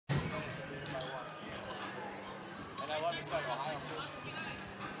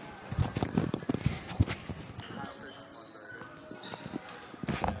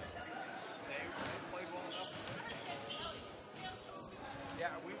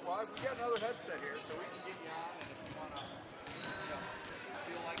Well, we got another headset here, so we can get you on, and if you want to,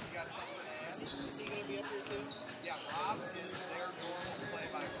 feel like you got something to add. Is he going to be up here too? Yeah, Rob is their normal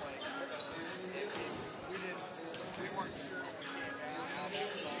play-by-play. We weren't sure when we came down how that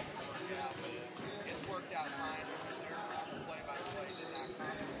was all going to work out, but it's worked out fine because their normal play-by-play did not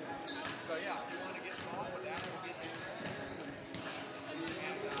come. So yeah, if you want to get involved with that, we'll get you.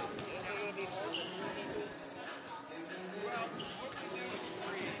 Well, what we do is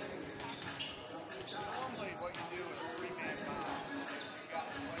free. Normally what you do is three-man box. You've got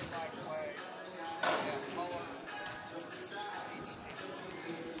a play-by-play, you have color each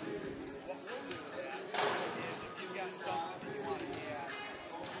team. What we'll do with that is if you've got something you want to add,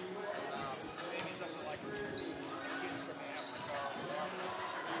 maybe something like kids from Africa or whatever,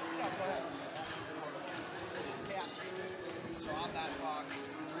 go ahead. Just capture it. So I'm not talking.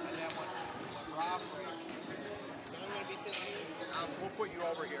 And then when Rob brings you, we'll put you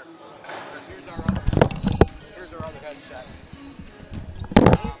over here. Because here's our other headset.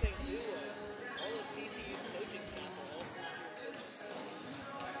 Anything too, all of CCU's coaching staff are all first-year coaches.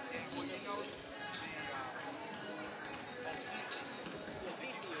 And well, you know the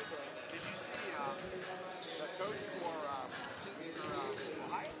CCU is right there. Did you see the coach for Ohio?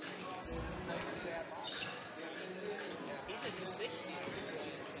 Played for that long. Yeah. He's in his 60s at this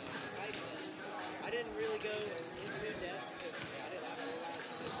point. I didn't really go into depth because I didn't have a whole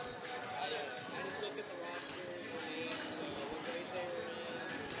lot of time. I just looked at the roster and so what grades they were in.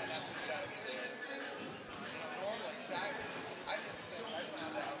 And that's what you got to be doing. Normally, I found out right before the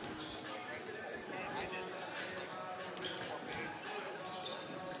game, I did that before me.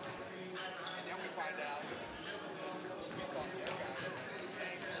 And then we find out we thought their guys were in the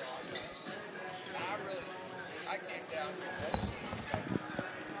game, so I came down to a whole scene.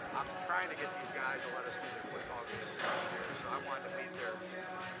 I'm trying to get these guys to let us do their football games down here, so I wanted to meet their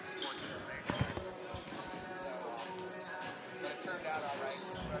point information. So, but it turned out all right.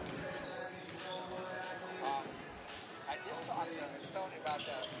 I did talk to them. I was telling you about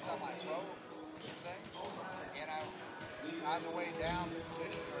the semi-pro thing, and on the way down, the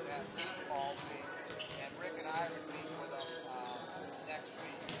commissioner of that team called me, and Rick and I would meet with them next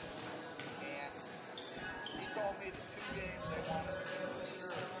week. And he told me the two games they want us to do for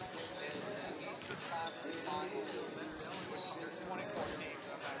sure is the Eastern Conference Finals, which there's 24 teams.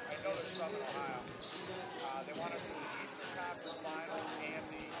 I know there's some in Ohio. They want us to do the Eastern Conference Finals and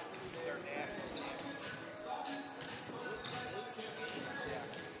their national championship. Yeah.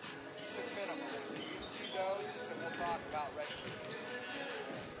 He said minimum. He said, you go, he said, we'll talk about regular season.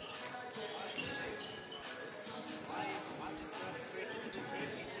 Why just not straight into the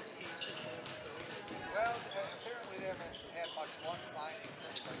championship game? Well, apparently they haven't had much luck finding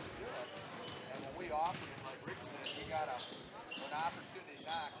anybody to do it. And when we offered it, like Rick said, when opportunity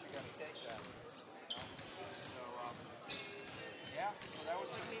knocks, you got to take that. So, yeah, so that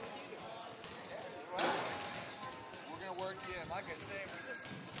was the meeting with you guys. Yeah, well, we're going to work in. Like I say,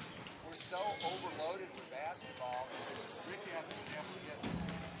 we're so overloaded with basketball. Rick hasn't been able to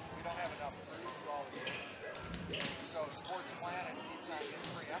we don't have enough crews for all the games. So Sports Planet keeps on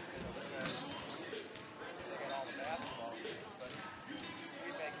getting preempted because they got all the basketball games, but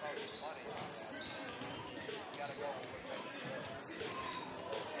we make most of the money on basketball. You got to go with what makes you good.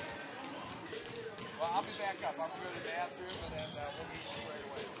 Well, I'll be back up. I'm going to go to the bathroom, and then we'll get you squared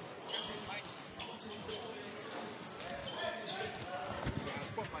away. I'll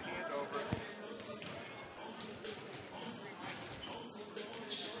put my hand over it.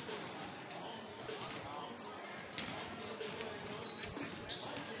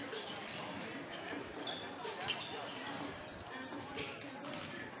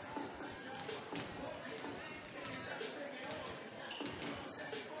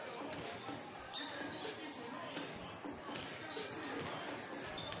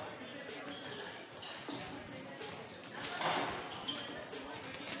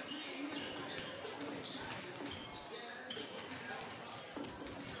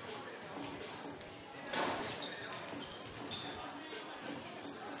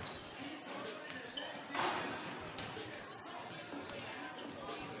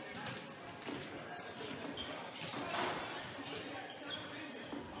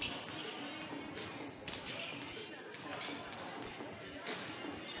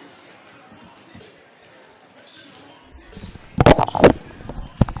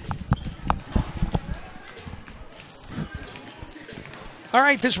 All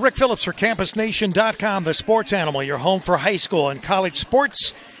right, this is Rick Phillips for CampusNation.com, the sports animal, your home for high school and college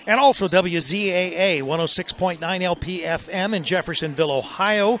sports, and also WZAA 106.9 LPFM in Jeffersonville,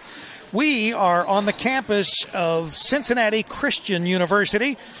 Ohio. We are on the campus of Cincinnati Christian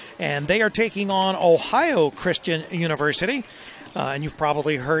University, and they are taking on Ohio Christian University. And you've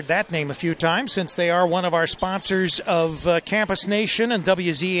probably heard that name a few times since they are one of our sponsors of Campus Nation and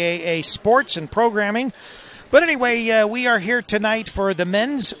WZAA Sports and Programming. But anyway, we are here tonight for the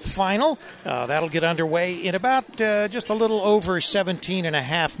men's final. That'll get underway in about just a little over 17 and a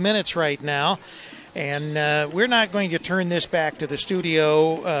half minutes right now. And we're not going to turn this back to the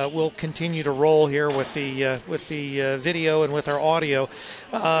studio. We'll continue to roll here with the video and with our audio.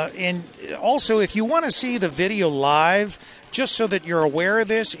 And also, if you want to see the video live, just so that you're aware of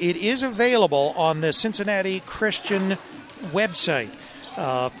this, it is available on the Cincinnati Christian website.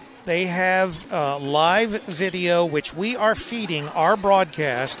 They have live video, which we are feeding our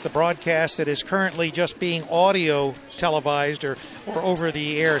broadcast, the broadcast that is currently just being audio televised or over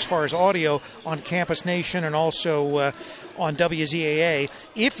the air as far as audio on Campus Nation and also on WZAA.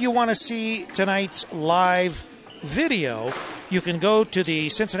 If you want to see tonight's live video, you can go to the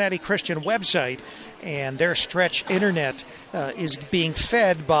Cincinnati Christian website, and their stretch internet is being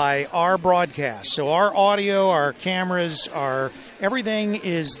fed by our broadcast. So our audio, our cameras, everything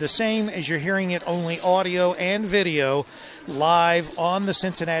is the same as you're hearing it, only audio and video live on the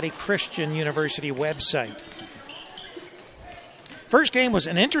Cincinnati Christian University website. First game was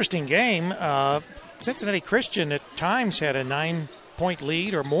an interesting game. Cincinnati Christian at times had a 9-point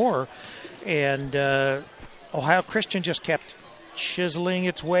lead or more, and Ohio Christian just kept chiseling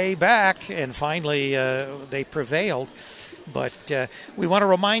its way back, and finally they prevailed. But we want to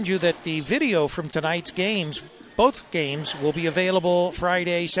remind you that the video from tonight's games, both games, will be available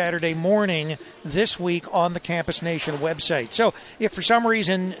Friday, Saturday morning this week on the Campus Nation website. So if for some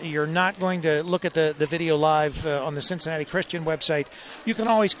reason you're not going to look at the video live on the Cincinnati Christian website, you can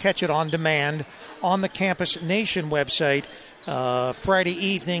always catch it on demand on the Campus Nation website. Friday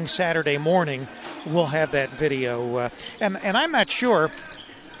evening, Saturday morning, we'll have that video. And I'm not sure.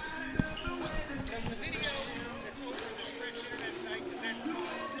 Does the video that's over the Stretch Internet site, does that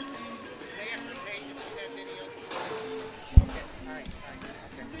cost? Do they have to pay to see that video? Okay.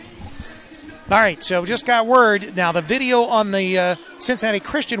 All right, so just got word. Now, the video on the Cincinnati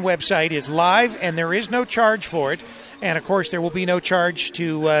Christian website is live, and there is no charge for it. And, of course, there will be no charge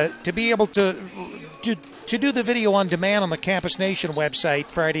to be able to do the video on demand on the Campus Nation website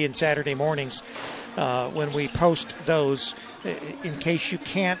Friday and Saturday mornings when we post those, in case you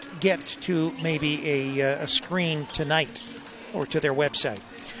can't get to maybe a screen tonight or to their website.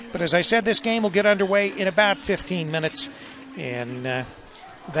 But as I said, this game will get underway in about 15 minutes. And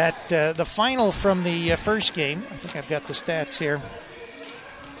the final from the first game, I think I've got the stats here,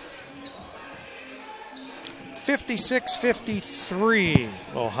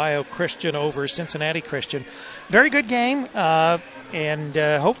 56-53, Ohio Christian over Cincinnati Christian. Very good game, and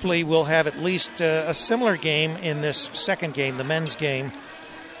hopefully we'll have at least a similar game in this second game, the men's game.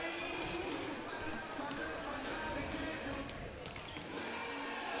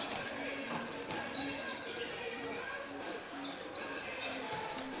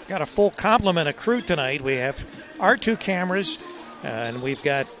 Got a full complement of crew tonight. We have our two cameras, and we've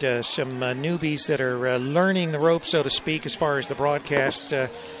got some newbies that are learning the ropes, so to speak, as far as the broadcast. A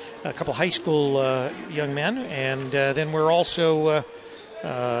couple high school young men. And then we're also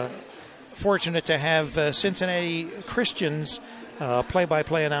fortunate to have Cincinnati Christian's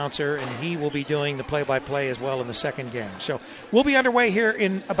play-by-play announcer, and he will be doing the play-by-play as well in the second game. So we'll be underway here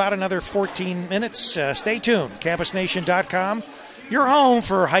in about another 14 minutes. Stay tuned. CampusNation.com, your home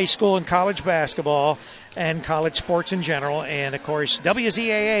for high school and college basketball and college sports in general. And, of course,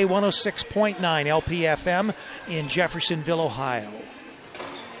 WZAA 106.9 LPFM in Jeffersonville, Ohio.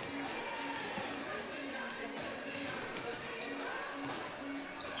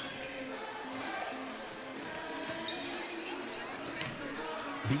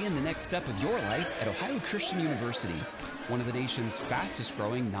 Begin the next step of your life at Ohio Christian University, one of the nation's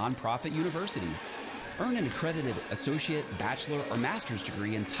fastest-growing nonprofit universities. Earn an accredited associate, bachelor, or master's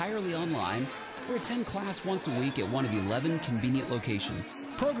degree entirely online, or attend class once a week at one of 11 convenient locations.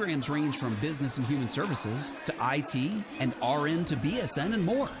 Programs range from business and human services to IT and RN to BSN and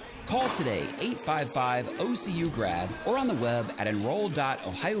more. Call today, 855-OCU-GRAD, or on the web at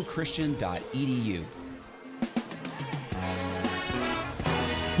enroll.ohiochristian.edu.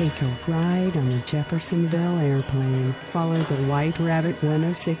 Take a ride on the Jeffersonville airplane. Follow the White Rabbit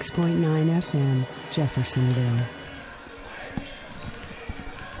 106.9 FM, Jeffersonville.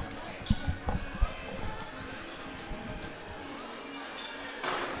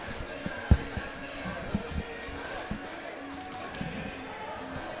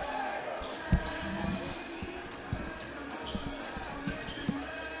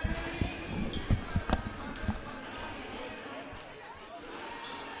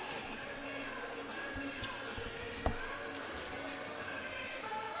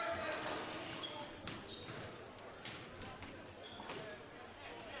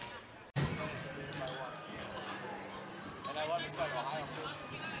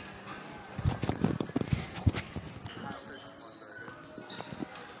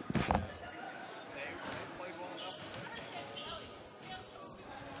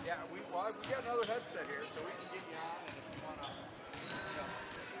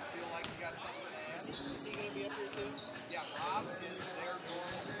 up here too? Yeah, Rob is their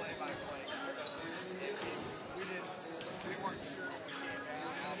normal play-by-play. We weren't sure when we came down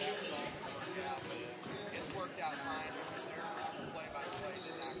how that was all going to work out, but it's worked out fine because their normal play-by-play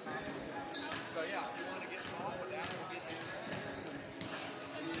did not come. So yeah, if you want to get involved with that, we'll get you.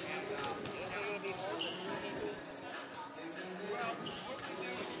 And Is it going to be hard to people? well, what we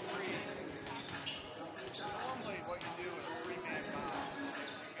do is free. Normally, what you do is a three-man box.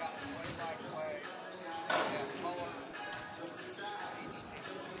 You got play-by-play, you have color each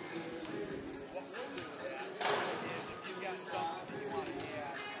team. What we'll do with that is if you've got something that you want to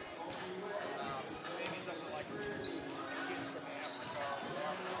add, maybe something like the kids from Africa or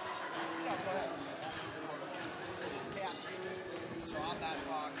whatever, go ahead. Just cap it. So I'm not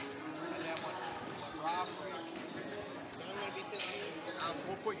talking. And then when Rob breaks, So I'm going to be sitting here.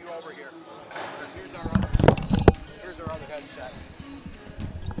 we'll put you over here. Because here's our other headset.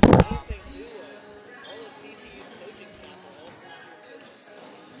 Another thing too, all of CCU's coaching staff are all first-year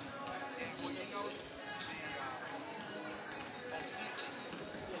coaches. And well, you know,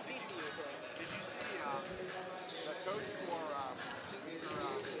 The CCU is right there. did you see the coach for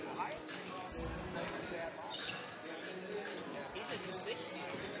Ohio? Played for that long. Yeah. He's in his 60s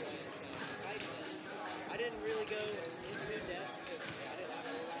at this point. Besides that, I didn't really go into depth because I didn't have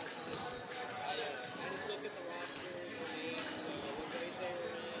a whole lot of time. I just looked at the roster, the names, what grades they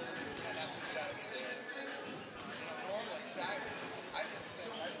were in. And that's what you got to be doing. You know, normally, so I didn't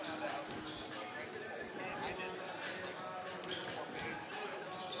think, I found out right before we came, I did 4 pages.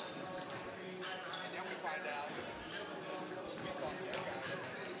 And then we find out that we thought their guy was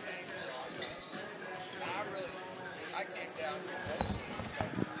okay, so I came down here mostly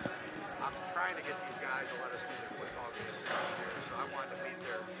because I'm trying to get these guys to let us do their football games down here, so I wanted to meet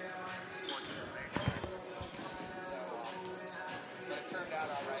their important information. So, but it turned out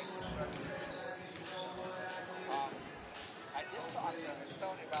all right. I did talk to them. I was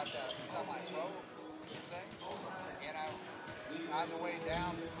telling you about the semi-pro thing, and on the way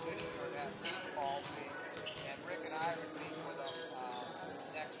down, the commissioner of that team called me, and Rick and I would meet with them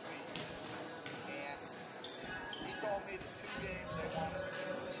next week. And he told me the 2 games they want us to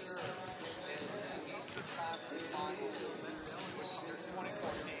do for sure is the Eastern Conference Finals, which there's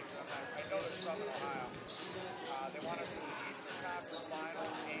 24 teams. I know there's some in Ohio. They want us to do the Eastern Conference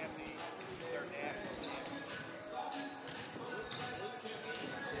Finals and their national championship.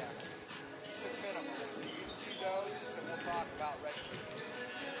 Yeah. He said minimum. He said, you go, he said, we'll talk about regular season.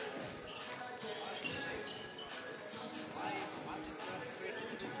 I just went straight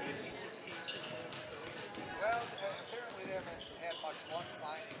into the championship games. Well, apparently they haven't had much luck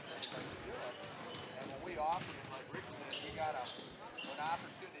finding anybody to do it. And when we offered it, like Rick said, you got to, when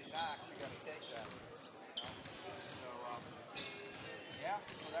opportunity knocks, you got to take that. You know? So, yeah,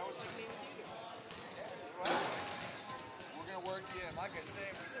 so that was the yeah, well, we're going to work you in. Like I say,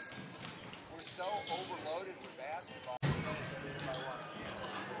 we're so overloaded with basketball.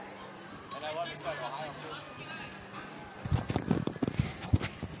 And I love to tell you, Ohio Christian.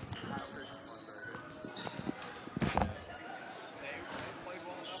 Ohio Christian won very good. They played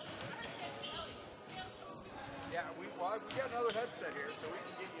well enough. Yeah, we got another headset here, so we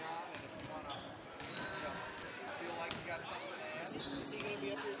can get you on, and if you want to, feel like you got something to add. Is he going to be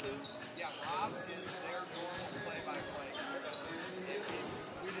up here too? Yeah, Rob is their normal play-by-play.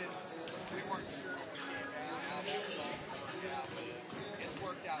 We weren't sure when we came down how that was all going to work out, but it's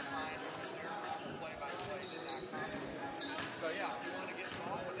worked out fine because their normal play-by-play did not come. So yeah, if you want to get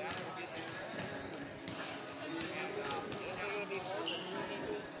involved with that, we'll get you. And Is it going to be hard to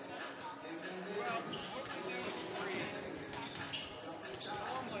people? well, what we do is free.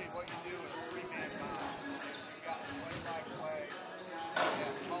 Normally, what you do is a three-man box. You got play-by-play, you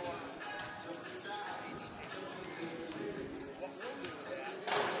have color each team. What we'll do with that is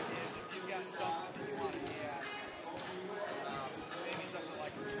if you've got something that you want to add, maybe something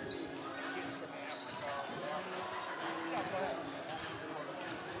like the kids from Africa or whatever, go ahead.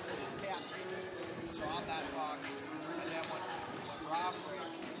 Just cap it. So I'm not talking. And then when Rob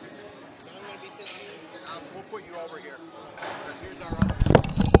breaks, So I'm going to be sitting here. we'll put you over here. Because here's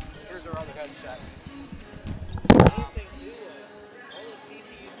our other headset. Another thing too, all of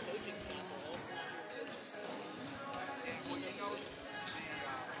CCU's coaching staff are all first-year coaches. And well, you know,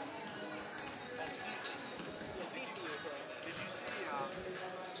 The CCU is right there. did you see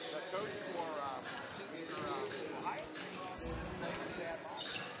the coach for Ohio? Played for that long.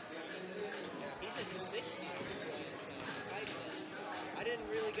 Yeah. He's in his 60s at this point. Besides that, I didn't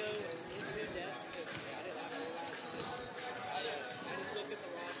really go into depth because I didn't have a whole lot of time. I just looked at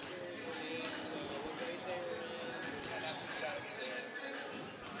the roster, the names,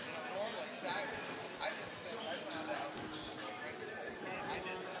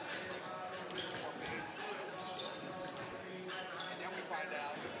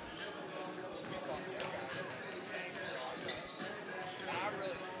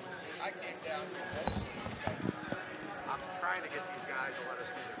 down here close. I'm trying to get these guys to let us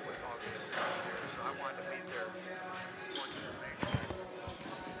do their football games down here, so I wanted to meet their sports information.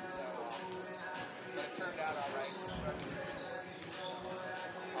 So, but it turned out all right.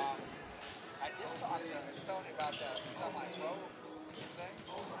 I did talk to, I was telling you about the semi-pro thing,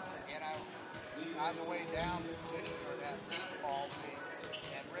 and on the way down, the commissioner of that team called me,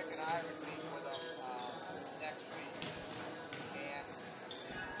 and Rick and I would meet with him next week. And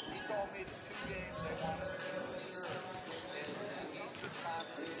he told me the two games they want us to do for sure is the Eastern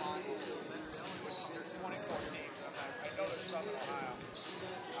Conference Finals, which there's 24 teams, and I know there's some in Ohio.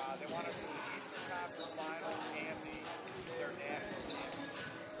 They want us to do the Eastern Conference Final and their national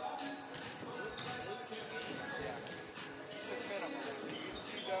championship. Yeah. He said minimum.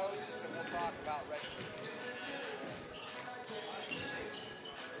 He goes, he said we'll talk about regular season.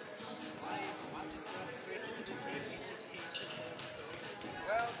 Why just not straight into the championship game?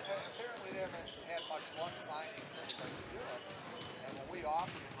 Well, apparently they haven't had much luck finding anybody to do it. And when we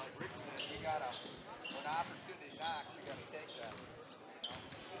offered him, like Rick said, you got to, when opportunity knocks, you got to take that.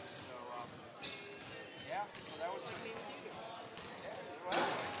 So, yeah, so that was Like me with you guys. yeah, well,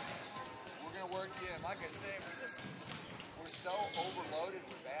 we're going to work in. Like I say, we're so overloaded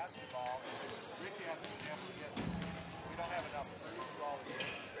with basketball. Rick hasn't been able to get, we don't have enough crews for all the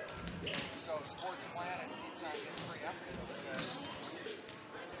games. So Sports Planet keeps on getting preempted because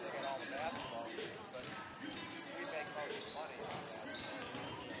they got all the basketball games, but we make most of the money on basketball.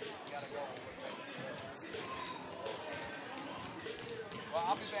 You got to go with what makes you good. Well,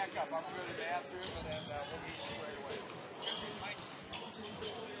 I'll be back up. I'm going to go to the bathroom and then we'll eat straight away.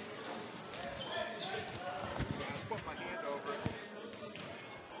 I'll put my hand over it.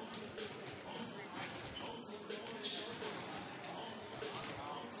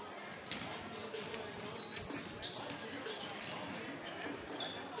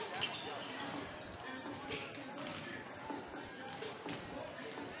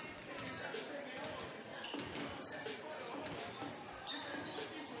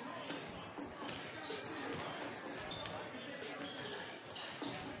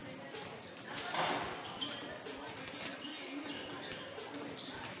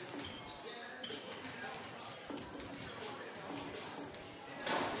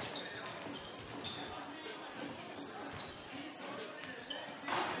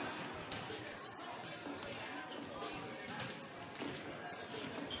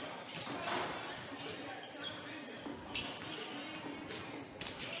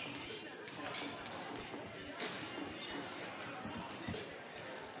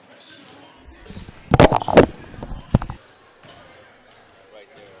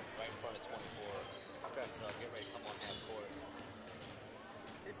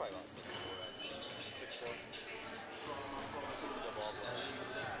 Probably about 6'4", I'd say. 6'4". He's a good ball player.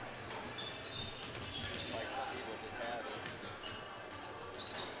 Like some people just have it.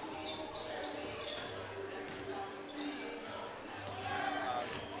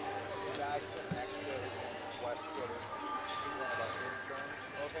 The guy sitting next to West Twitter, he's one of our interns.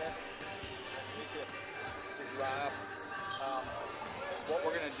 Okay. This is Rob. What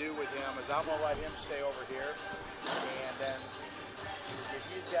we're going to do with him is I'm going to let him stay over here, and then if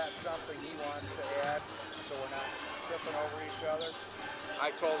he's got something he wants to add, so we're not tripping over each other,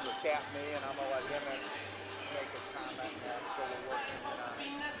 I told him to tap me, and I'm going to let him make his comment next, so we're working on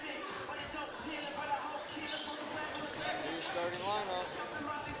it. New starting lineup.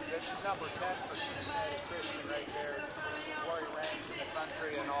 This is number 10 for Cincinnati Christian right there, where he ranks in the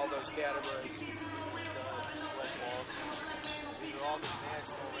country in all those categories. These are all the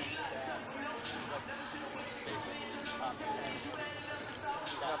national rank staff. Top 10.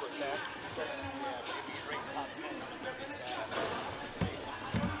 Number 10. Yeah, but if you rank top 10, there's every staff.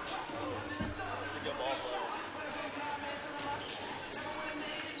 He's a good ball player.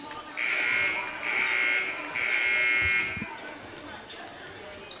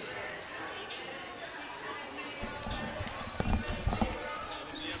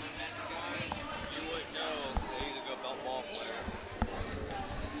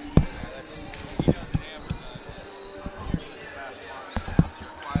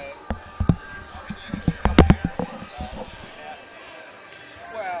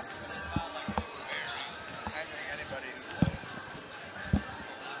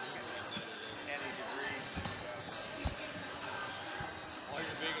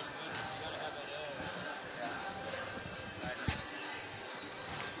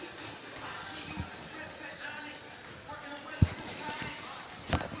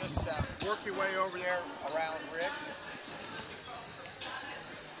 Work your way over there around Rick.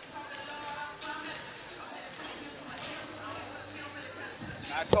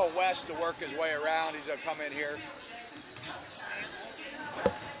 I I told Wes to work his way around. He's going to come in here.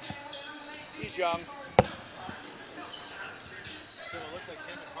 He's young. So it looks like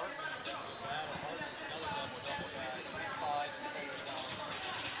him and Hartman's battle. Hartman's another double guy.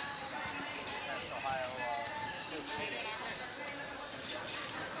 That's Ohio.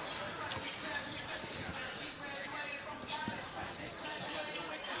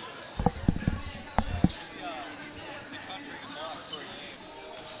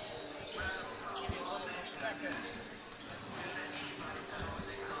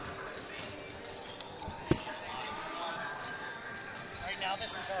 Now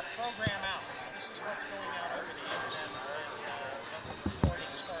this is our program out. So this is what's going out over the internet and recording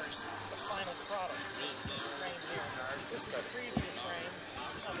as far as the final product. This frame here. This is a preview frame.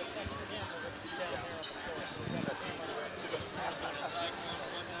 So the stuff for him will be down there on the floor. So we've got the frame on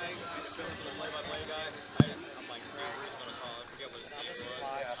One night, just shows the play-by-play guy. I'm like, whatever he's going to call it. I forget what his name was.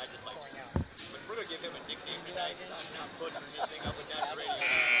 I just like, but we're going to give him a nickname tonight. I'm not butchering his thing up with that radio.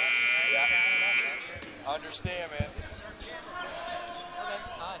 Yeah. Understand, man. This is our camera. Okay,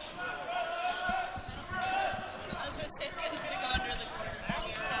 hi. I was going to say, it's going to go under the corner. That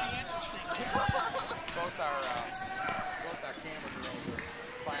was pretty interesting. Both our camera girls are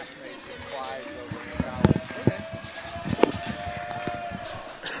classmates of Clyde's over in college. Okay.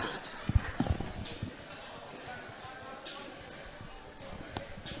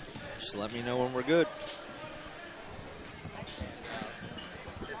 Just let me know when we're good.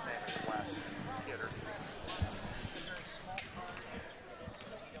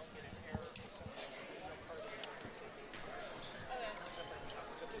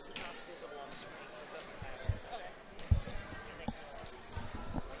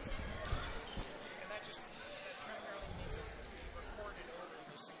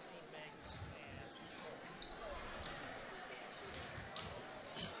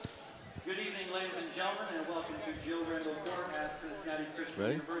 Good evening, ladies and gentlemen, and welcome to Jill Rendell Court at Cincinnati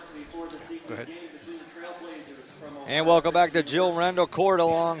Christian University for the sequence game between the Trailblazers from Ohio. And welcome back to Jill Rendell Court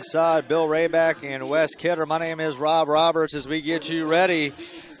alongside Bill Rayback and Wes Kidder. My name is Rob Roberts as we get you ready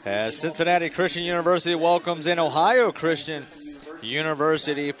as Cincinnati Christian University welcomes in Ohio Christian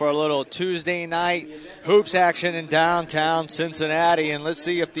University for a little Tuesday night hoops action in downtown Cincinnati. And let's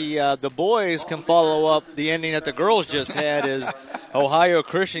see if the boys can follow up the ending that the girls just had as Ohio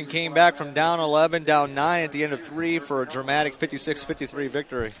Christian came back from down 11, down 9 at the end of 3 for a dramatic 56-53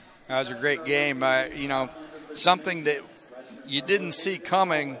 victory. That was a great game. You know, something that you didn't see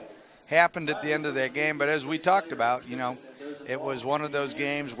coming happened at the end of that game. But as we talked about, you know, it was one of those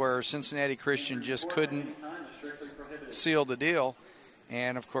games where Cincinnati Christian just couldn't seal the deal.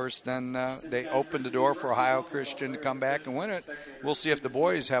 And, of course, then they opened the door for Ohio Christian to come back and win it. We'll see if the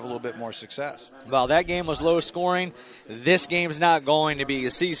boys have a little bit more success. Well, that game was low scoring. This game's not going to be.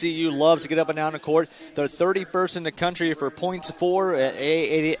 CCU loves to get up and down the court. They're 31st in the country for points for at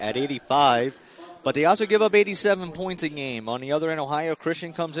 85. But they also give up 87 points a game. On the other end, Ohio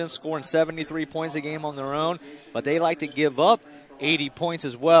Christian comes in scoring 73 points a game on their own. But they like to give up 80 points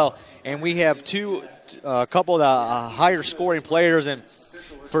as well. And we have a couple of the higher scoring players. And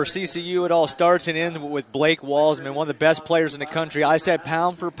for CCU, it all starts and ends with Blake Walsman, one of the best players in the country. I said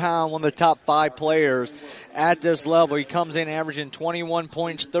pound for pound, one of the top 5 players at this level. He comes in averaging 21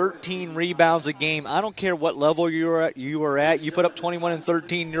 points, 13 rebounds a game. I don't care what level you are at. You put up 21 and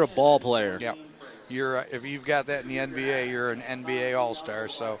 13, you're a ball player. Yeah. If you've got that in the NBA, you're an NBA All-Star.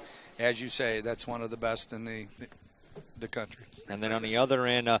 So, as you say, that's one of the best in the country. And then on the other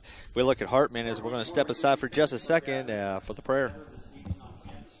end, we look at Hartman as we're going to step aside for just a second for the prayer.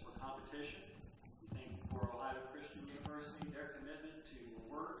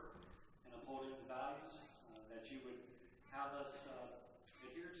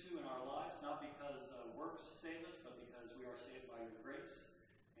 Save us, but because we are saved by your grace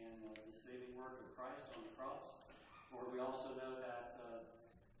and the saving work of Christ on the cross. Lord, we also know that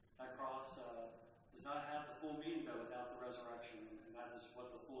that cross does not have the full meaning, though, without the resurrection, and that is what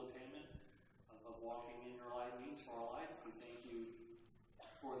the full attainment of walking in your light means for our life. We thank you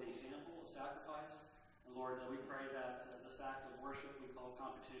for the example of sacrifice. And Lord, we pray that this act of worship we call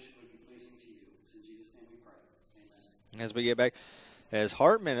competition would be pleasing to you. It's in Jesus' name we pray. Amen. As we get back, as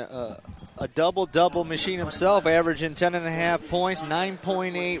Hartman, a double-double machine himself, averaging 10.5 points,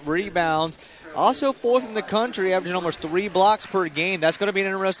 9.8 rebounds. Also 4th in the country, averaging almost 3 blocks per game. That's going to be an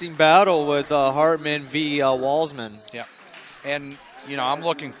interesting battle with Hartman v. Walsman. Yeah, and, you know, I'm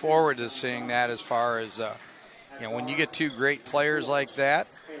looking forward to seeing that as far as, you know, when you get 2 great players like that,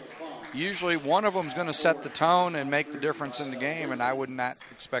 usually one of them is going to set the tone and make the difference in the game, and I would not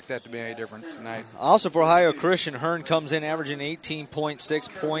expect that to be any different tonight. Also for Ohio Christian, Hearn comes in averaging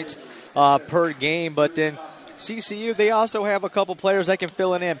 18.6 points per game, but then CCU, they also have a couple players that can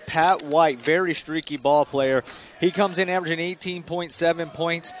fill it in. Pat White, very streaky ball player. He comes in averaging 18.7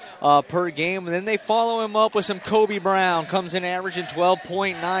 points per game. And then they follow him up with some Kobe Brown. Comes in averaging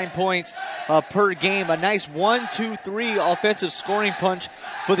 12.9 points per game. A nice 1-2-3 offensive scoring punch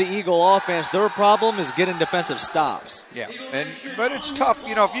for the Eagle offense. Their problem is getting defensive stops. Yeah, but it's tough.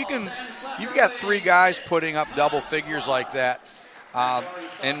 You know, if you've got three guys putting up double figures like that.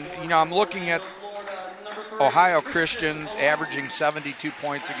 And, you know, I'm looking at Ohio Christians averaging 72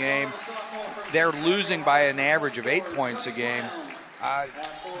 points a game. They're losing by an average of 8 points a game.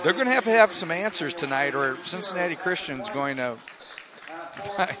 They're going to have some answers tonight, or Cincinnati Christian's going to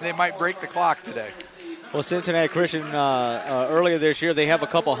 – they might break the clock today. Well, Cincinnati Christian, earlier this year, they have a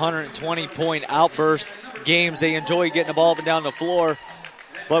couple 120-point outburst games. They enjoy getting the ball up and down the floor.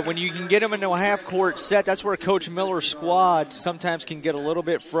 But when you can get them into a half-court set, that's where Coach Miller's squad sometimes can get a little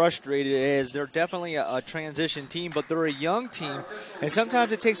bit frustrated, as they're definitely a transition team, but they're a young team. And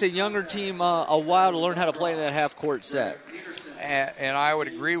sometimes it takes a younger team a while to learn how to play in that half-court set. And I would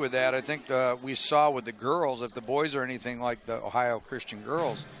agree with that. I think we saw with the girls, if the boys are anything like the Ohio Christian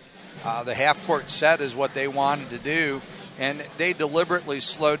girls, the half-court set is what they wanted to do, and they deliberately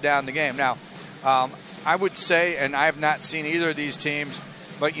slowed down the game. Now, I would say, and I have not seen either of these teams,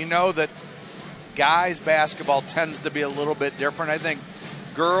 but you know that guys basketball tends to be a little bit different. I think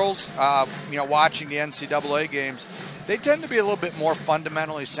girls, watching the NCAA games, they tend to be a little bit more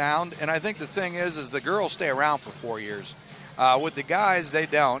fundamentally sound. And I think the thing is the girls stay around for 4 years. With the guys, they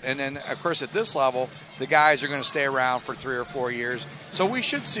don't. And then, of course, at this level, the guys are going to stay around for 3 or 4 years. So we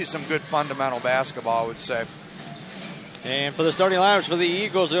should see some good fundamental basketball, I would say. And for the starting lineups for the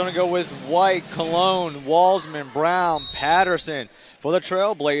Eagles, they're going to go with White, Cologne, Walsman, Brown, Patterson. For the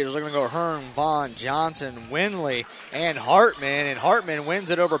Trailblazers, they're going to go Hearn, Vaughn, Johnson, Winley, and Hartman. And Hartman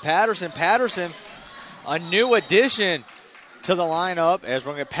wins it over Patterson. Patterson, a new addition to the lineup, as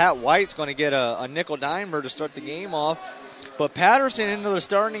we're going to Pat White's going to get a nickel dimer to start the game off. But Patterson into the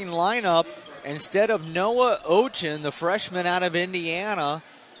starting lineup instead of Noah Ochin, the freshman out of Indiana.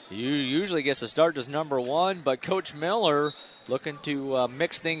 He usually gets a start as number one, but Coach Miller looking to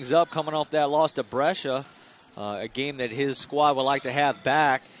mix things up coming off that loss to Brescia. A game that his squad would like to have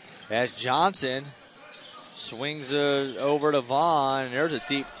back, as Johnson swings it over to Vaughn. There's a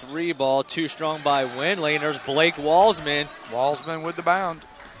deep three ball, too strong by Winley. And there's Blake Walsman. Walsman with the bound.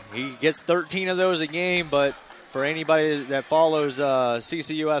 He gets 13 of those a game, but for anybody that follows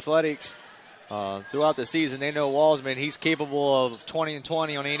CCU athletics throughout the season, they know Walsman. He's capable of 20 and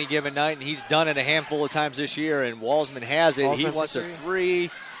 20 on any given night, and he's done it a handful of times this year, and Walsman has it. He wants a three.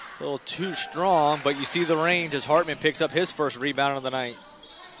 A little too strong, but you see the range as Hartman picks up his first rebound of the night.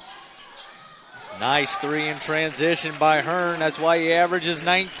 Nice three in transition by Hearn. That's why he averages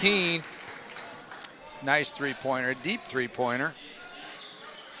 19. Nice three-pointer, deep three-pointer.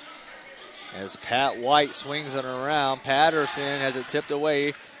 As Pat White swings it around, Patterson has it tipped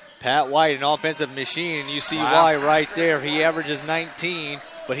away. Pat White, an offensive machine. You see why right there. He averages 19,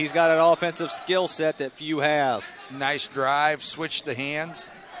 but he's got an offensive skill set that few have. Nice drive, switch the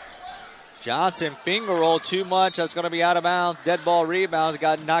hands. Johnson finger roll too much. That's going to be out of bounds. Dead ball rebounds.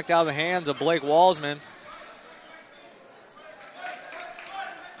 Got knocked out of the hands of Blake Walsman.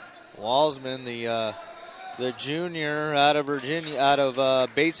 Walsman, the junior out of Virginia, out of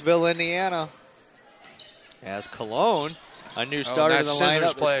Batesville, Indiana. As Cologne, a new starter in the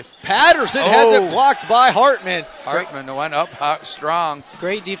lineup. Play. Patterson has it blocked by Hartman. Hartman went up strong.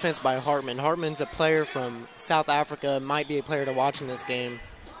 Great defense by Hartman. Hartman's a player from South Africa. Might be a player to watch in this game.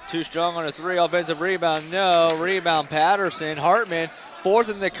 Too strong on a three. Offensive rebound. No. Rebound Patterson. Hartman, fourth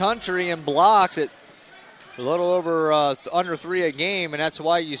in the country in blocks at a little over under 3 a game, and that's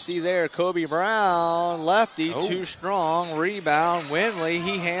why you see there Kobe Brown, lefty, too strong. Rebound. Winley,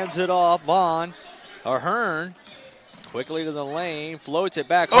 he hands it off. Vaughn, or Hearn, quickly to the lane, floats it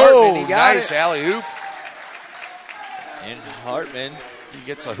back. Hartman, he got nice alley-oop. And Hartman. He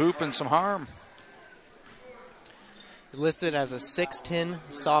gets a hoop and some harm. Listed as a 6'10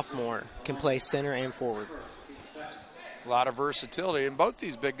 sophomore, can play center and forward. A lot of versatility, and both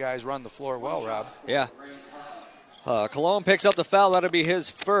these big guys run the floor well, Rob. Yeah. Cologne picks up the foul. That'll be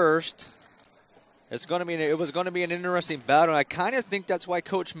his first. It was going to be an interesting battle, and I kind of think that's why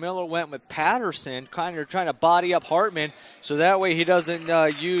Coach Miller went with Patterson, kind of trying to body up Hartman, so that way he doesn't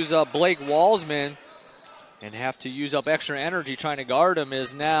use Blake Walsman and have to use up extra energy trying to guard him.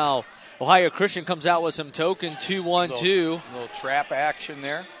 Is now Ohio Christian comes out with some token 2-1-2. Little trap action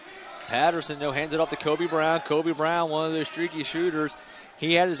there. Patterson, though, hands it off to Kobe Brown. Kobe Brown, one of those streaky shooters.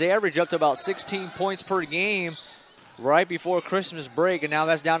 He had his average up to about 16 points per game right before Christmas break, and now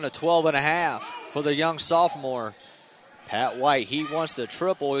that's down to 12.5 for the young sophomore. Pat White, he wants to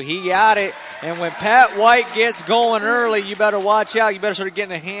triple. He got it. And when Pat White gets going early, you better watch out. You better start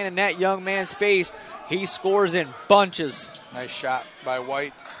getting a hand in that young man's face. He scores in bunches. Nice shot by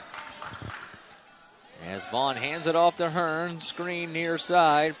White. As Vaughn hands it off to Hearn, screen near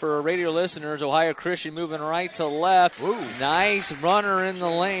side. For our radio listeners, Ohio Christian moving right to left. Ooh. Nice runner in the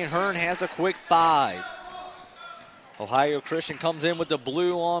lane. Hearn has a quick 5. Ohio Christian comes in with the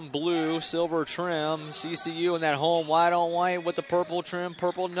blue on blue, silver trim. CCU in that home white on white with the purple trim,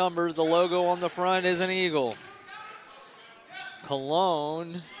 purple numbers. The logo on the front is an eagle.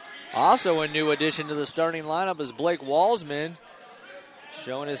 Cologne, also a new addition to the starting lineup, is Blake Walsman,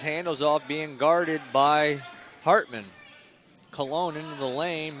 showing his handles off, being guarded by Hartman. Cologne into the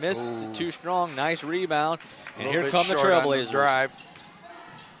lane, missed it too strong, nice rebound. And here come the Trailblazers. Drive.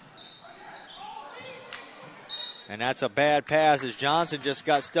 And that's a bad pass as Johnson just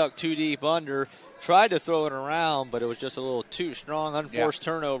got stuck too deep under. Tried to throw it around, but it was just a little too strong. Unforced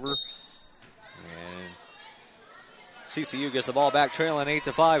turnover. And CCU gets the ball back, trailing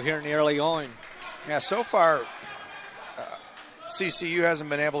 8-5 here in the early going. Yeah, so far, CCU hasn't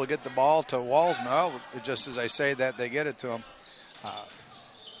been able to get the ball to Walsman. Well, just as I say that, they get it to him.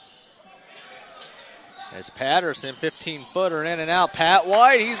 As Patterson, 15-footer in and out. Pat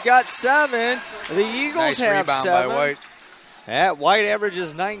White, he's got 7. The Eagles nice have rebound 7. by White. That White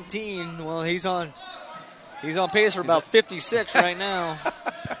averages 19. Well, he's on pace for about 56 right now.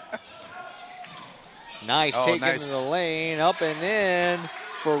 Nice take into the lane, up and in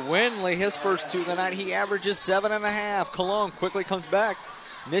for Winley. His first 2 of the night, he averages 7.5. Cologne quickly comes back.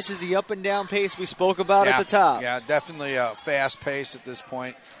 Misses the up and down pace we spoke about at the top. Yeah, definitely a fast pace at this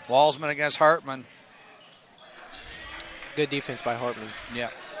point. Walsman against Hartman. Good defense by Hartman.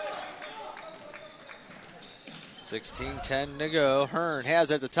 Yeah. 16-10 to go. Hearn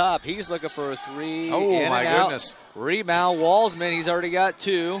has at the top. He's looking for a 3. Oh, my goodness. Rebound, Walsman. He's already got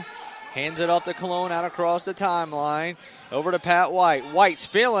 2. Hands it off to Cologne out across the timeline. Over to Pat White. White's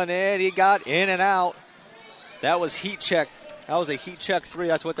feeling it. He got in and out. That was heat check. That was a heat check 3.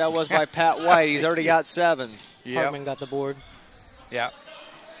 That's what that was by Pat White. He's already got 7. Yep. Hartman got the board. Yeah.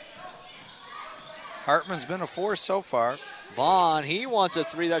 Hartman's been a force so far. Vaughn, he wants a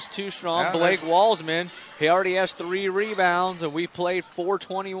 3. That's too strong. Yeah, Blake Walsman, he already has 3 rebounds, and we've played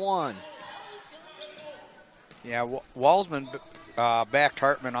 4:21. Yeah, Walsman backed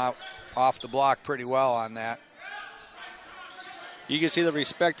Hartman off the block pretty well on that. You can see the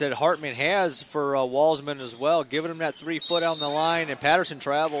respect that Hartman has for Walsman as well, giving him that 3-foot on the line, and Patterson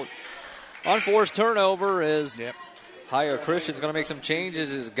traveled. Unforced turnover is Ohio Christian's going to make some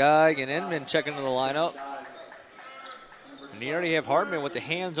changes. Is Geig and Inman checking into the lineup. And you already have Hartman with the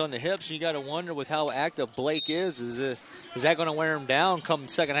hands on the hips. You got to wonder with how active Blake is that going to wear him down come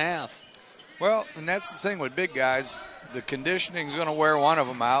second half? Well, and that's the thing with big guys. The conditioning is going to wear one of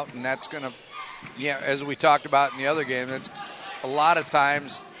them out, and that's going to, as we talked about in the other game, that's a lot of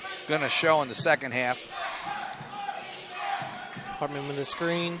times going to show in the second half. Hartman with the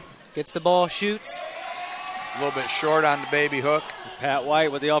screen, gets the ball, shoots. A little bit short on the baby hook. Pat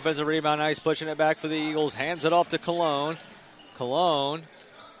White with the offensive rebound. Nice pushing it back for the Eagles. Hands it off to Cologne. Cologne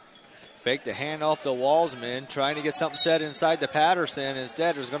faked the handoff to Walsman, trying to get something set inside to Patterson.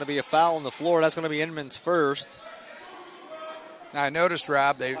 Instead, there's going to be a foul on the floor. That's going to be Inman's first. Now, I noticed,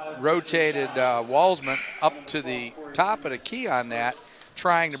 Rob, they rotated Walsman up to the top of the key on that,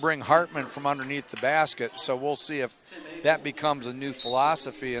 trying to bring Hartman from underneath the basket. So we'll see if that becomes a new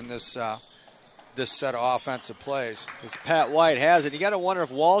philosophy in this this set of offensive plays. As Pat White has it, you got to wonder if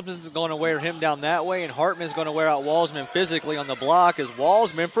Walsman's going to wear him down that way, and Hartman's going to wear out Walsman physically on the block. As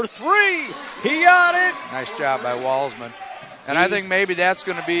Walsman for 3, he got it. Nice job by Walsman. And I think maybe that's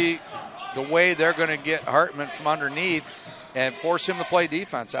going to be the way they're going to get Hartman from underneath and force him to play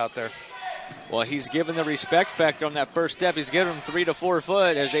defense out there. Well, he's given the respect factor on that first step. He's giving him 3 to 4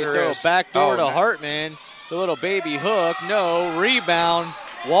 foot as they throw is. a backdoor to Hartman. The little baby hook. No. Rebound.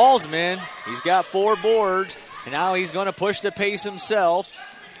 Walsman. He's got 4 boards. And now he's going to push the pace himself.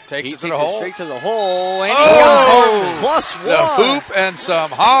 Takes it to the hole. Straight to the hole. And he got +1. The hoop and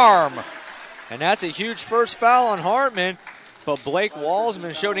some harm. And that's a huge first foul on Hartman. But Blake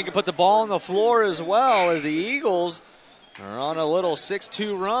Walsman showed he can put the ball on the floor as well, as the Eagles are on a little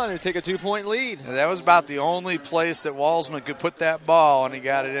 6-2 run and take a 2-point lead. And that was about the only place that Walsman could put that ball, and he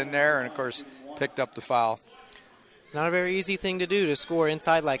got it in there and, of course, picked up the foul. It's not a very easy thing to do to score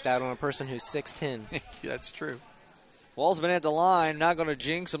inside like that on a person who's 6'10". That's true. Walsman at the line, not going to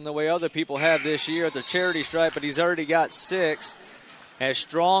jinx him the way other people have this year at the charity stripe, but he's already got 6. As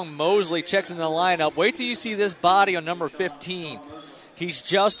Strong Mosley checks in the lineup. Wait till you see this body on number 15. He's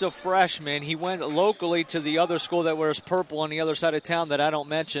just a freshman. He went locally to the other school that wears purple on the other side of town that I don't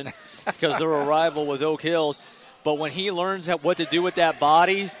mention because they're a rival with Oak Hills. But when he learns what to do with that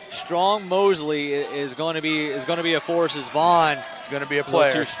body, Strong Mosley is going to be a force. As Vaughn, it's going to be a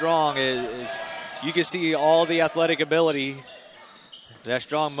player. Too strong is you can see all the athletic ability that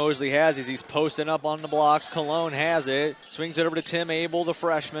Strong Mosley has as he's posting up on the blocks. Cologne has it, swings it over to Tim Abel, the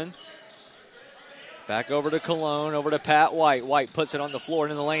freshman. Back over to Cologne, over to Pat White. White puts it on the floor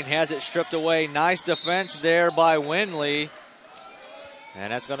and in the lane, has it stripped away. Nice defense there by Winley.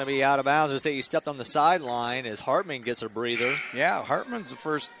 And that's going to be out of bounds. I say he stepped on the sideline as Hartman gets a breather. Yeah, Hartman's the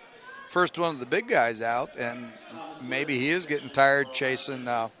first one of the big guys out, and maybe he is getting tired chasing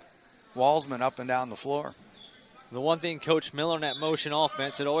Walsman up and down the floor. The one thing Coach Miller in that motion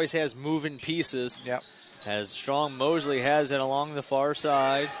offense, it always has moving pieces. Yep. As Strong Mosley has it along the far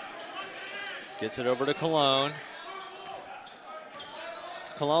side. Gets it over to Cologne.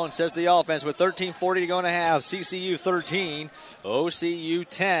 Cologne sets the offense with 13:40 to go in a half. CCU 13, OCU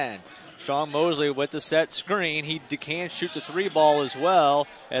 10. Strong Mosley with the set screen. He can shoot the 3 ball as well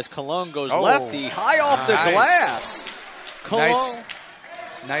as Cologne goes lefty, high off the glass. Cologne.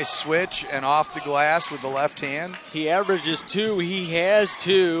 Nice switch and off the glass with the left hand. He averages 2. He has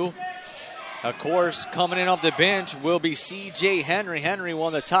 2. Of course, coming in off the bench will be C.J. Henry. Henry,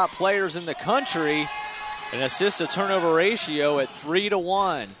 one of the top players in the country. An assist-to-turnover ratio at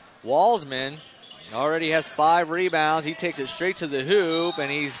 3-1. Walsman already has 5 rebounds. He takes it straight to the hoop,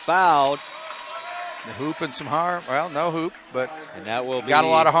 and he's fouled. The hoop and some harm. Well, no hoop, but and that will got a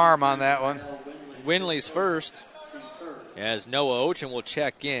lot of harm on that one. Winley's first. As Noah Ochen will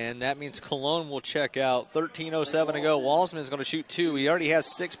check in. That means Cologne will check out. 13:07 to go. Walsman's going to shoot 2. He already has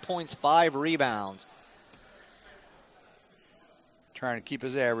 6 points, 5 rebounds. Trying to keep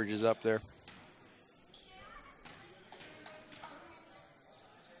his averages up there.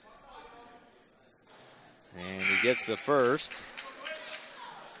 And he gets the first.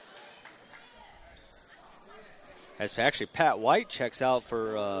 As actually Pat White checks out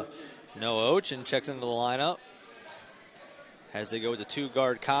for Noah Ochen, checks into the lineup. As they go with the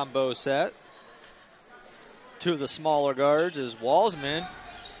 2-guard combo set. 2 of the smaller guards is Walsman.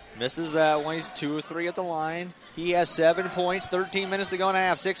 Misses that one. He's 2 or 3 at the line. He has 7 points, 13 minutes to go in a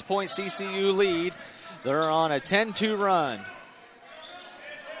half. 6-point CCU lead. They're on a 10-2 run.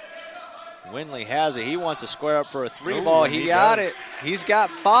 Winley has it. He wants to square up for a 3-ball. He got it. He's got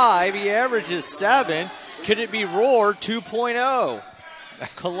 5. He averages 7. Could it be Roar 2.0?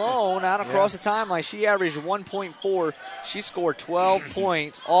 Cologne out across the timeline. She averaged 1.4. She scored 12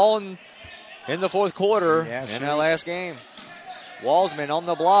 points all in the fourth quarter in that last game. Walsman on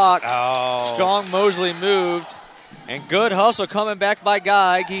the block. Oh. Strong Mosley moved. And good hustle coming back by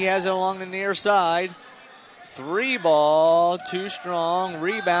Geig. He has it along the near side. 3-ball, too strong.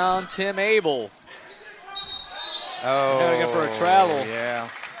 Rebound, Tim Abel. Oh. Looking for a travel. Yeah.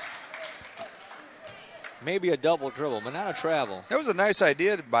 Maybe a double dribble, but not a travel. That was a nice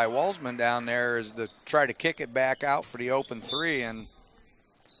idea by Walsman down there, is to try to kick it back out for the open 3, and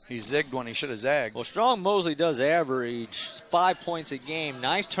he zigged when he should have zagged. Well, Strong Mosley does average 5 points a game.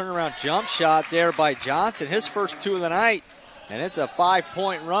 Nice turnaround jump shot there by Johnson, his first 2 of the night, and it's a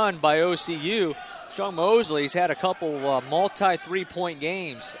 5-point run by OCU. Strong Mosley's had a couple multi-3-point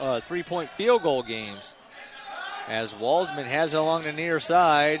games, 3-point field goal games, as Walsman has it along the near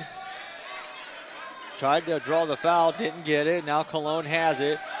side. Tried to draw the foul, didn't get it. Now Cologne has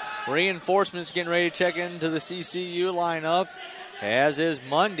it. Reinforcements getting ready to check into the CCU lineup, as is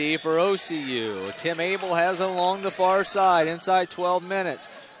Mundy for OCU. Tim Abel has it along the far side, inside 12 minutes.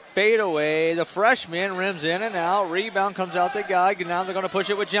 Fade away, the freshman rims in and out. Rebound comes out to Geig, and now they're going to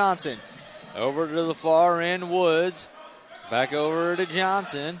push it with Johnson. Over to the far end, Woods. Back over to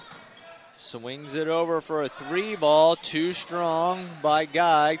Johnson. Swings it over for a 3-ball, too strong by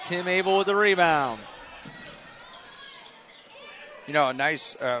Geig. Tim Abel with the rebound. You know, a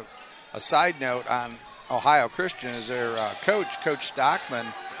nice a side note on Ohio Christian is their Coach Stockman,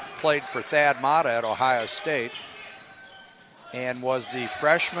 played for Thad Mata at Ohio State and was the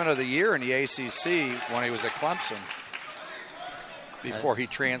freshman of the year in the ACC when he was at Clemson before he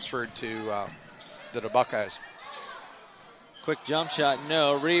transferred to the Buckeyes. Quick jump shot,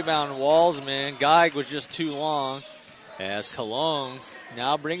 no. Rebound, Walsman. Geig was just too long. As Cologne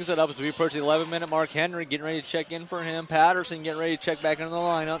now brings it up as we approach the 11-minute mark. Henry getting ready to check in for him. Patterson getting ready to check back into the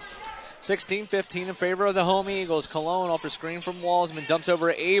lineup. 16-15 in favor of the home Eagles. Cologne off a screen from Walsman. Dumps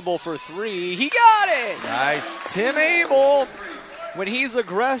over Abel for three. He got it! Nice. Tim Abel, when he's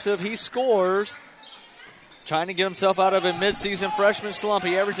aggressive, he scores. Trying to get himself out of a midseason freshman slump.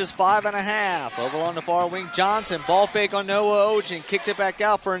 He averages 5.5. Over on the far wing, Johnson. Ball fake on Noah Ocean. Kicks it back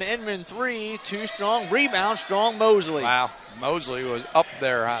out for an Inman three. Too strong. Rebound, Strong Mosley. Wow. Mosley was up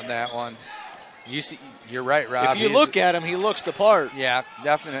there on that one. You're right, Rob. If you look at him, he looks the part. Yeah,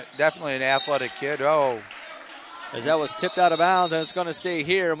 definitely an athletic kid. Oh. As that was tipped out of bounds, and it's going to stay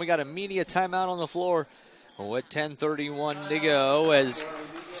here. And we got a media timeout on the floor with 10:31 to go as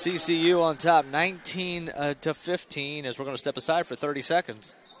CCU on top 19-15 as we're going to step aside for 30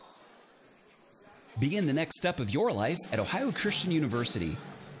 seconds. Begin the next step of your life at Ohio Christian University,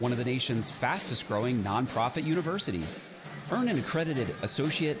 one of the nation's fastest growing nonprofit universities. Earn an accredited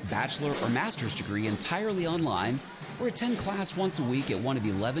associate, bachelor, or master's degree entirely online or attend class once a week at one of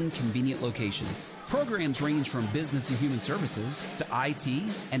 11 convenient locations. Programs range from business and human services to IT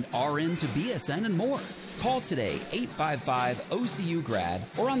and RN to BSN and more. Call today, 855-OCU-GRAD,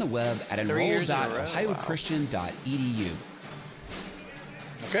 or on the web at enroll.ohiochristian.edu.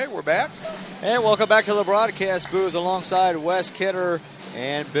 Okay, we're back. And welcome back to the broadcast booth alongside Wes Kidder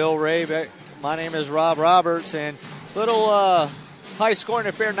and Bill Ray. My name is Rob Roberts, and little high-scoring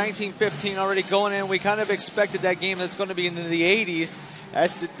affair, 19-15 already going in. We kind of expected that game that's going to be into the 80s.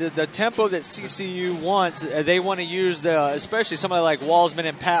 That's the tempo that CCU wants. They want to use, especially somebody like Walsman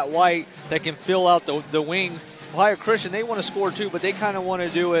and Pat White that can fill out the wings. Ohio Christian, they want to score too, but they kind of want to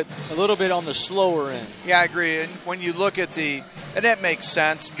do it a little bit on the slower end. Yeah, I agree. And when you look at and that makes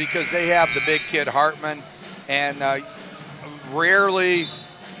sense because they have the big kid Hartman, and rarely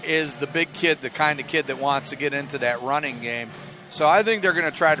is the big kid the kind of kid that wants to get into that running game. So I think they're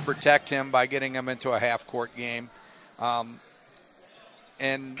going to try to protect him by getting him into a half-court game.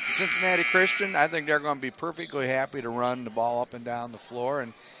 And Cincinnati Christian, I think they're going to be perfectly happy to run the ball up and down the floor.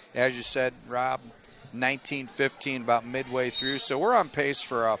 And as you said, Rob, 19-15 about midway through. So we're on pace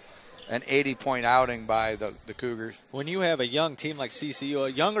for an 80-point outing by the Cougars. When you have a young team like CCU,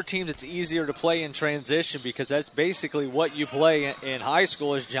 a younger team that's easier to play in transition because that's basically what you play in high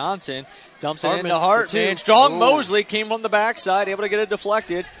school is Johnson. Dumps it into Hartman. Strong Mosley came from the backside, able to get it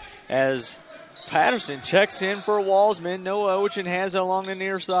deflected as Patterson checks in for Walsman. Noah Ocean has it along the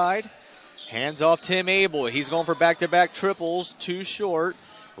near side. Hands off Tim Abel. He's going for back-to-back triples. Too short.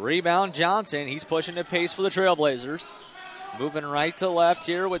 Rebound Johnson. He's pushing the pace for the Trailblazers. Moving right to left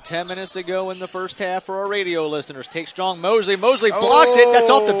here with 10 minutes to go in the first half for our radio listeners. Take Strong Mosley. Mosley blocks it. That's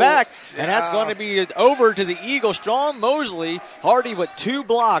off the back. And that's going to be over to the Eagles. Strong Mosley, Hardy with 2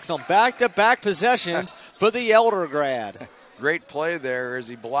 blocks on back-to-back possessions for the Elder grad. Great play there as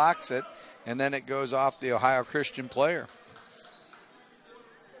he blocks it. And then it goes off the Ohio Christian player.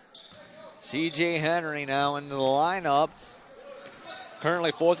 C.J. Henry now in the lineup.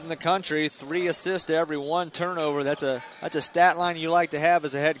 Currently 4th in the country, 3 assists to every 1 turnover. That's a stat line you like to have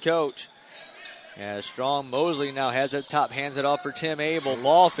as a head coach. As Strong Mosley now has it top, hands it off for Tim Abel.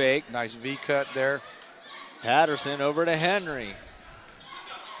 Ball fake. Nice V-cut there. Patterson over to Henry.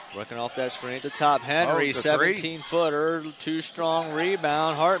 Working off that screen at the top. Henry, 17-footer, too strong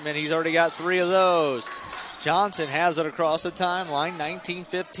rebound. Hartman, he's already got 3 of those. Johnson has it across the timeline.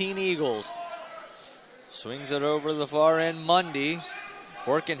 19-15 Eagles. Swings it over the far end. Mundy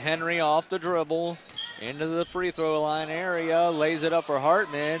working Henry off the dribble into the free throw line area. Lays it up for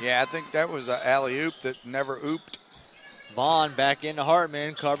Hartman. Yeah, I think that was an alley-oop that never ooped. Vaughn back into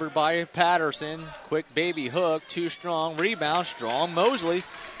Hartman, covered by Patterson. Quick baby hook, too strong. Rebound, Strong Mosley.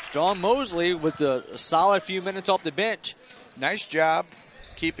 Strong Mosley with a solid few minutes off the bench. Nice job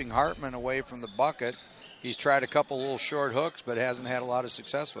keeping Hartman away from the bucket. He's tried a couple little short hooks, but hasn't had a lot of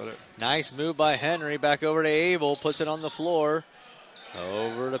success with it. Nice move by Henry. Back over to Abel. Puts it on the floor.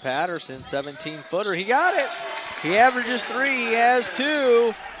 Over to Patterson. 17-footer. He got it. He averages 3. He has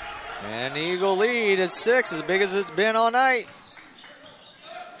 2. And the Eagle lead at 6, as big as it's been all night.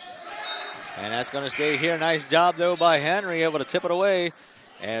 And that's going to stay here. Nice job, though, by Henry. Able to tip it away.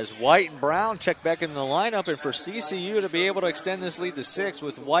 As White and Brown check back in the lineup, and for CCU to be able to extend this lead to 6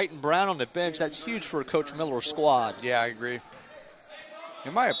 with White and Brown on the bench, that's huge for Coach Miller's squad. Yeah, I agree.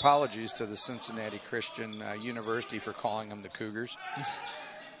 And my apologies to the Cincinnati Christian University for calling them the Cougars.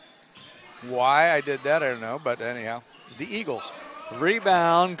 Why I did that, I don't know, but anyhow, the Eagles.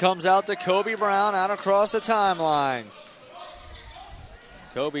 Rebound comes out to Kobe Brown out across the timeline.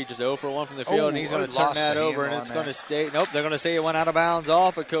 Kobe just 0 for 1 from the field, and he's going to turn that over, and it's going to stay. Nope, they're going to say it went out of bounds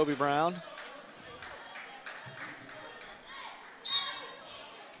off of Kobe Brown.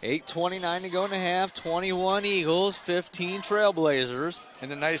 8:29 to go in the half. 21 Eagles, 15 Trailblazers.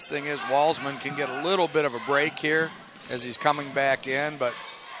 And the nice thing is Walsman can get a little bit of a break here as he's coming back in, but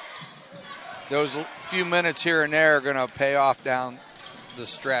those few minutes here and there are going to pay off down the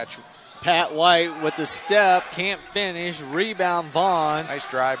stretch. Pat White with the step, can't finish. Rebound, Vaughn. Nice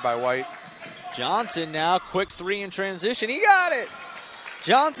drive by White. Johnson now, quick three in transition. He got it.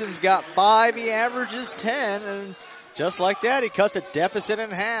 Johnson's got 5. He averages 10. And just like that, he cuts a deficit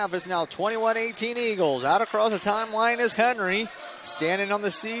in half. It's now 21-18 Eagles. Out across the timeline is Henry, standing on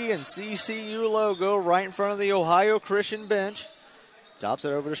the C and CCU logo right in front of the Ohio Christian bench. Tops it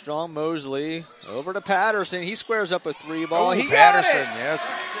over to Strong Mosley. Over to Patterson. He squares up a 3 ball. Oh, he Patterson, got it.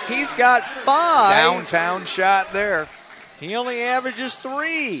 yes. He's got 5. Downtown shot there. He only averages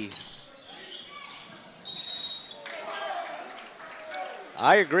 3.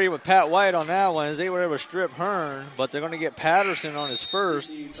 I agree with Pat White on that one, as they were able to strip Hearn, but they're going to get Patterson on his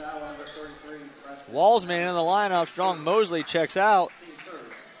first. Walsman in the lineup. Strong Mosley checks out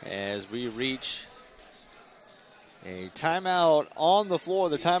as we reach a timeout on the floor.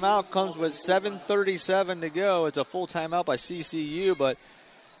 The timeout comes with 7:37 to go. It's a full timeout by CCU, but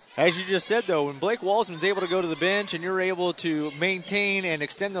as you just said, though, when Blake Walsman's able to go to the bench and you're able to maintain and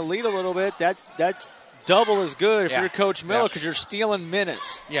extend the lead a little bit, that's double as good if you're Coach Miller, because you're stealing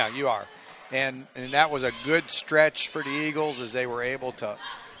minutes. Yeah, you are. And that was a good stretch for the Eagles as they were able to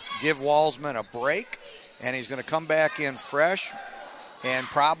give Walsman a break, and he's going to come back in fresh, and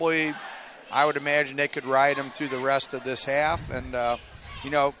probably I would imagine they could ride him through the rest of this half and,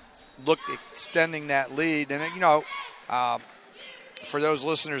 look extending that lead. And, for those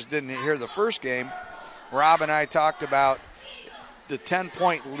listeners who didn't hear the first game, Rob and I talked about the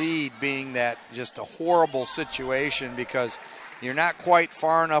 10-point lead being that just a horrible situation because you're not quite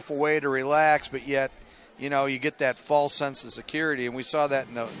far enough away to relax, but yet, you get that false sense of security. And we saw that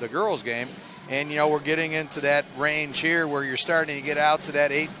in the girls' game. And, we're getting into that range here where you're starting to get out to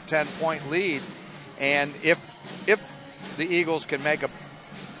that 8, 10-point lead. And if the Eagles can make a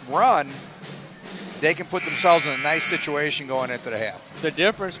run, they can put themselves in a nice situation going into the half. The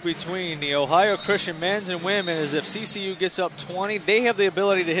difference between the Ohio Christian men's and women is if CCU gets up 20, they have the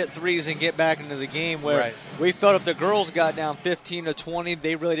ability to hit threes and get back into the game, where we felt if the girls got down 15 to 20,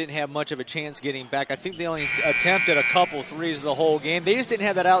 they really didn't have much of a chance getting back. I think they only attempted a couple threes the whole game. They just didn't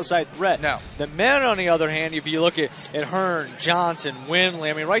have that outside threat. No. The men, on the other hand, if you look at Hearn, Johnson,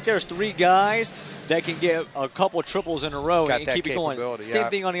 Winley, right there's 3 guys that can get a couple triples in a row and keep it going. Same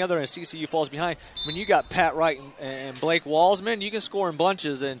thing on the other end. CCU falls behind. When you got Pat Wright and Blake Walsman, you can score in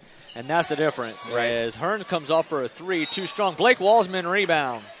bunches, and that's the difference. Right. As Hearn comes off for a 3, too strong. Blake Walsman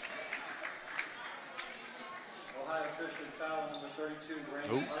rebound. Ohio Christian foul number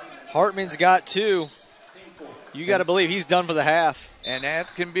 32. Hartman's got 2. You got to believe he's done for the half. And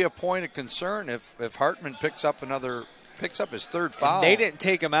that can be a point of concern if Hartman picks up his 3rd foul. And they didn't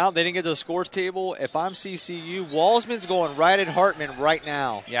take him out. They didn't get to the scores table. If I'm CCU, Walsman's going right at Hartman right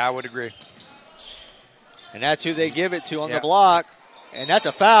now. Yeah, I would agree. And that's who they give it to on the block. And that's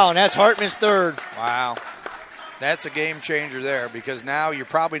a foul, and that's Hartman's 3rd. Wow. That's a game changer there, because now you're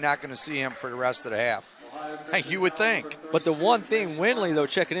probably not going to see him for the rest of the half. You would think. But the one thing, Winley, though,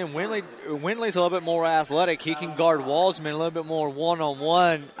 checking in, Winley's a little bit more athletic. He can guard Walsman a little bit more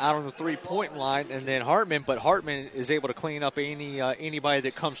one-on-one out on the three-point line, and then Hartman is able to clean up anybody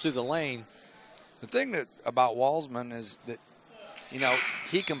that comes through the lane. The thing about Walsman is that,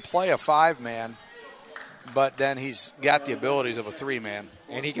 he can play a 5-man, but then he's got the abilities of a 3-man.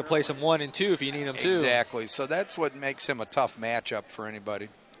 And he can play some 1 and 2 if you need him to. Exactly. So that's what makes him a tough matchup for anybody.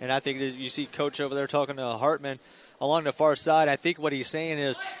 And I think that you see Coach over there talking to Hartman along the far side. I think what he's saying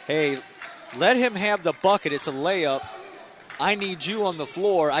is, hey, let him have the bucket. It's a layup. I need you on the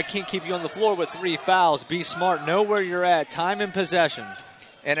floor. I can't keep you on the floor with 3 fouls. Be smart. Know where you're at. Time and possession.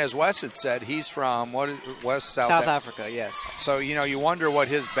 And as Wes had said, he's from South Africa, yes. So, you wonder what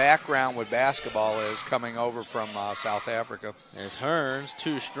his background with basketball is coming over from South Africa. There's Hearns,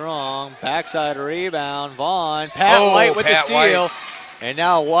 too strong. Backside rebound. Vaughn. Pat White with the steal. White. And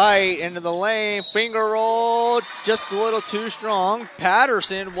now White into the lane. Finger roll. Just a little too strong.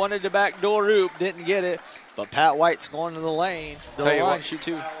 Patterson wanted the backdoor hoop. Didn't get it. But Pat White's going to the lane. Shoot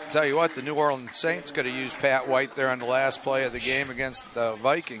two. Tell you what, the New Orleans Saints could have used Pat White there on the last play of the game against the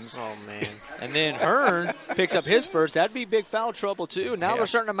Vikings. Oh, man. And then Hearn picks up his first. That'd be big foul trouble, too. Now they're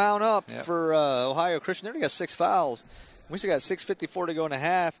starting to mount up for Ohio Christian. They already got 6 fouls. We still got 6:54 to go in a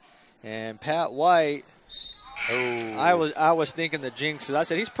half. And Pat White, I was thinking the jinx. I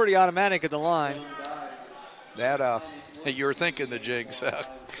said he's pretty automatic at the line. That you were thinking the jinx.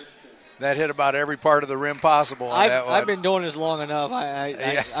 That hit about every part of the rim possible on that one. I've been doing this long enough.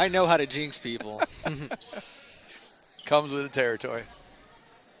 I know how to jinx people. Comes with the territory.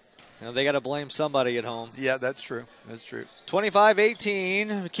 You know, they got to blame somebody at home. Yeah, that's true. That's true.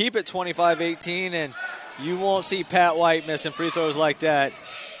 25-18. Keep it 25-18, and you won't see Pat White missing free throws like that.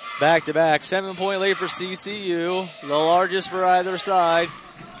 Back-to-back. 7-point lead for CCU. The largest for either side.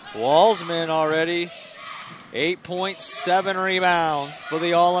 Walsman already. 8.7 rebounds for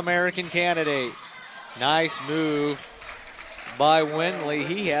the All-American candidate. Nice move by Windley.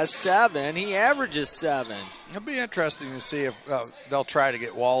 He has 7. He averages 7. It'll be interesting to see if they'll try to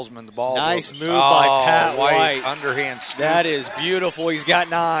get Walsman the ball. Nice move by Pat White. Underhand scoop. That is beautiful. He's got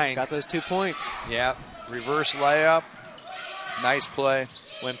 9. Got those 2 points. Yeah. Reverse layup. Nice play.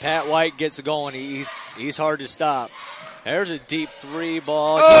 When Pat White gets going, he's hard to stop. There's a deep 3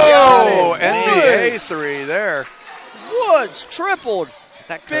 ball. Oh, NBA 3 there. Woods tripled. Is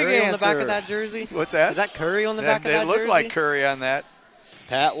that Curry on the back of that jersey? What's that? Is that Curry on the back of that jersey? It looked like Curry on that.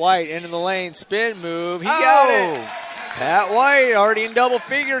 Pat White into the lane, spin move. He got it. Pat White already in double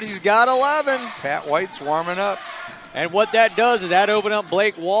figures. He's got 11. Pat White's warming up. And what that does is that open up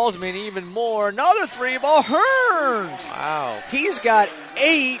Blake Walsman even more. Another 3 ball. Hearns. Wow. He's got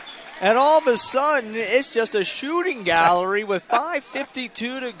 8. And all of a sudden, it's just a shooting gallery with 5:52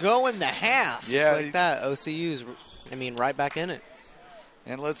 to go in the half. Yeah. Just like that. OCU's, right back in it.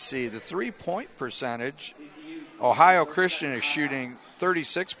 And let's see, the 3-point percentage, Ohio Christian is shooting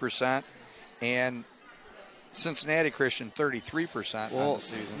 36%, and Cincinnati Christian 33% on the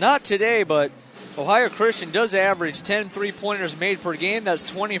season. Not today, but Ohio Christian does average 10 3-pointers made per game. That's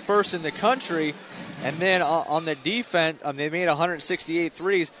 21st in the country. And then on the defense, they made 168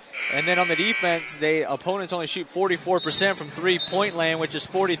 threes. And then on the defense, opponents only shoot 44% from three-point land, which is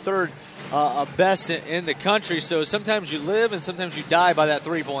 43rd best in the country. So sometimes you live and sometimes you die by that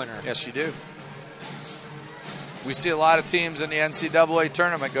three-pointer. Yes, you do. We see a lot of teams in the NCAA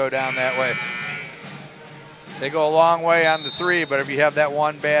tournament go down that way. They go a long way on the 3, but if you have that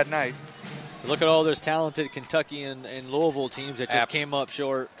one bad night. Look at all those talented Kentucky and Louisville teams that just came up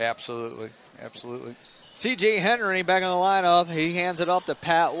short. Absolutely. Absolutely. C.J. Henry back in the lineup. He hands it off to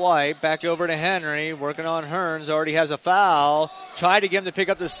Pat White. Back over to Henry. Working on Hearns. Already has a foul. Tried to get him to pick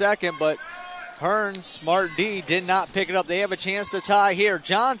up the second, but Hearns, smart D, did not pick it up. They have a chance to tie here.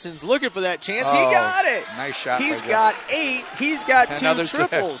 Johnson's looking for that chance. He got it. Nice shot. He's got 8. He's got 2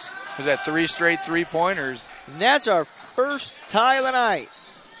 triples. Was that 3 straight three-pointers? And that's our first tie of the night.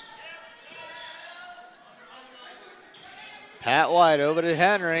 Pat White over to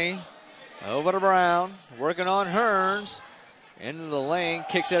Henry. Over to Brown, working on Hearns. Into the lane,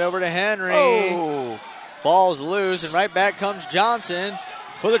 kicks it over to Henry. Oh. Ball's loose, and right back comes Johnson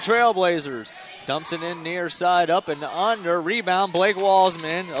for the Trailblazers. Dumps it in near side, up and under. Rebound, Blake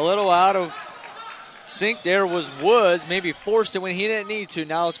Walsman. A little out of sync there was Woods. Maybe forced it when he didn't need to.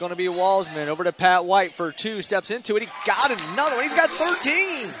 Now it's going to be Walsman. Over to Pat White for 2. Steps into it. He got another one. He's got 13.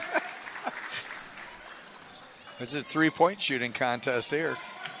 This is a 3-point shooting contest here.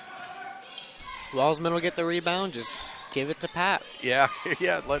 Walsman will get the rebound. Just give it to Pat. Yeah,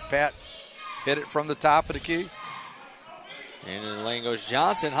 let Pat hit it from the top of the key. And in the lane goes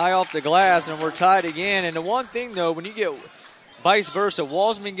Johnson, high off the glass, and we're tied again. And the one thing, though, when you get vice versa,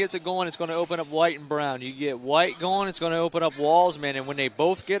 Walsman gets it going, it's going to open up White and Brown. You get White going, it's going to open up Walsman. And when they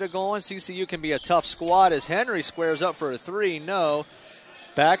both get it going, CCU can be a tough squad as Henry squares up for a 3. No.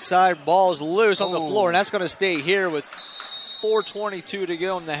 Backside ball's loose on the floor, and that's going to stay here with 4:22 to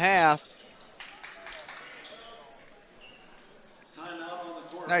go in the half.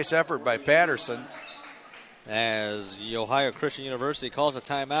 Nice effort by Patterson. As the Ohio Christian University calls a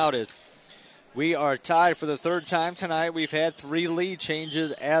timeout. We are tied for the 3rd time tonight. We've had 3 lead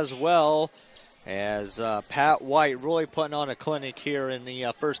changes as well. As Pat White really putting on a clinic here in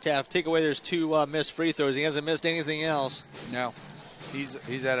the first half. Take away there's 2 missed free throws. He hasn't missed anything else. No.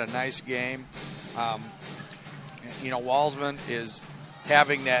 He's had a nice game. Walsman is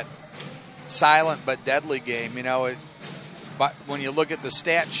having that silent but deadly game. But when you look at the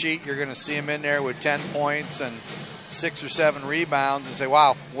stat sheet, you're going to see him in there with 10 points and 6 or 7 rebounds and say,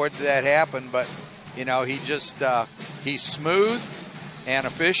 wow, where did that happen? But, he's smooth and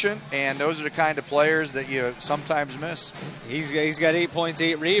efficient, and those are the kind of players that you sometimes miss. He's got 8 points,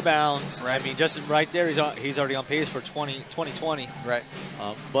 8 rebounds. Right. Just right there, he's already on pace for 2020. Right.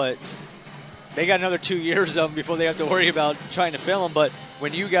 But they got another 2 years of him before they have to worry about trying to fill him. But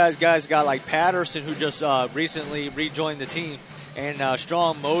when you guys got like Patterson, who just recently rejoined the team, and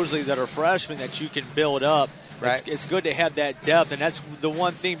Strong Mosley that are freshmen that you can build up, right. It's good to have that depth. And that's the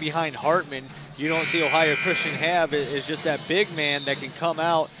one thing behind Hartman you don't see Ohio Christian have is just that big man that can come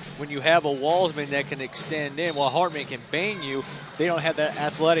out when you have a Walsman that can extend in, while Hartman can bang you, they don't have that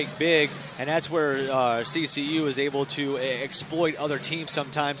athletic big, and that's where CCU is able to exploit other teams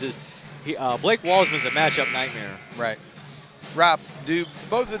sometimes. Blake Walsman's a matchup nightmare. Right. Rob, do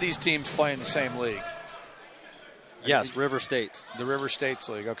both of these teams play in the same league? Yes, River States. The River States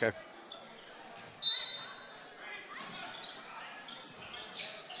League, okay.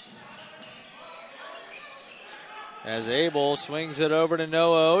 As Abel swings it over to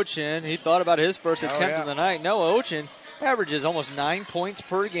Noah Ochin. He thought about his first attempt of the night. Noah Ochin averages almost 9 points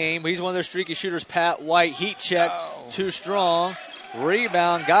per game. He's one of their streaky shooters. Pat White, heat check, too strong.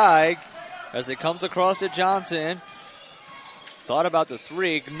 Rebound, Geig, as it comes across to Johnson. Thought about the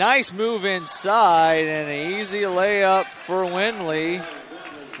three. Nice move inside and an easy layup for Winley.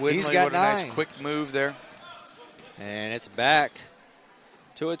 He's got 9. A nice quick move there. And it's back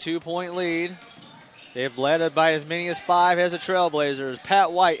to a 2-point lead. They've led by as many as 5 as the Trailblazers.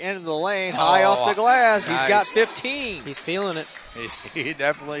 Pat White into the lane, high off the glass. Nice. He's got 15. He's feeling it. He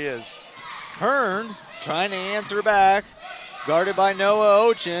definitely is. Hearn trying to answer back. Guarded by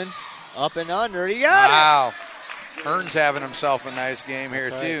Noah Ochin. Up and under. He got it. Wow. Hearn's having himself a nice game here,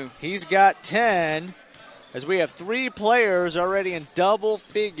 too. He's got 10. As we have 3 players already in double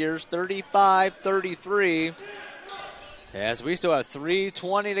figures, 35-33. As we still have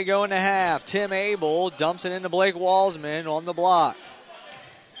 3:20 to go in the half. Tim Abel dumps it into Blake Walsman on the block.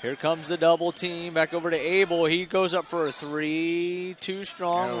 Here comes the double team. Back over to Abel. He goes up for a 3. Too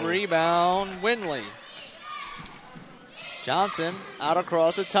strong. Rebound. Winley. Johnson out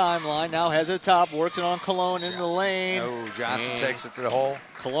across the timeline. Now has it top. Works it on Cologne in the lane. Johnson takes it to the hole.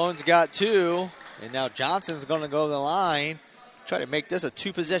 Cologne's got 2. And now Johnson's going to go to the line. Try to make this a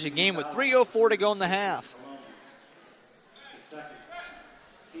 2-possession game with 3:04 to go in the half.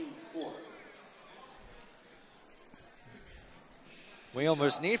 We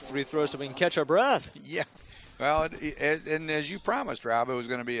almost need free throws so we can catch our breath. Yeah. Well, and as you promised, Rob, it was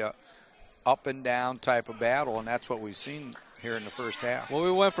going to be a up and down type of battle, and that's what we've seen here in the first half. Well,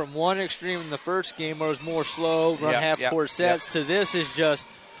 we went from one extreme in the first game where it was more slow, run half-court sets, to this is just,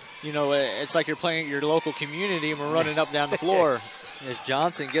 it's like you're playing at your local community and we're running up and down the floor. As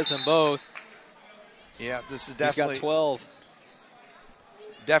Johnson gets them both. Yeah, this is definitely. He's got 12.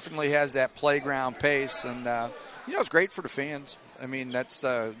 Definitely has that playground pace, and, it's great for the fans. I mean, that's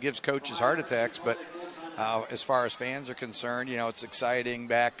gives coaches heart attacks, but as far as fans are concerned, it's exciting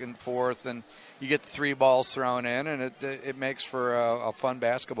back and forth, and you get the 3 balls thrown in, and it makes for a fun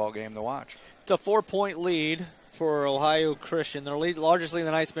basketball game to watch. It's a 4-point lead for Ohio Christian. Their largest lead of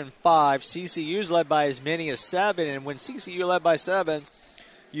the night's been 5. CCU's led by as many as 7, and when CCU led by 7,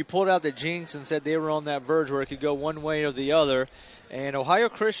 you pulled out the jinx and said they were on that verge where it could go one way or the other. And Ohio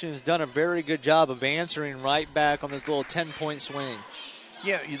Christian has done a very good job of answering right back on this little 10-point swing.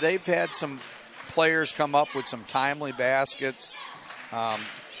 Yeah, they've had some players come up with some timely baskets.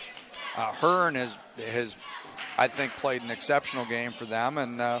 Hearn has, I think, played an exceptional game for them,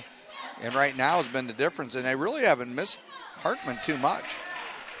 and right now has been the difference. And they really haven't missed Hartman too much,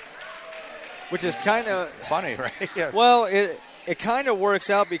 which is kind of funny, right? Yeah. Well, it kind of works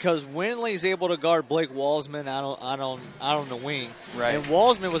out because Winley's able to guard Blake Walsman out on the wing. Right. And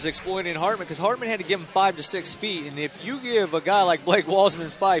Walsman was exploiting Hartman because Hartman had to give him 5 to 6 feet. And if you give a guy like Blake Walsman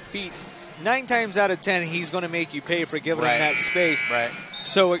 5 feet, 9 times out of 10, he's going to make you pay for giving him that space. Right.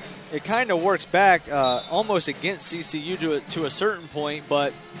 So it kind of works back almost against CCU to a certain point.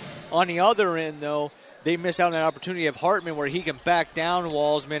 But on the other end, though, they miss out on an opportunity of Hartman where he can back down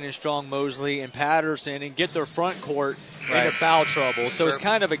Walsman and Strong Mosley and Patterson and get their front court into foul trouble. So it's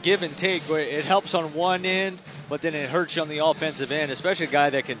kind of a give and take where it helps on one end, but then it hurts you on the offensive end, especially a guy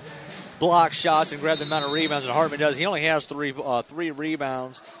that can block shots and grab the amount of rebounds that Hartman does. He only has three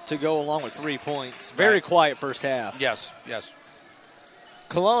rebounds to go along with 3 points. Very quiet first half. Yes.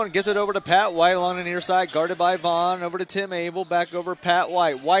 Cologne gets it over to Pat White along the near side, guarded by Vaughn. Over to Tim Abel, back over Pat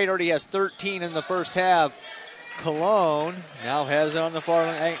White. White already has 13 in the first half. Cologne now has it on the far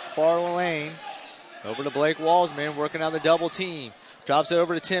lane. Over to Blake Walsman, working on the double team. Drops it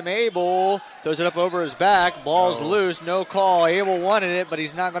over to Tim Abel, throws it up over his back. Ball's loose, no call. Abel wanted it, but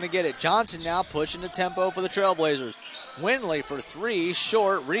he's not going to get it. Johnson now pushing the tempo for the Trailblazers. Winley for 3,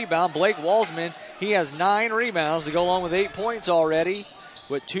 short, rebound. Blake Walsman, he has 9 rebounds to go along with 8 points already.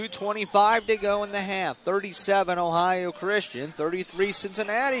 With 2:25 to go in the half. 37 Ohio Christian, 33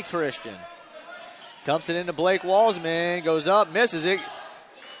 Cincinnati Christian. Dumps it into Blake Walsman, goes up, misses it.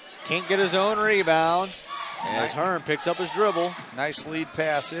 Can't get his own rebound. As Hearn picks up his dribble. Nice lead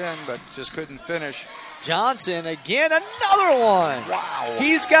pass in, but just couldn't finish. Johnson again, another one. Wow.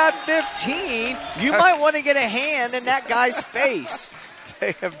 He's got 15. You might want to get a hand in that guy's face.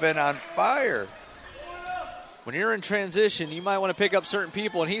 They have been on fire. When you're in transition, you might want to pick up certain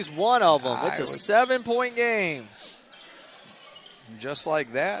people, and he's one of them. It's a 7-point game. Just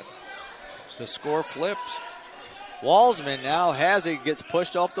like that, the score flips. Walsman now has it, gets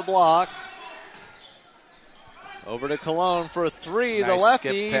pushed off the block. Over to Cologne for a three. Nice the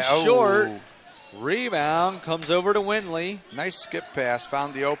lefty, short. Oh. Rebound comes over to Windley. Nice skip pass.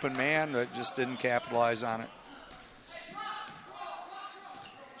 Found the open man, but just didn't capitalize on it.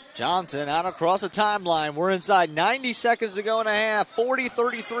 Johnson out across the timeline. We're inside 90 seconds to go and a half.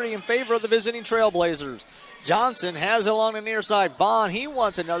 40-33 in favor of the visiting Trailblazers. Johnson has it along the near side. Vaughn, he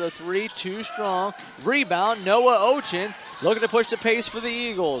wants another three. Too strong. Rebound, Noah Ochin looking to push the pace for the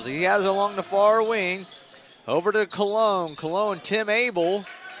Eagles. He has it along the far wing. Over to Cologne. Cologne, Tim Abel.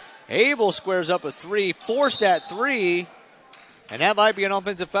 Abel squares up a three. Forced that three. And that might be an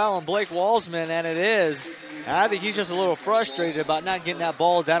offensive foul on Blake Walsman, and it is. I think he's just a little frustrated about not getting that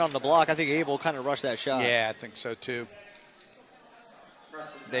ball down on the block. I think Abel kind of rushed that shot. Yeah, I think so too.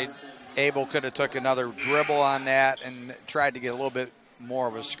 Abel could have took another dribble on that and tried to get a little bit more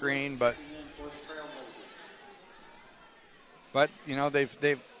of a screen, but you know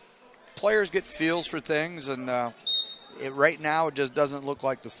they've players get feels for things, and right now it just doesn't look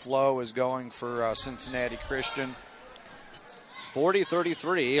like the flow is going for Cincinnati Christian.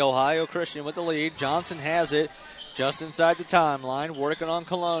 40-33, Ohio Christian with the lead. Johnson has it just inside the timeline, working on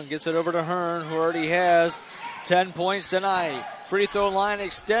Cologne. Gets it over to Hearn, who already has 10 points tonight. Free throw line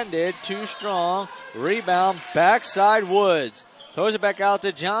extended, too strong. Rebound, backside Woods. Throws it back out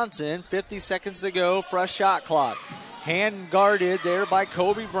to Johnson. 50 seconds to go, fresh shot clock. Hand guarded there by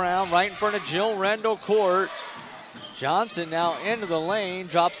Kobe Brown, right in front of Jill Rendell court. Johnson now into the lane,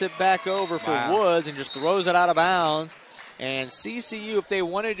 drops it back over for Woods, and just throws it out of bounds. And CCU, if they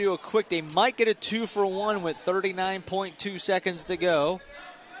want to do a quick, they might get a 2-for-1 with 39.2 seconds to go.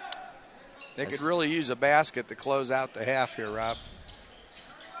 They could really use a basket to close out the half here, Rob.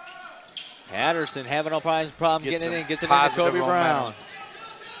 Patterson having no problem getting it in. Gets it into Kobe Brown.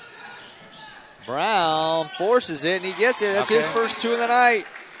 Brown forces it, and he gets it. That's his first two of the night.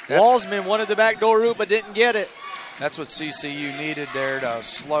 Walsman wanted the backdoor route, but didn't get it. That's what CCU needed there to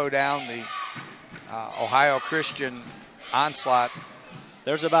slow down the Ohio Christian onslaught.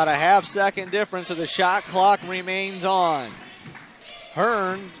 There's about a half-second difference, so the shot clock remains on.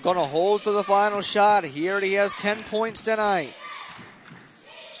 Hearn's going to hold for the final shot. He already has 10 points tonight.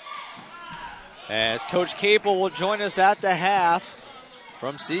 As Coach Capel will join us at the half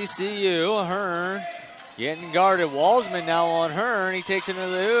from CCU. Hearn getting guarded. Walsman now on Hearn. He takes it into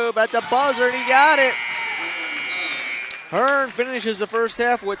the hoop at the buzzer, and he got it. Hearn finishes the first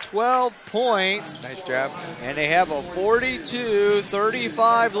half with 12 points. Nice job. And they have a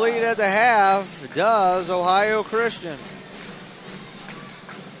 42-35 lead at the half. Does Ohio Christian.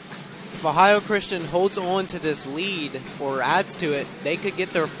 If Ohio Christian holds on to this lead or adds to it, they could get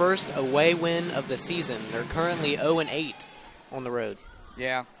their first away win of the season. They're currently 0-8 on the road.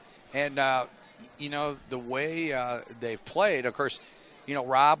 Yeah. And, you know, the way they've played, of course, you know,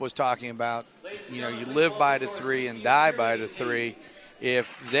 Rob was talking about, you know, you live by the three and die by the three.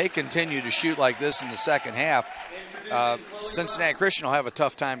 If they continue to shoot like this in the second half, Cincinnati Christian will have a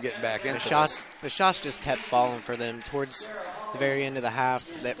tough time getting back into this. The shots just kept falling for them towards the very end of the half.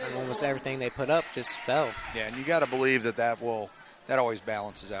 Almost everything they put up just fell. Yeah, and you got to believe that always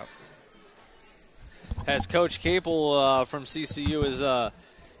balances out. As Coach Capel from CCU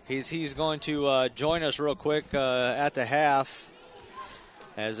is he's going to join us real quick at the half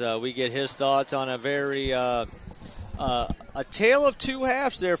as we get his thoughts on a very a tale of two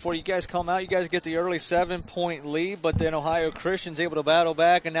halves there for you guys. Come out, you guys get the early 7-point lead, but then Ohio Christian's able to battle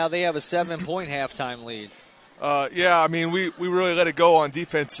back, and now they have a 7-point halftime lead. Yeah, I mean, we really let it go on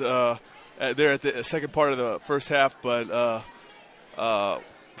defense there at the second part of the first half, but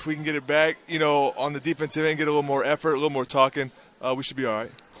if we can get it back, you know, on the defensive end, get a little more effort, a little more talking, we should be all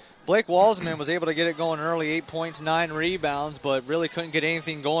right. Blake Walsman was able to get it going early, 8 points, 9 rebounds, but really couldn't get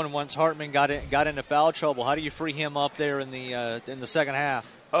anything going once Hartman got into foul trouble. How do you free him up there in the second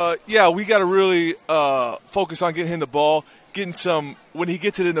half? Yeah, we got to really focus on getting him the ball, getting some, when he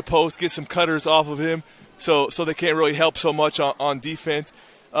gets it in the post, get some cutters off of him so they can't really help so much on defense.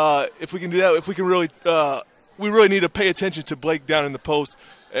 If we can do that, if we can really, we really need to pay attention to Blake down in the post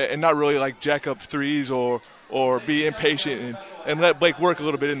and not really like jack up threes or or be impatient and let Blake work a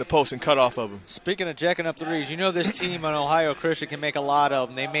little bit in the post and cut off of him. Speaking of jacking up threes, you know this team on Ohio Christian can make a lot of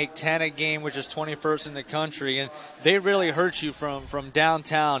them. They make 10 a game, which is 21st in the country, and they really hurt you from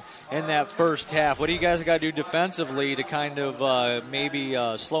downtown in that first half. What do you guys got to do defensively to kind of maybe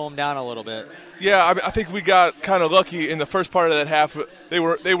slow them down a little bit? Yeah, I think we got kind of lucky in the first part of that half. They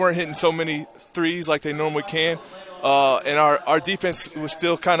weren't hitting so many threes like they normally can, and our defense was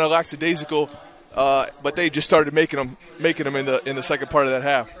still kind of lackadaisical. But they just started making them in the second part of that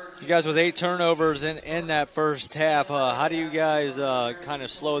half. You guys with 8 turnovers in that first half. How do you guys kind of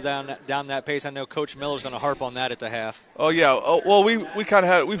slow down that pace? I know Coach Miller's going to harp on that at the half. Oh yeah. Well, we've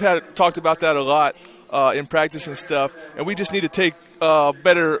talked about that a lot in practice and stuff, and we just need to take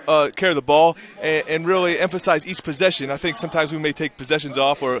better care of the ball and really emphasize each possession. I think sometimes we may take possessions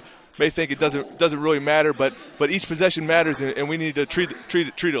off or may think it doesn't really matter, but each possession matters, and we need to treat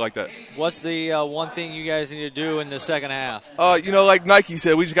it like that. What's the one thing you guys need to do in the second half? Like Nike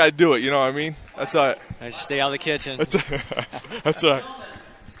said, we just got to do it. You know what I mean? That's all right. Just stay out of the kitchen. That's all right.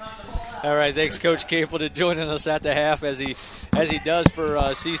 All right, thanks, Coach Capel, to joining us at the half as he does for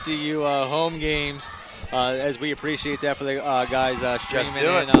CCU home games. As we appreciate that for the guys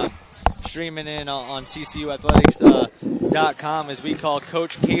streaming in on CCUathletics.com as we call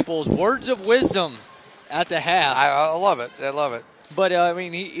Coach Capel's words of wisdom at the half. I love it. I love it. But I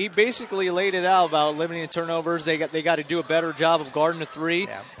mean, he basically laid it out about limiting turnovers. They got to do a better job of guarding the three,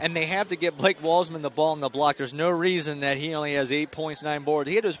 and they have to get Blake Walsman the ball in the block. There's no reason that he only has 8 points, 9 boards.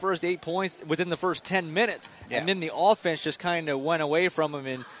 He had his first 8 points within the first 10 minutes, and then the offense just kind of went away from him.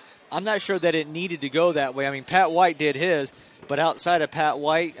 And I'm not sure that it needed to go that way. I mean, Pat White did his, but outside of Pat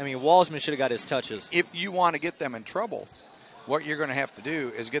White, I mean, Walsman should have got his touches. If you want to get them in trouble, what you're going to have to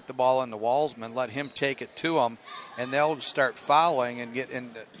do is get the ball into Walsman, let him take it to them, and they'll start fouling and get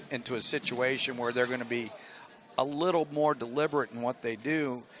into a situation where they're going to be a little more deliberate in what they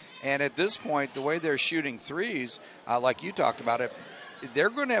do. And at this point, the way they're shooting threes, like you talked about, if they're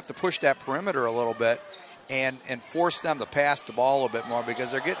going to have to push that perimeter a little bit and force them to pass the ball a bit more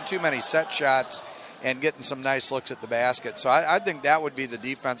because they're getting too many set shots and getting some nice looks at the basket. So I think that would be the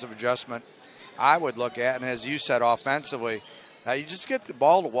defensive adjustment I would look at. And as you said, offensively, you just get the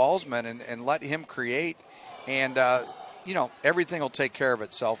ball to Walsman and let him create, and everything will take care of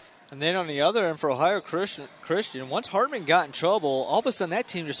itself. And then on the other end for Ohio Christian, once Hartman got in trouble, all of a sudden that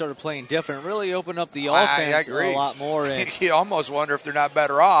team just started playing different, really opened up the offense a lot more. And you almost wonder if they're not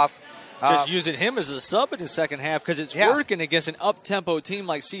better off just using him as a sub in the second half because it's working against an up-tempo team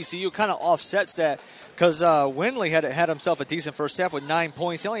like CCU. Kind of offsets that because Windley had himself a decent first half with 9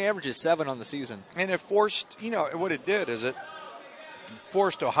 points. He only averages 7 on the season. And it forced, what it did is it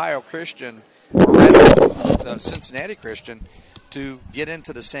forced Ohio Christian, the Cincinnati Christian, to get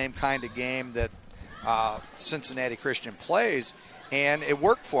into the same kind of game that Cincinnati Christian plays. And it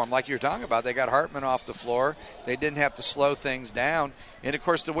worked for them, like you're talking about. They got Hartman off the floor. They didn't have to slow things down. And, of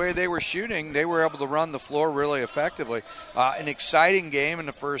course, the way they were shooting, they were able to run the floor really effectively. An exciting game in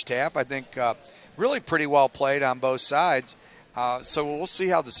the first half. I think really pretty well played on both sides. So we'll see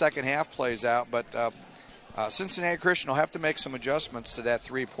how the second half plays out. But Cincinnati Christian will have to make some adjustments to that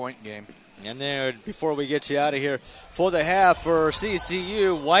three-point game. And then before we get you out of here, for the half for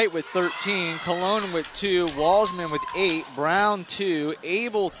CCU, White with 13, Cologne with 2, Walsman with 8, Brown 2,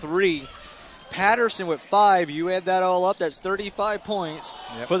 Abel 3, Patterson with 5. You add that all up, that's 35 points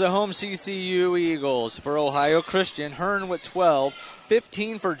for the home CCU Eagles. For Ohio Christian, Hearn with 12,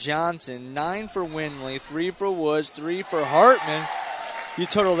 15 for Johnson, 9 for Windley, 3 for Woods, 3 for Hartman. You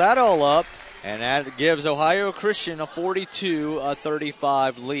total that all up, and that gives Ohio Christian a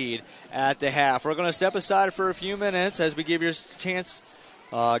 42-35 lead at the half. We're going to step aside for a few minutes as we give yourself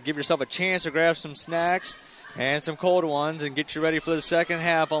a chance to grab some snacks and some cold ones and get you ready for the second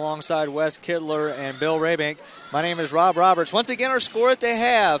half alongside Wes Kidler and Bill Raybank. My name is Rob Roberts. Once again, our score at the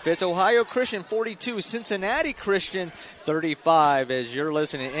half, it's Ohio Christian 42, Cincinnati Christian 35 as you're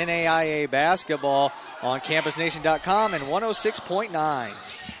listening to NAIA basketball on campusnation.com and 106.9.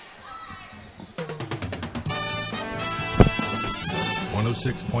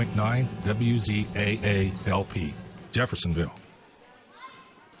 106.9 WZAA-LP, Jeffersonville.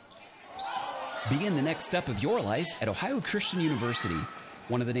 Begin the next step of your life at Ohio Christian University,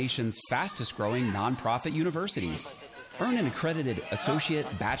 one of the nation's fastest-growing nonprofit universities. Earn an accredited associate,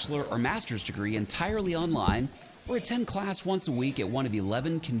 bachelor, or master's degree entirely online, or attend class once a week at one of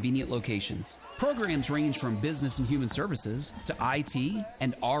 11 convenient locations. Programs range from business and human services to IT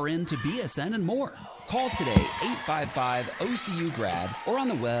and RN to BSN and more. Call today, 855-OCU-GRAD, or on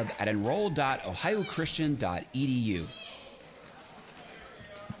the web at enroll.ohiochristian.edu.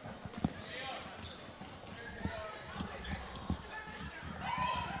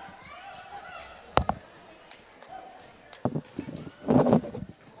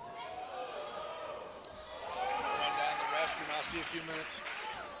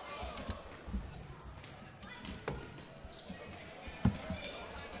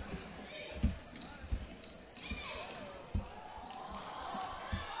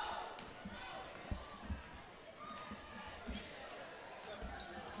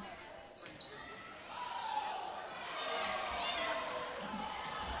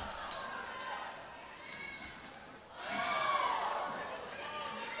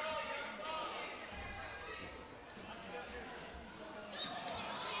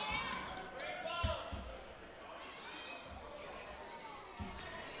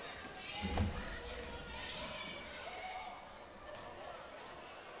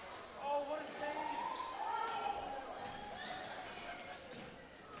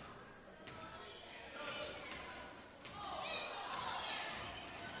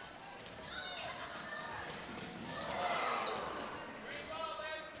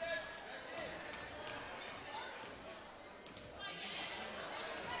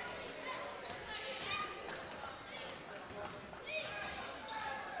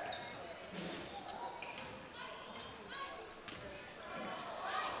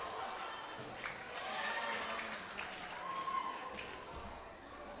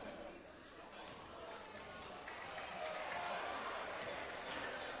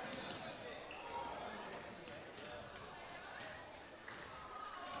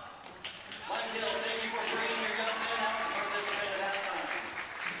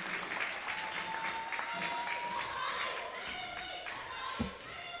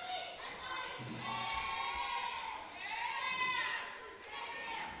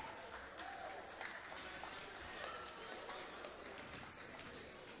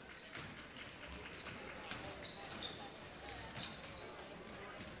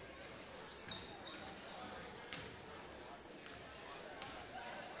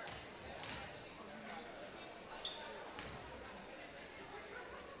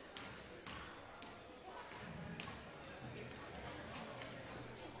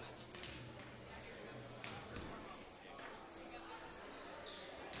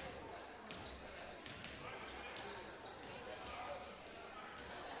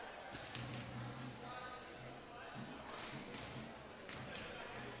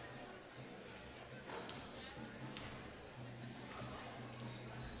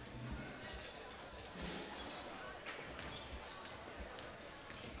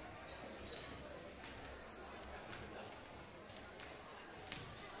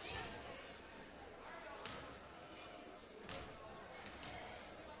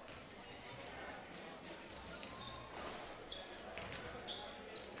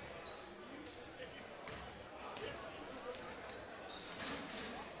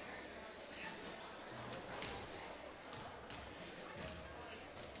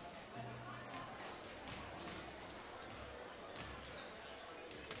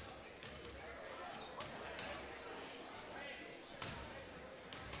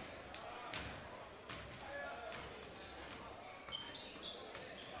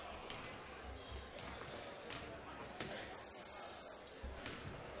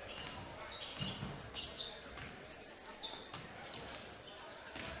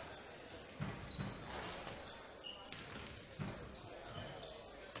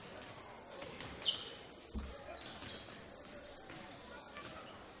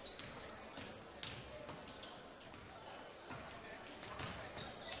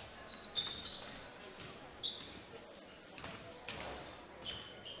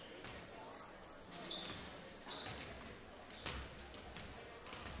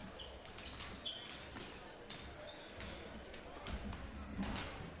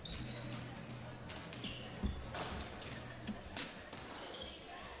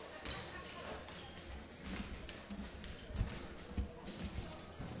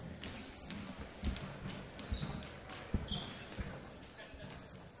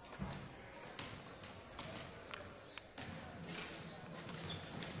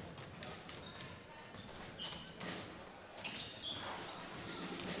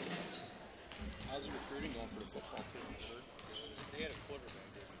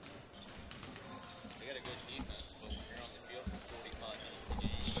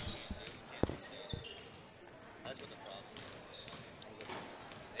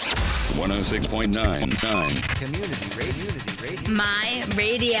 106.9. Community radio. My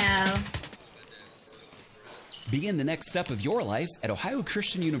radio. Begin the next step of your life at Ohio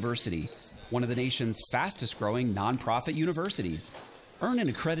Christian University, one of the nation's fastest growing nonprofit universities. Earn an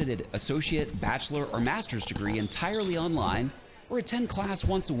accredited associate, bachelor, or master's degree entirely online, or attend class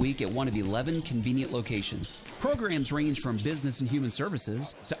once a week at one of 11 convenient locations. Programs range from business and human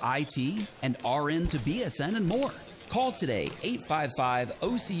services to IT and RN to BSN and more. Call today,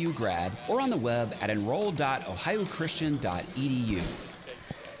 855-OCU-GRAD, or on the web at enroll.ohiochristian.edu.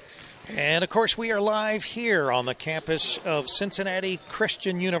 And, of course, we are live here on the campus of Cincinnati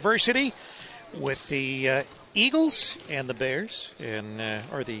Christian University with the Eagles and the Bears,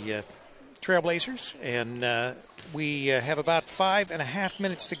 or the Trailblazers. And we have about 5.5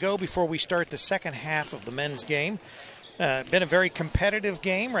 minutes to go before we start the second half of the men's game. Been a very competitive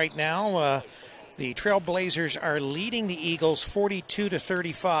game right now. The Trailblazers are leading the Eagles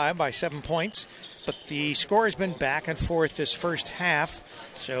 42-35 by 7 points, but the score has been back and forth this first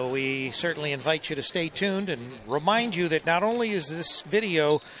half, so we certainly invite you to stay tuned and remind you that not only is this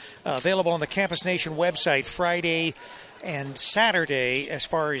video available on the Campus Nation website Friday and Saturday as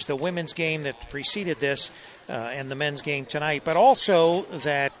far as the women's game that preceded this and the men's game tonight, but also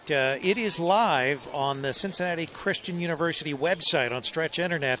that it is live on the Cincinnati Christian University website on Stretch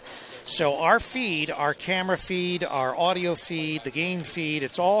Internet. So our feed, our camera feed, our audio feed, the game feed,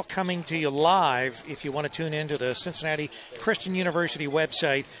 it's all coming to you live if you want to tune into the Cincinnati Christian University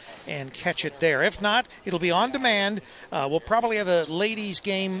website and catch it there. If not, it'll be on demand. We'll probably have the ladies'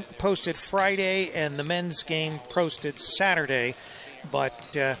 game posted Friday and the men's game posted Saturday.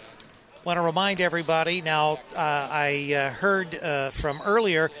 But want to remind everybody, now I heard from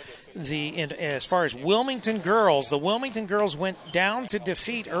earlier, as far as Wilmington girls, the Wilmington girls went down to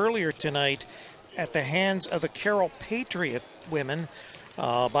defeat earlier tonight at the hands of the Carroll Patriot women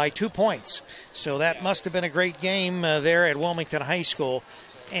by 2 points. So that must have been a great game there at Wilmington High School.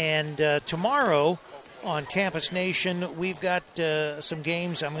 And tomorrow on Campus Nation, we've got some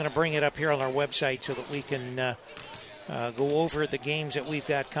games. I'm going to bring it up here on our website so that we can go over the games that we've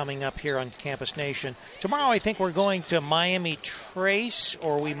got coming up here on Campus Nation. Tomorrow, I think we're going to Miami Trace,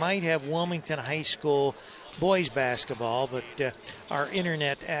 or we might have Wilmington High School boys basketball, but our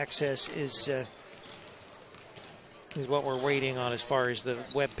internet access is what we're waiting on as far as the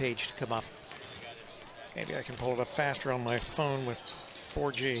web page to come up. Maybe I can pull it up faster on my phone with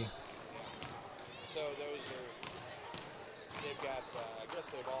 4G. So those are, they've got, I guess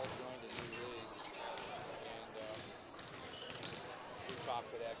they've all joined a new league. And we talked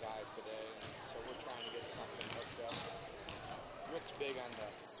to that guy today. So we're trying to get something hooked up. Rick's big on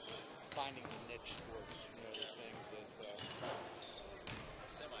finding the niche sports, the things that...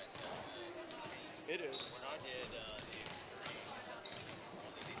 It is. When I did the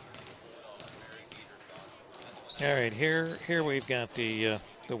All right, here we've got the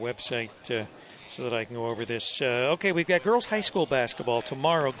website so that I can go over this. Okay, we've got girls high school basketball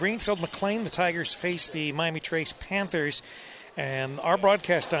tomorrow. Greenfield-McLean, the Tigers face the Miami Trace Panthers, and our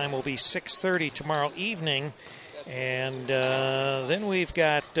broadcast time will be 6:30 tomorrow evening. And then we've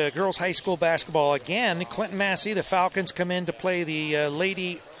got girls high school basketball again. Clinton Massey, the Falcons, come in to play the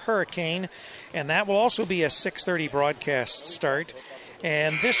Lady Hurricane, and that will also be a 6:30 broadcast start.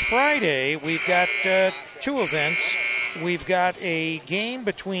 And this Friday, we've got two events. We've got a game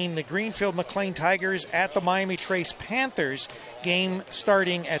between the Greenfield-McLean Tigers at the Miami Trace Panthers, game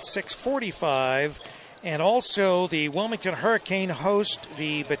starting at 6:45. And also the Wilmington Hurricane host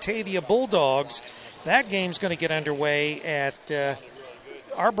the Batavia Bulldogs. That game's going to get underway at,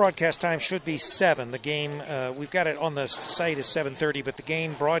 our broadcast time should be 7. The game, we've got it on the site is 7:30, but the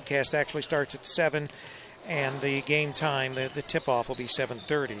game broadcast actually starts at 7. And the game time, the tip-off will be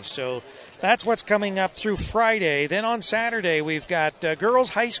 7:30. So that's what's coming up through Friday. Then on Saturday, we've got girls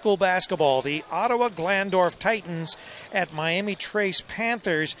high school basketball, the Ottawa Glandorf Titans at Miami Trace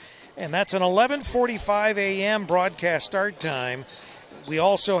Panthers. And that's an 11:45 a.m. broadcast start time. We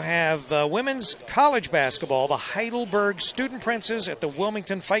also have women's college basketball, the Heidelberg Student Princes at the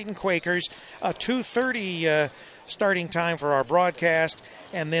Wilmington Fightin' Quakers, a 2:30 starting time for our broadcast.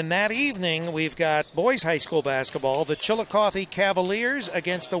 And then that evening, we've got boys high school basketball, the Chillicothe Cavaliers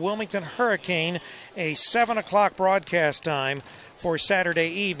against the Wilmington Hurricane, a 7 o'clock broadcast time for Saturday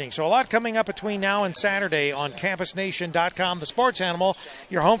evening. So a lot coming up between now and Saturday on CampusNation.com, the sports animal,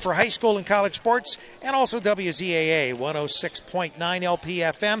 your home for high school and college sports, and also WZAA 106.9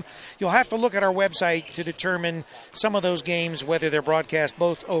 LPFM. You'll have to look at our website to determine some of those games, whether they're broadcast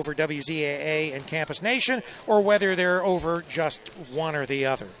both over WZAA and Campus Nation, or whether they're over just one or the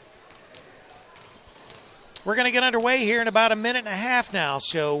other. We're going to get underway here in about a minute and a half now,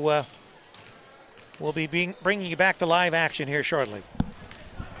 so We'll be bringing you back to live action here shortly.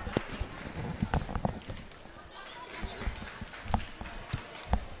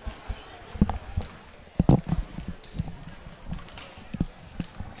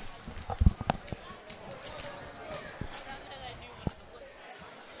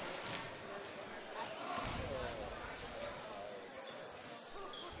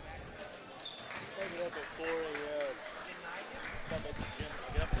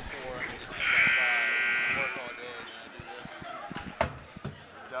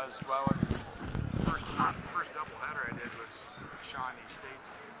 First doubleheader I did was Shawnee State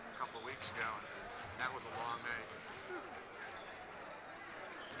a couple of weeks ago, and that was a long day.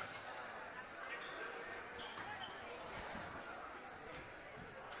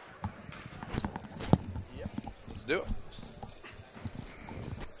 Yep. Let's do it.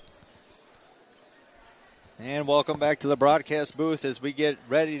 And welcome back to the broadcast booth as we get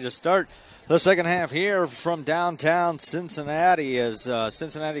ready to start the second half here from downtown Cincinnati, as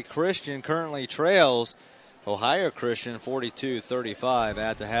Cincinnati Christian currently trails Ohio Christian 42-35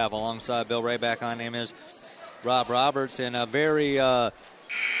 at the half. Alongside Bill Rayback, my name is Rob Roberts, and a very up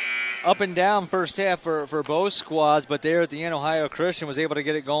and down first half for both squads, but there at the end, Ohio Christian was able to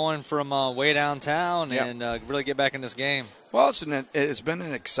get it going from way downtown and really get back in this game. Well, it's been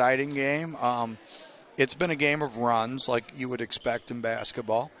an exciting game. It's been a game of runs like you would expect in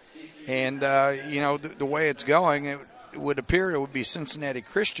basketball. And, the way it's going, it would appear it would be Cincinnati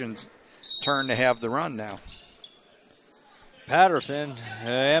Christian's turn to have the run now. Patterson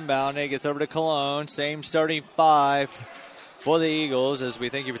inbound, it gets over to Cologne. Same starting five for the Eagles, as we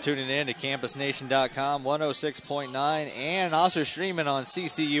thank you for tuning in to campusnation.com, 106.9, and also streaming on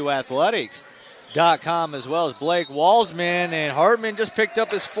ccuathletics.com, as well as Blake Walsman, and Hartman just picked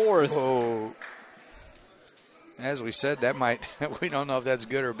up his fourth. Oh. As we said, we don't know if that's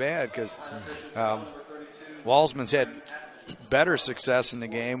good or bad, because Walsman's had better success in the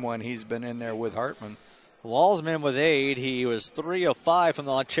game when he's been in there with Hartman. Walsman with 8. He was 3 of 5 from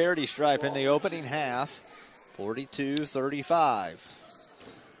the charity stripe in the opening half, 42-35.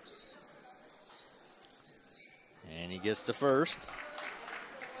 And he gets the first.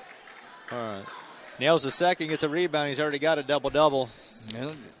 All right. Nails the second, gets a rebound. He's already got a double-double. Yeah.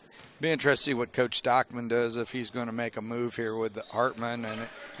 Be interested to see what Coach Stockman does, if he's going to make a move here with Hartman, and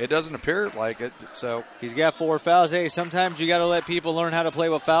it doesn't appear like it. So he's got 4 fouls. Hey, sometimes you got to let people learn how to play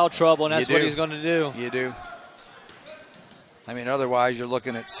with foul trouble, and that's what he's going to do. You do. I mean, otherwise you're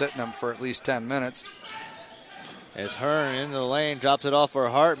looking at sitting him for at least 10 minutes. As Hearn into the lane, drops it off for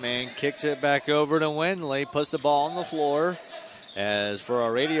Hartman, kicks it back over to Windley, puts the ball on the floor. As for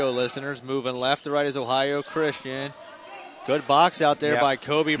our radio listeners, moving left to right is Ohio Christian. Good box out there by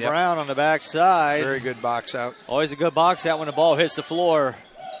Kobe Brown on the backside. Very good box out. Always a good box out when the ball hits the floor.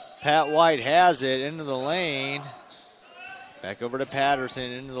 Pat White has it into the lane. Back over to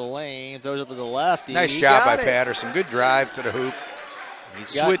Patterson into the lane. Throws up to the left. Nice job by Patterson. Good drive to the hoop.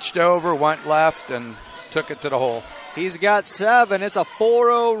 Switched over, went left, and took it to the hole. He's got 7. It's a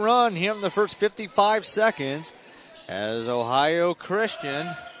 4-0 run here in the first 55 seconds. As Ohio Christian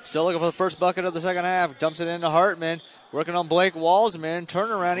still looking for the first bucket of the second half. Dumps it into Hartman. Working on Blake Walsman.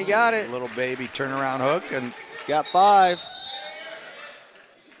 Turnaround, he got it. Little baby turnaround hook, and he's got 5.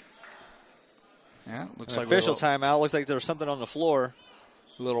 Yeah, looks like official timeout. Looks like there was something on the floor.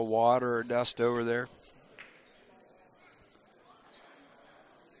 A little water or dust over there.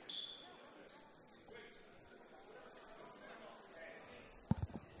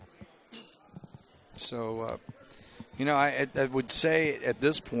 So, I would say at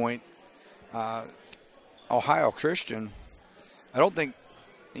this point, Ohio Christian, I don't think,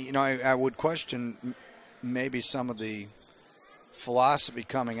 I would question maybe some of the philosophy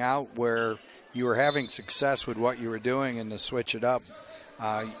coming out where you were having success with what you were doing, and to switch it up,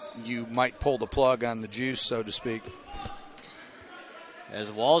 you might pull the plug on the juice, so to speak.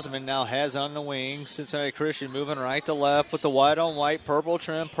 As Walsman now has on the wing, Cincinnati Christian moving right to left with the white on white, purple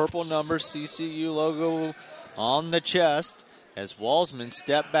trim, purple numbers, CCU logo on the chest. As Walsman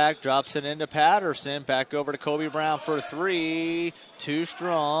step back, drops it into Patterson. Back over to Kobe Brown for 3. Too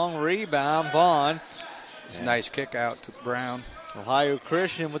strong. Rebound, Vaughn. It's a nice kick out to Brown. Ohio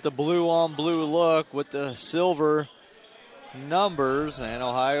Christian with the blue on blue look with the silver numbers. And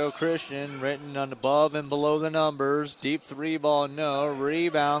Ohio Christian written on above and below the numbers. Deep 3 ball, no.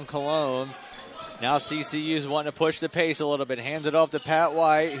 Rebound, Cologne. Now CCU's wanting to push the pace a little bit. Hands it off to Pat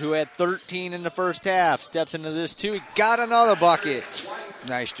White, who had 13 in the first half. Steps into this, too. He got another bucket.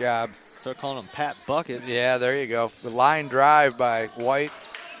 Nice job. Start calling him Pat Buckets. Yeah, there you go. The line drive by White.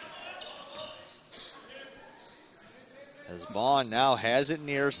 As Vaughn now has it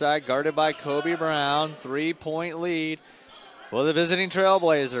near side, guarded by Kobe Brown. 3-point lead for the visiting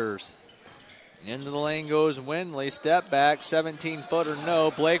Trailblazers. Into the lane goes Windley. Step back, 17-footer,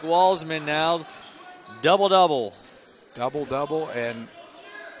 no. Blake Walsman now, double-double. Double-double, and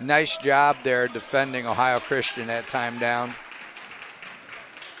nice job there defending Ohio Christian that time down.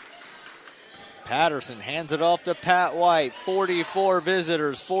 Patterson hands it off to Pat White. 44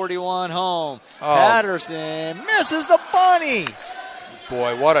 visitors, 41 home. Oh. Patterson misses the bunny.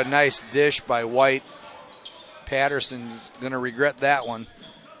 Boy, what a nice dish by White. Patterson's going to regret that one.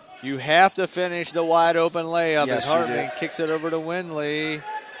 You have to finish the wide open layup Yes, as Hartman kicks it over to Windley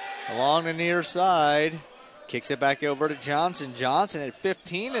along the near side. Kicks it back over to Johnson. Johnson had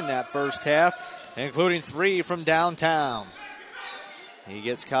 15 in that first half, including 3 from downtown. He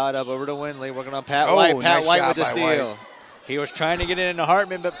gets caught up over to Windley, working on Pat White. Pat nice White with the job by steal. White. He was trying to get it into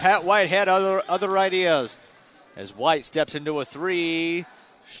Hartman, but Pat White had other ideas. As White steps into a 3,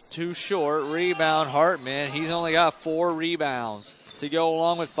 too short. Rebound, Hartman. He's only got 4 rebounds to go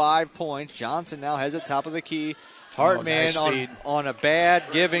along with 5 points. Johnson now has it top of the key. Hartman nice feed. on a bad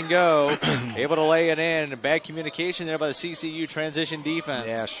give and go, able to lay it in. Bad communication there by the CCU transition defense.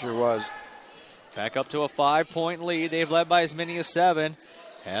 Yeah, sure was. Back up to a 5-point lead. They've led by as many as 7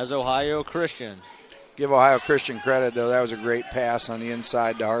 as Ohio Christian. Give Ohio Christian credit, though. That was a great pass on the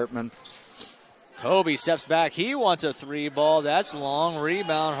inside to Hartman. Kobe steps back. He wants a 3 ball. That's long.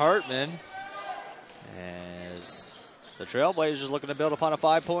 Rebound, Hartman. As the Trailblazers looking to build upon a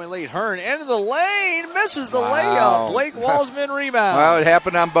 5-point lead. Hearn into the lane. Misses the layup. Blake Walsman rebound. Well, it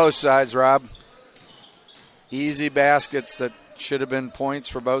happened on both sides, Rob. Easy baskets that should have been points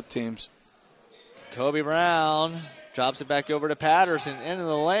for both teams. Kobe Brown drops it back over to Patterson into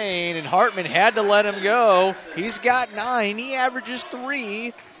the lane, and Hartman had to let him go. He's got 9. He averages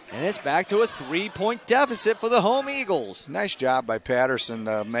 3, and it's back to a 3-point deficit for the home Eagles. Nice job by Patterson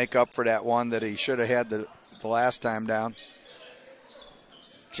to make up for that one that he should have had the last time down.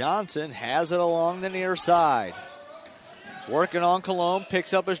 Johnson has it along the near side. Working on Cologne,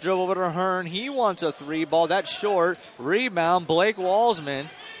 picks up his dribble over to Hearn. He wants a 3 ball. That's short. Rebound, Blake Walsman.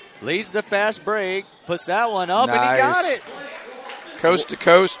 Leads the fast break, puts that one up, nice. And he got it. Coast to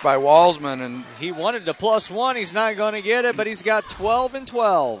coast by Walsman. And he wanted to +1. He's not going to get it, but he's got 12 and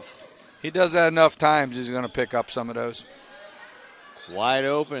 12. He does that enough times, he's going to pick up some of those. Wide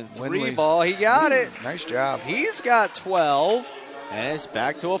open, 3 Windley. ball. He got it. Nice job. He's got 12, and it's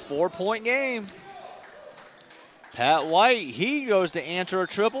back to a 4-point game. Pat White, he goes to answer a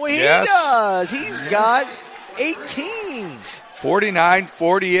triple. He does. He's got 18.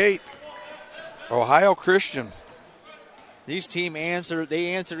 49-48. Ohio Christian. These teams answer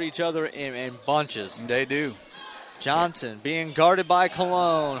each other in bunches. They do. Johnson being guarded by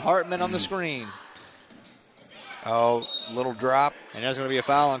Cologne. Hartman on the screen. Oh, little drop. And there's going to be a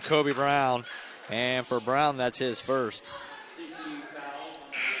foul on Kobe Brown. And for Brown, that's his first.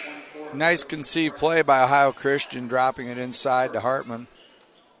 Nice conceived play by Ohio Christian, dropping it inside to Hartman.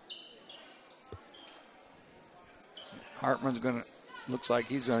 Hartman's looks like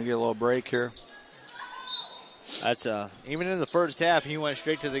he's going to get a little break here. That's even in the first half, he went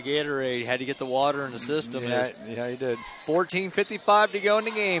straight to the Gatorade. Had to get the water in the system. Yeah, he did. 14:55 to go in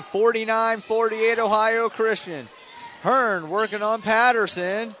the game. 49-48 Ohio Christian. Hearn working on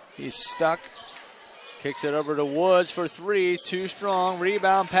Patterson. He's stuck. Kicks it over to Woods for 3. Too strong.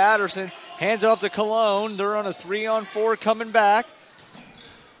 Rebound Patterson. Hands off to Cologne. They're on a 3-on-4 coming back.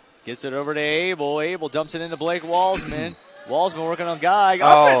 Gets it over to Abel. Abel dumps it into Blake Walsman. Walsman working on Guy. Up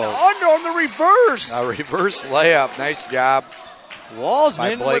and under on the reverse. A reverse layup. Nice job. Walsman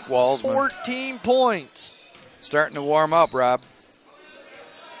by Blake with Walsman. 14 points. Starting to warm up, Rob.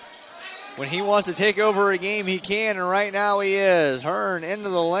 When he wants to take over a game, he can, and right now he is. Hearn into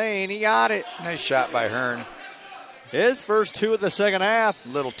the lane. He got it. Nice shot by Hearn. His first 2 of the second half.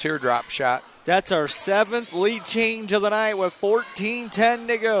 Little teardrop shot. That's our 7th lead change of the night with 14:10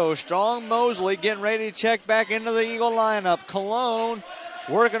 to go. Strong Mosley getting ready to check back into the Eagle lineup. Cologne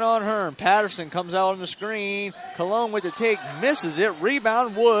working on Hearn. Patterson comes out on the screen. Cologne with the take, misses it.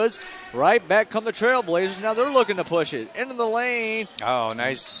 Rebound Woods. Right back come the Trailblazers. Now they're looking to push it into the lane. Oh,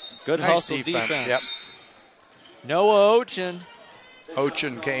 nice. Good nice hustle defense. Yep. Noah Ochin.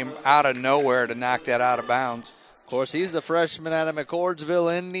 Ochin came out of nowhere to knock that out of bounds. Of course, he's the freshman out of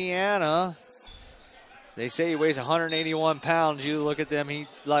McCordsville, Indiana. They say he weighs 181 pounds. You look at them, he's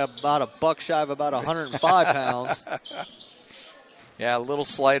like about a buck shy of about 105 pounds. Yeah, a little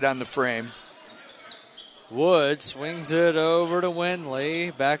slight on the frame. Wood swings it over to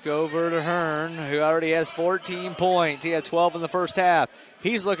Windley. Back over to Hearn, who already has 14 points. He had 12 in the first half.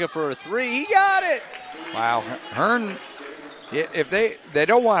 He's looking for a 3. He got it. Wow. Hearn If they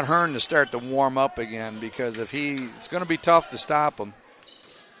don't want Hearn to start to warm up again, because it's going to be tough to stop him.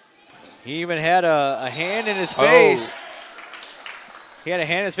 He even had a hand in his face. He had a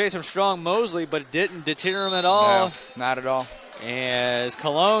hand in his face from Strong Mosley, but it didn't deter him at all. No, not at all. As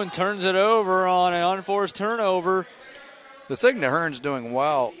Cologne turns it over on an unforced turnover. The thing that Hearn's doing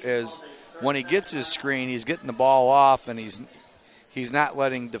well is when he gets his screen, he's getting the ball off, and he's not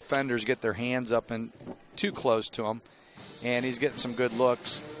letting defenders get their hands up and too close to him, and he's getting some good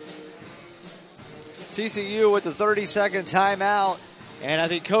looks. CCU with the 30-second timeout, and I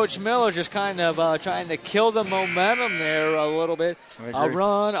think Coach Miller just kind of trying to kill the momentum there a little bit. A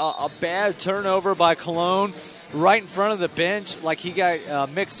run, a bad turnover by Cologne right in front of the bench, like he got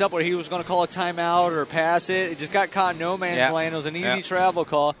mixed up where he was going to call a timeout or pass it. It just got caught in no man's land. It was an easy travel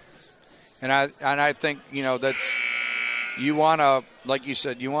call. And I think, that's, you want to, like you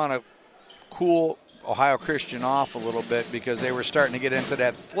said, you want to cool Ohio Christian off a little bit because they were starting to get into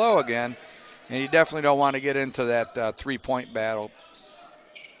that flow again, and you definitely don't want to get into that three-point battle.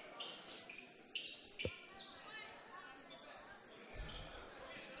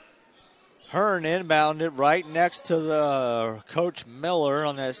 Hearn inbounded right next to the Coach Miller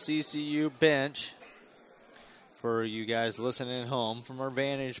on that CCU bench. For you guys listening at home, from our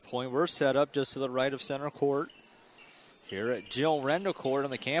vantage point, we're set up just to the right of center court here at Jill Rendell Court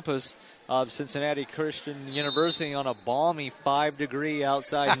on the campus of Cincinnati Christian University on a balmy 5-degree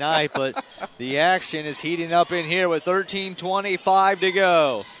outside night. But the action is heating up in here with 13:25 to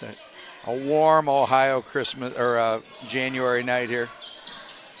go. A warm Ohio Christmas or January night here.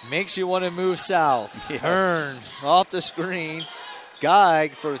 Makes you want to move south. Yeah. Hearn off the screen.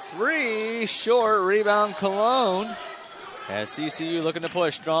 Geig for three. Short rebound Cologne. As CCU looking to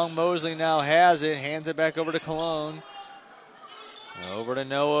push. Strong Mosley now has it. Hands it back over to Cologne. Over to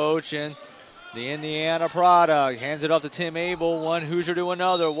Noah Ochin. The Indiana product. Hands it off to Tim Abel. One Hoosier to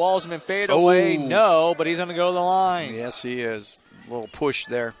another. Walsman fade away. No, but he's going to go to the line. Yes, he is. A little push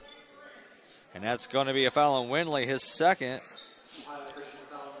there. And that's going to be a foul on Windley, his second.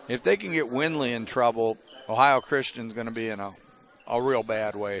 If they can get Windley in trouble, Ohio Christian's going to be in a real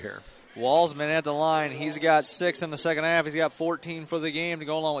bad way here. Walsman at the line. He's got 6 in the second half. He's got 14 for the game to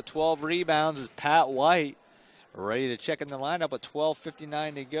go along with 12 rebounds. Is Pat White ready to check in the lineup with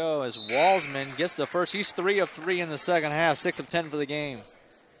 12:59 to go as Walsman gets the first. He's 3 of 3 in the second half, 6 of 10 for the game.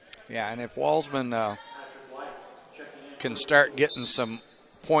 Yeah, and if Walsman can start getting some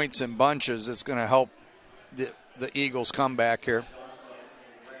points in bunches, it's going to help the Eagles come back here.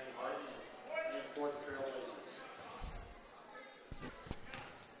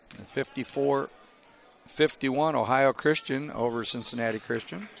 54-51, Ohio Christian over Cincinnati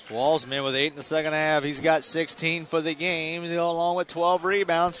Christian. Walsman with 8 in the second half. He's got 16 for the game, along with 12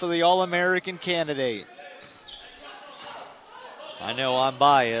 rebounds for the All-American candidate. I know I'm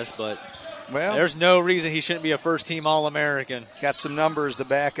biased, but there's no reason he shouldn't be a first-team All-American. He's got some numbers to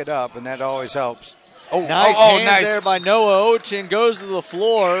back it up, and that always helps. Nice there by Noah Ochin. Goes to the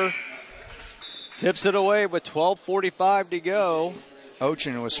floor. Tips it away with 12:45 to go.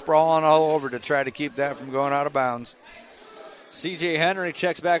 Ochin was sprawling all over to try to keep that from going out of bounds. C.J. Henry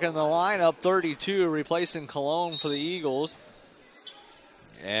checks back in the lineup, 32, replacing Cologne for the Eagles.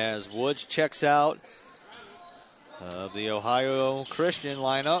 As Woods checks out of the Ohio Christian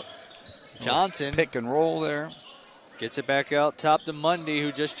lineup. Johnson. Pick and roll there. Gets it back out top to Mundy,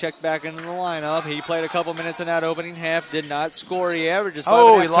 who just checked back into the lineup. He played a couple minutes in that opening half, did not score. He averages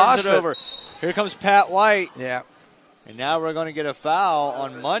 5.5, he lost it over. Here comes Pat White. Yeah. And now we're going to get a foul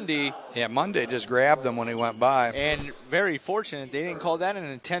on Mundy. Yeah, Mundy just grabbed him when he went by. And very fortunate they didn't call that an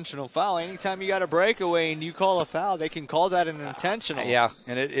intentional foul. Anytime you got a breakaway and you call a foul, they can call that an intentional. Yeah,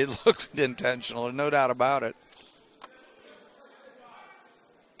 and it looked intentional, no doubt about it.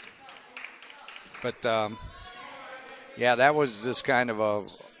 But, yeah, that was just kind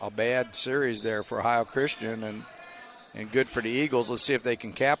of a bad series there for Ohio Christian and good for the Eagles. Let's see if they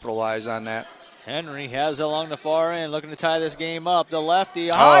can capitalize on that. Henry has it along the far end, looking to tie this game up. The lefty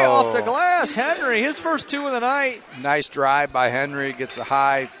high off the glass. Henry, his first 2 of the night. Nice drive by Henry. Gets a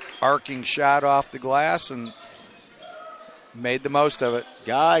high arcing shot off the glass and made the most of it.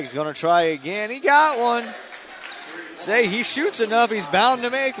 Geig's going to try again. He got one. Say he shoots enough, he's bound to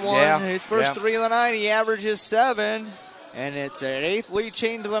make one. Yeah, his first 3 of the night, he averages 7. And it's an 8th lead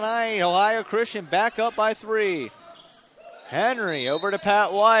change of the night. Ohio Christian back up by 3. Henry over to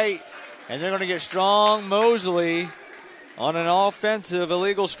Pat White. And they're going to get Strong Mosley on an offensive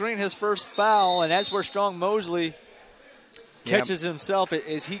illegal screen, his first foul. And that's where Strong Mosley catches himself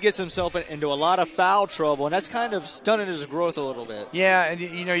is he gets himself into a lot of foul trouble, and that's kind of stunted his growth a little bit. Yeah, and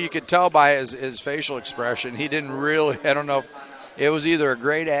you could tell by his facial expression, he didn't really, I don't know if it was either a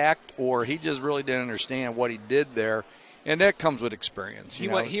great act or he just really didn't understand what he did there, and that comes with experience.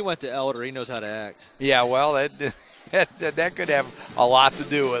 He went to Elder. He knows how to act. Yeah, well, that could have a lot to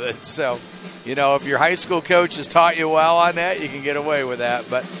do with it. So, if your high school coach has taught you well on that, you can get away with that.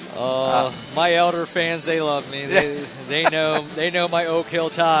 But my Elder fans, they love me. They know my Oak Hill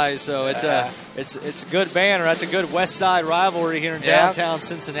ties. So it's a good banner. That's a good West Side rivalry here in downtown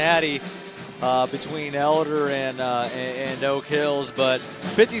Cincinnati between Elder and Oak Hills. But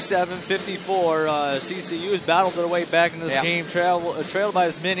 57-54, CCU has battled their way back into this game, trailed by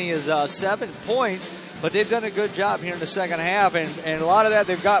as many as 7 points. But they've done a good job here in the second half, and a lot of that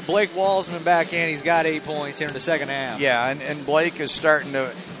they've got Blake Walsman back in. He's got 8 points here in the second half. Yeah, and Blake is starting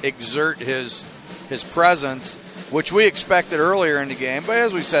to exert his presence, which we expected earlier in the game. But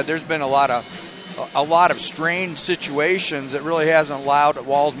as we said, there's been a lot of strange situations that really hasn't allowed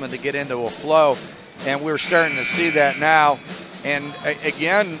Walsman to get into a flow, and we're starting to see that now. And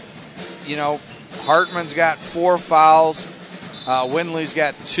again, Hartman's got 4 fouls, Windley's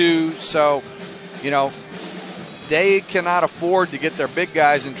got 2, so. They cannot afford to get their big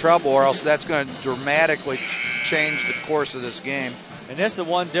guys in trouble, or else that's going to dramatically change the course of this game. And that's the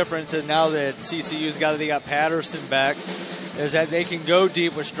one difference now that CCU's they got Patterson back, is that they can go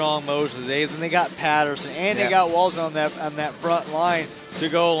deep with Strong Mosley. They got Patterson, and they got Walsman on that front line to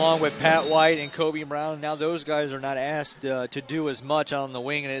go along with Pat White and Kobe Brown. Now those guys are not asked to do as much on the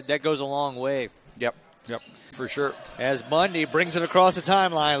wing, and that goes a long way. Yep, for sure. As Mundy brings it across the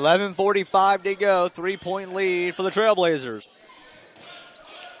timeline, 11:45 to go, 3-point lead for the Trailblazers.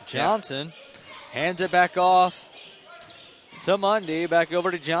 Johnson hands it back off to Mundy, back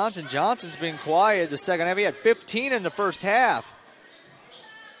over to Johnson. Johnson's been quiet the second half. He had 15 in the first half.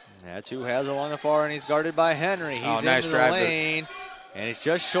 That's who has it along the far, and he's guarded by Henry. He's nice into the drive lane, and it's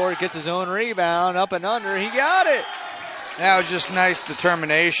just short. Gets his own rebound, up and under. He got it. That was just nice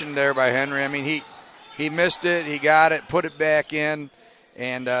determination there by Henry. I mean, he missed it, he got it, put it back in,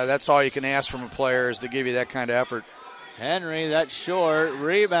 and that's all you can ask from a player is to give you that kind of effort. Henry, that's short.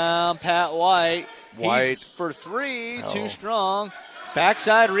 Rebound, Pat White. White. He's for 3, too strong.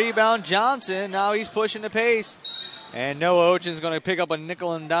 Backside rebound, Johnson. Now he's pushing the pace. And Noah Ochen's going to pick up a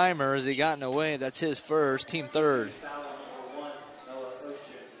nickel and dimer as he got in the way. That's his first, team third.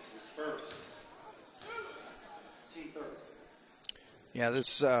 Yeah,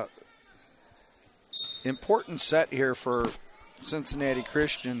 this important set here for Cincinnati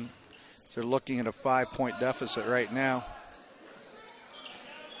Christian. They're looking at a 5-point deficit right now.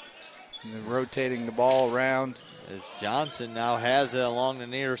 And they're rotating the ball around. As Johnson now has it along the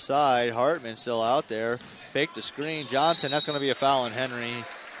near side. Hartman still out there. Fake the screen. Johnson, that's going to be a foul on Henry.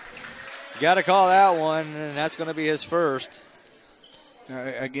 Got to call that one, and that's going to be his first.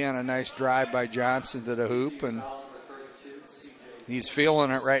 Again, a nice drive by Johnson to the hoop, and he's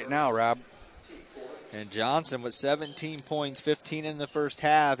feeling it right now, Rob. And Johnson with 17 points, 15 in the first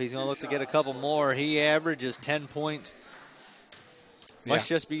half. He's going to look to get a couple more. He averages 10 points. Must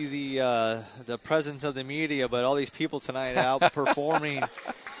just be the presence of the media, but all these people tonight outperforming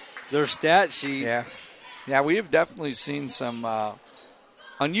their stat sheet. Yeah, we have definitely seen some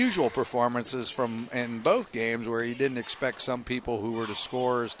unusual performances in both games where you didn't expect some people who were the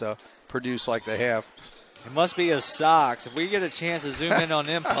scorers to produce like they have. It must be his socks. If we get a chance to zoom in on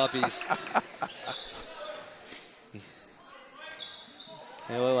them puppies.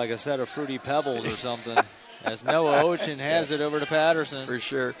 They look like a set of Fruity Pebbles or something. As Noah Ochen has it over to Patterson. For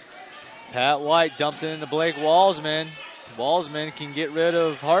sure. Pat White dumps it into Blake Walsman. Walsman can get rid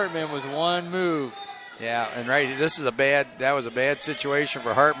of Hartman with one move. Yeah, and that was a bad situation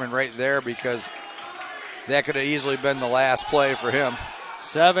for Hartman right there because that could have easily been the last play for him.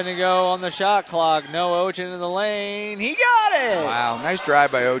 7 to go on the shot clock. Noah Ochen in the lane. He got it. Wow, nice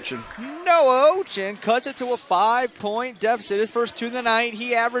drive by Ochen. Noah Ochen cuts it to a 5-point deficit. His first 2 of the night.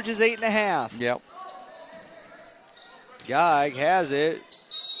 He averages 8.5. Yep. Geig has it.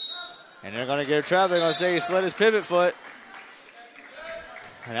 And they're going to get a trap. They're going to say he slid his pivot foot.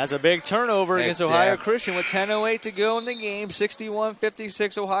 And that's a big turnover against Ohio Christian with 10:08 to go in the game.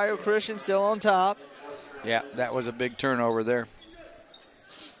 61-56, Ohio Christian still on top. Yeah, that was a big turnover there.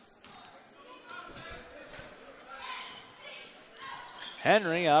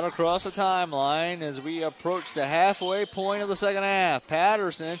 Henry out across the timeline as we approach the halfway point of the second half.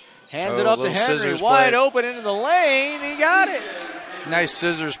 Patterson hands it up to Henry. Wide open into the lane. He got it. Nice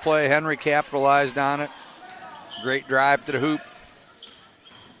scissors play. Henry capitalized on it. Great drive to the hoop.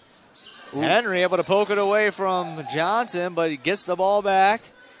 Henry able to poke it away from Johnson, but he gets the ball back.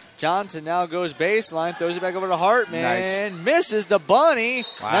 Johnson now goes baseline, throws it back over to Hartman. Nice. Misses the bunny.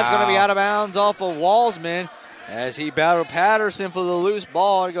 Wow. That's going to be out of bounds off of Walsman as he battled Patterson for the loose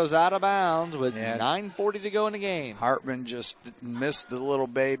ball. It goes out of bounds with 9:40 to go in the game. Hartman just missed the little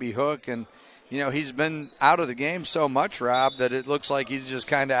baby hook, and he's been out of the game so much, Rob, that it looks like he's just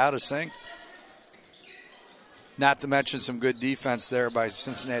kind of out of sync. Not to mention some good defense there by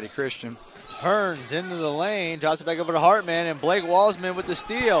Cincinnati Christian. Hearns into the lane, drops it back over to Hartman, and Blake Walsman with the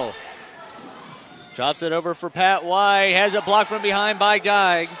steal. Drops it over for Pat White, has it blocked from behind by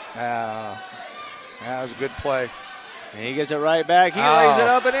Geig. That was a good play. And he gets it right back. He lays it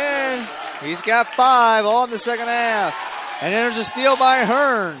up and in. He's got 5 all in the second half. And then there's a steal by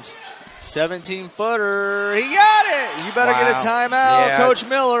Hearns. 17-footer. He got it. You better get a timeout, Coach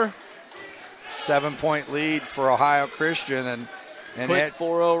Miller. 7-point lead for Ohio Christian, and quick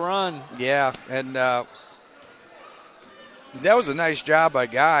 4-0 run. Yeah, and that was a nice job by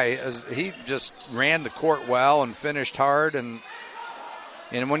Guy, as he just ran the court well and finished hard, and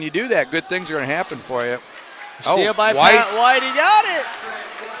when you do that, good things are going to happen for you. Steal by Pat White. He got it.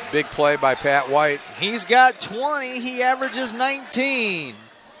 Big play by Pat White. He's got 20. He averages 19.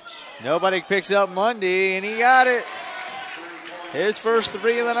 Nobody picks up Mundy, and he got it. His first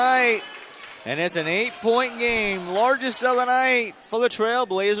 3 of the night. And it's an 8-point game, largest of the night for the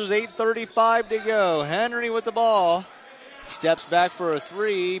Trailblazers. 8:35 to go. Henry with the ball. Steps back for a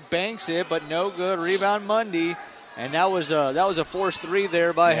 3, banks it, but no good. Rebound Mundy. And that was a forced 3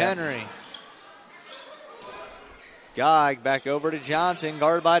 there by Henry. Geig back over to Johnson,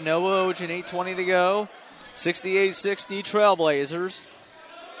 guarded by Noah Ochin. 8:20 to go. 68-60 Trailblazers.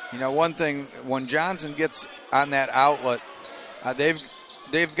 One thing, when Johnson gets on that outlet,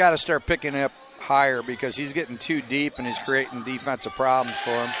 they've got to start picking up higher because he's getting too deep and he's creating defensive problems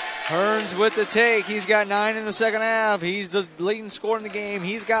for him. Hearns with the take. He's got 9 in the second half. He's the leading scorer in the game.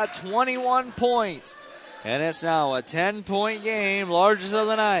 He's got 21 points. And it's now a 10-point game, largest of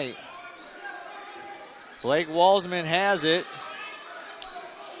the night. Blake Walsman has it.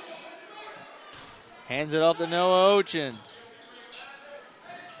 Hands it off to Noah Ochin.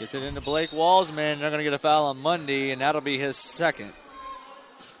 Gets it into Blake Walsman. They're going to get a foul on Mundy, and that'll be his second.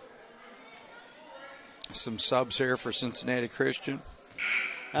 Some subs here for Cincinnati Christian.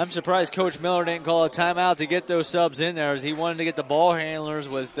 I'm surprised Coach Miller didn't call a timeout to get those subs in there, as he wanted to get the ball handlers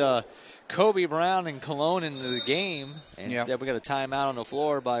with Kobe Brown and Cologne into the game. And instead we got a timeout on the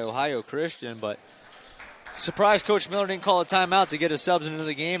floor by Ohio Christian. But surprised Coach Miller didn't call a timeout to get his subs into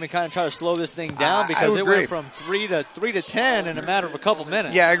the game and kind of try to slow this thing down, because it went from 3 to 10 in a matter of a couple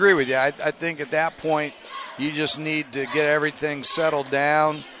minutes. Yeah, I agree with you. I think at that point you just need to get everything settled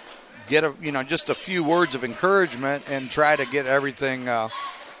down, get just a few words of encouragement, and try to get everything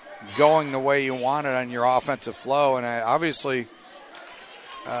going the way you want it on your offensive flow. And obviously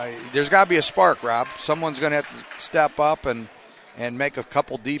there's got to be a spark, Rob. Someone's going to have to step up and make a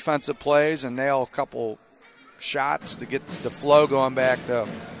couple defensive plays and nail a couple shots to get the flow going back to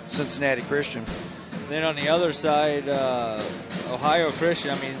Cincinnati Christian. Then on the other side, Ohio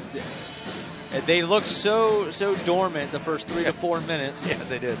Christian, they looked so dormant the first 3 to 4 minutes. Yeah,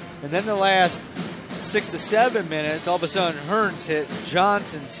 they did. And then the last 6 to 7 minutes, all of a sudden Hearns hit,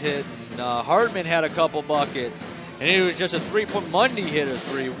 Johnson's hit, and Hartman had a couple buckets. And it was just a 3-point. Mundy hit a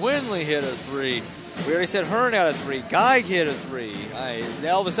 3. Winley hit a 3. We already said Hearn had a 3. Geig hit a 3.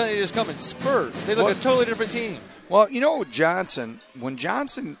 All of a sudden, they just come in spurts. They look a totally different team. Well, Johnson, when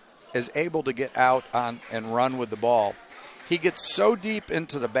Johnson is able to get out on and run with the ball, he gets so deep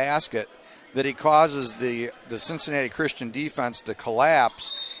into the basket that he causes the Cincinnati Christian defense to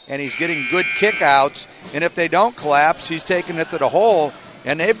collapse, and he's getting good kickouts. And if they don't collapse, he's taking it to the hole,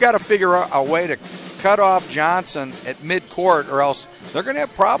 and they've got to figure out a way to cut off Johnson at midcourt, or else they're going to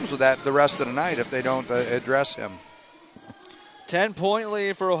have problems with that the rest of the night if they don't address him. 10-point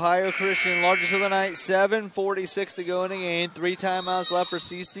lead for Ohio Christian, largest of the night. 7:46 to go in the game. 3 timeouts left for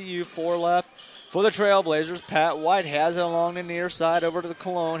CCU, 4 left for the Trailblazers. Pat White has it along the near side over to the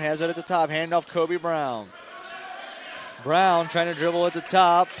Cologne. Has it at the top. Hand off Kobe Brown. Brown trying to dribble at the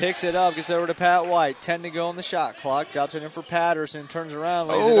top. Picks it up. Gets over to Pat White. 10 to go on the shot clock. Drops it in for Patterson. Turns around.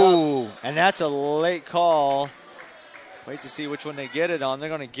 Lays it up. And that's a late call. Wait to see which one they get it on. They're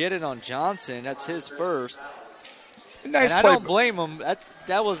going to get it on Johnson. That's his first. Nice and I play. don't blame him.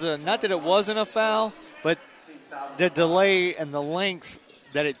 That was not that it wasn't a foul, but the delay and the length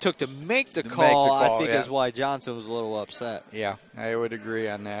that it took to make the call, I think is why Johnson was a little upset. Yeah, I would agree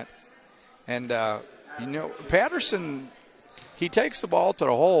on that. And, Patterson, he takes the ball to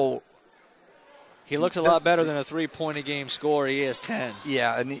the hole. He looks a lot better than a 3-point-a-game score. He has 10.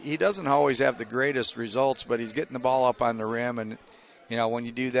 Yeah, and he doesn't always have the greatest results, but he's getting the ball up on the rim, and, when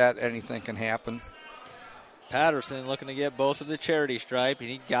you do that, anything can happen. Patterson looking to get both of the charity stripe, and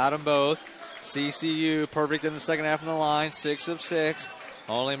he got them both. CCU perfect in the second half of the line, 6 of 6.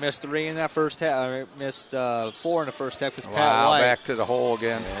 Only missed 3 in that first half. Missed 4 in the first half with Pat White. Back to the hole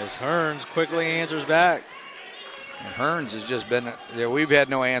again. As Hearns quickly answers back. And Hearns has just been, we've had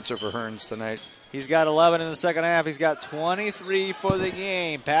no answer for Hearns tonight. He's got 11 in the second half. He's got 23 for the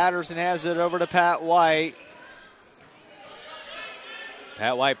game. Patterson has it over to Pat White.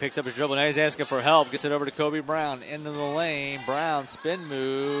 Pat White picks up his dribble. Now he's asking for help. Gets it over to Kobe Brown. Into the lane. Brown spin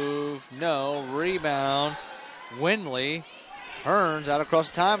move. No. Rebound. Windley. Hearns out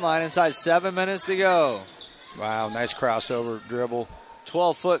across the timeline inside 7 minutes to go. Wow, nice crossover dribble.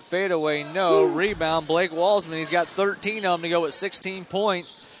 12-foot fadeaway. No. Rebound. Blake Walsman. He's got 13 of them to go with 16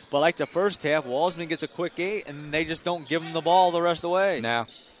 points. But like the first half, Walsman gets a quick 8, and they just don't give him the ball the rest of the way. No.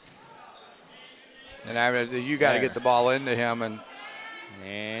 And you got to get the ball into him, and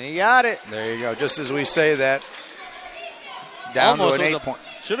he got it. There you go. Just as we say that, it's down Almost to an 8 point.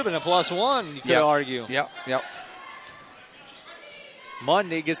 Should have been a +1, you could argue. Yep.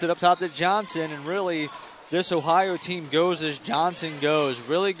 Monday gets it up top to Johnson, and really this Ohio team goes as Johnson goes.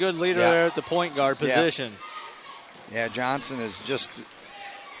 Really good leader there at the point guard position. Yeah, Johnson is just...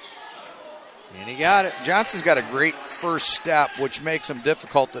 And he got it. Johnson's got a great first step, which makes him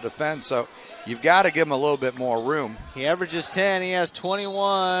difficult to defend, so you've got to give him a little bit more room. He averages 10. He has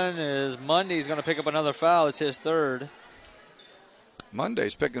 21. As Monday's going to pick up another foul. It's his third.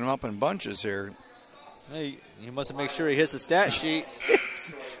 Monday's picking him up in bunches here. Hey, you must make sure he hits the stat sheet.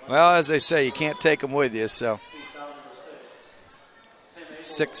 Well, as they say, you can't take them with you, so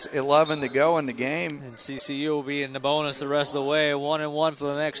 6:11 to go in the game. And CCU will be in the bonus the rest of the way. 1-1 for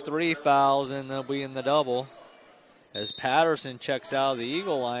the next 3 fouls, and they'll be in the double. As Patterson checks out of the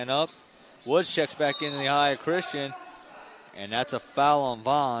Eagle lineup, Woods checks back into the Ohio Christian, and that's a foul on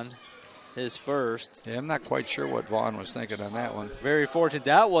Vaughn, his first. Yeah, I'm not quite sure what Vaughn was thinking on that one. Very fortunate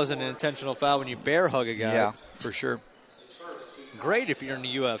that wasn't an intentional foul when you bear hug a guy. Yeah, for sure. Great if you're in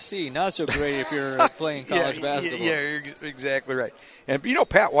the UFC, not so great if you're playing college basketball. Yeah, you're exactly right. And,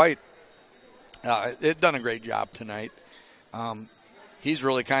 Pat White has done a great job tonight. He's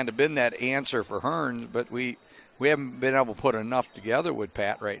really kind of been that answer for Hearns, but we haven't been able to put enough together with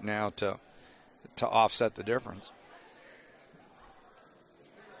Pat right now to offset the difference.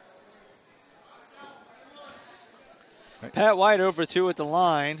 Pat White over 2 at the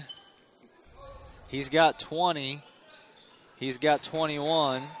line. He's got 20. He's got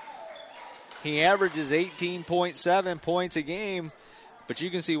 21. He averages 18.7 points a game, but you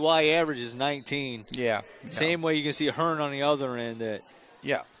can see why he averages 19. Yeah. Same way you can see Hearn on the other end. That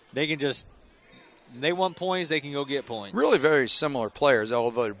they can just, they want points, they can go get points. Really very similar players,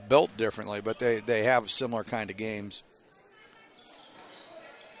 although they're built differently, but they have similar kind of games.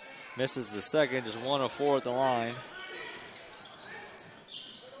 Misses the second, just 1 of 4 at the line.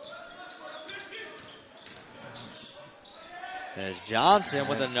 There's Johnson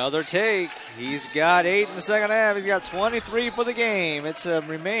with another take. He's got 8 in the second half. He's got 23 for the game. It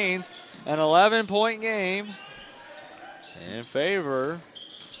remains an 11-point game in favor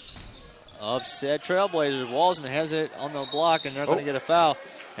of said Trailblazers. Walsman has it on the block, and they're going to get a foul.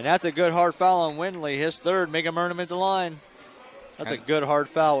 And that's a good hard foul on Windley. His third, make him earn him at the line. That's a good hard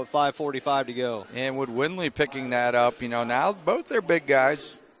foul with 5:45 to go. And with Windley picking that up, now both their big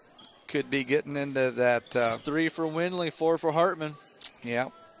guys could be getting into that. 3 for Windley, 4 for Hartman. Yeah.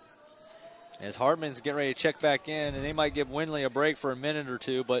 As Hartman's getting ready to check back in, and they might give Windley a break for a minute or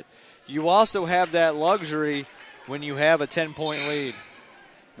two, but you also have that luxury when you have a 10-point lead.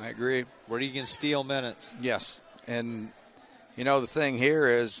 I agree. Where you can steal minutes. Yes. And, the thing here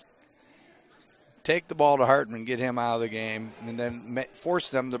is take the ball to Hartman, get him out of the game, and then force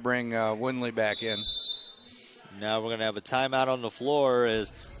them to bring Windley back in. Now we're going to have a timeout on the floor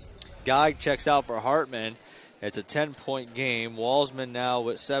as Guy checks out for Hartman. It's a 10-point game. Walsman now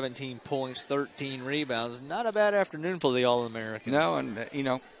with 17 points, 13 rebounds. Not a bad afternoon for the All-American. No, and,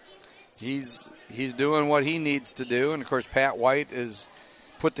 he's doing what he needs to do. And, of course, Pat White has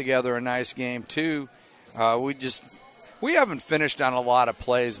put together a nice game, too. We haven't finished on a lot of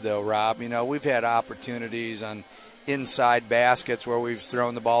plays, though, Rob. We've had opportunities on inside baskets where we've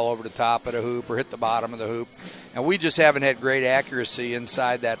thrown the ball over the top of the hoop or hit the bottom of the hoop. And we just haven't had great accuracy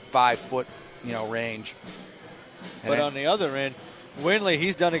inside that 5-foot, range. But on the other end, Windley,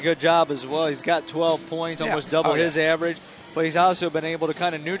 he's done a good job as well. He's got 12 points, almost double his average. but he's also been able to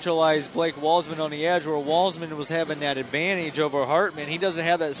kind of neutralize Blake Walsman on the edge, where Walsman was having that advantage over Hartman. He doesn't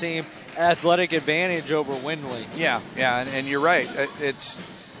have that same athletic advantage over Windley. Yeah, and you're right. It's,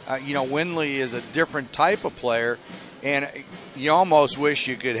 Windley is a different type of player, and you almost wish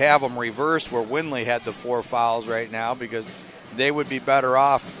you could have them reversed where Windley had the 4 fouls right now, because they would be better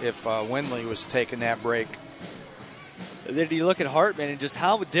off if Windley was taking that break. Then you look at Hartman and just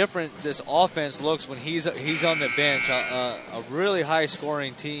how different this offense looks when he's on the bench. A really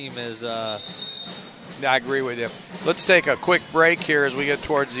high-scoring team is. I agree with you. Let's take a quick break here as we get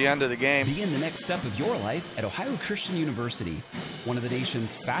towards the end of the game. Begin the next step of your life at Ohio Christian University, one of the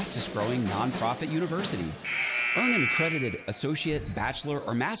nation's fastest-growing nonprofit universities. Earn an accredited associate, bachelor,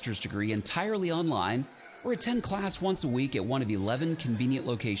 or master's degree entirely online, or attend class once a week at one of 11 convenient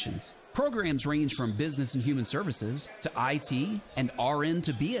locations. Programs range from business and human services to IT and RN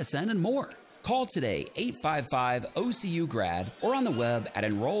to BSN and more. Call today, 855-OCU-GRAD, or on the web at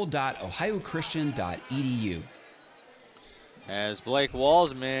enroll.ohiochristian.edu. As Blake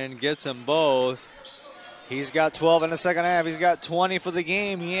Walsman gets them both, he's got 12 in the second half. He's got 20 for the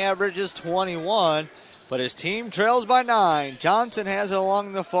game. He averages 21, but his team trails by 9. Johnson has it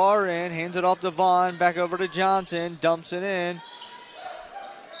along the far end, hands it off to Vaughn, back over to Johnson, dumps it in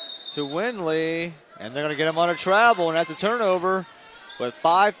to Windley, and they're going to get him on a travel, and that's a turnover with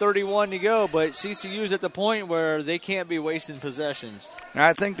 5:31 to go. But CCU's at the point where they can't be wasting possessions. And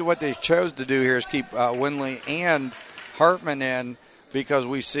I think that what they chose to do here is keep Windley and Hartman in, because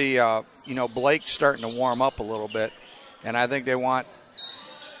we see, Blake starting to warm up a little bit, and I think they want.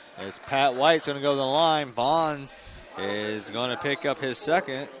 As Pat White's going to go to the line, Vaughn is going to pick up his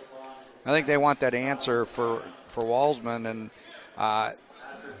second. I think they want that answer for Walsman, and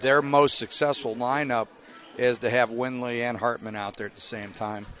their most successful lineup is to have Windley and Hartman out there at the same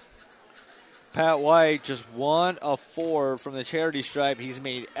time. Pat White just 1 of 4 from the charity stripe. He's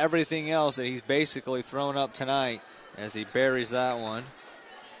made everything else that he's basically thrown up tonight as he buries that one.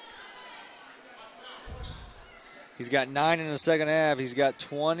 He's got 9 in the second half. He's got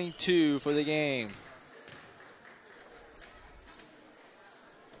 22 for the game.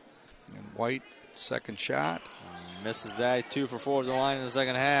 And White, second shot. Misses that. 2 for 4 at the line in the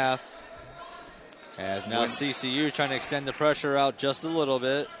second half. As now CCU trying to extend the pressure out just a little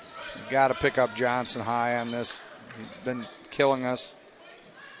bit. You've got to pick up Johnson high on this. He's been killing us.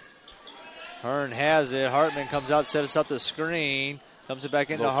 Hearn has it. Hartman comes out, sets up the screen. Comes it back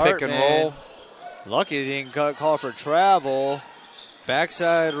into Hartman. Pick and roll. Lucky he didn't call for travel.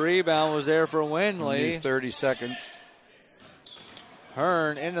 Backside rebound was there for Windley. 30 seconds.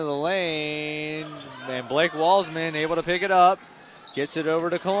 Hearn into the lane. And Blake Walsman able to pick it up. Gets it over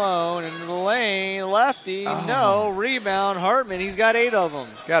to Cologne. Into the lane. Lefty. No. Rebound. Hartman. He's got 8 of them.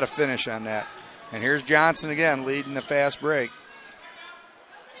 Got to finish on that. And here's Johnson again leading the fast break.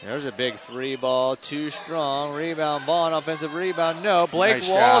 There's a big 3 ball. Too strong. Rebound. Vaughn. Offensive rebound. No. Blake Nice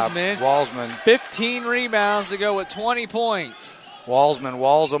Walsman. job. Walsman. 15 rebounds to go with 20 points. Walsman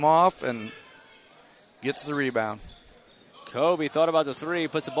walls him off and gets the rebound. Kobe thought about the 3.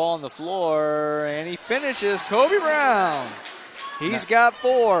 Puts the ball on the floor. And he finishes. Kobe Brown. He's got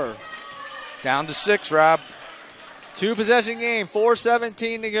 4. Down to 6, Rob. 2-possession game,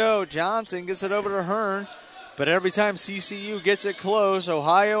 4:17 to go. Johnson gets it over to Hearn, but every time CCU gets it close,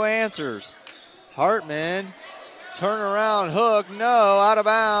 Ohio answers. Hartman, turnaround hook, no, out of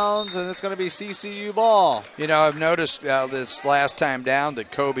bounds, and it's going to be CCU ball. I've noticed this last time down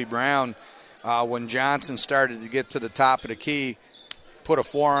that Kobe Brown, when Johnson started to get to the top of the key, put a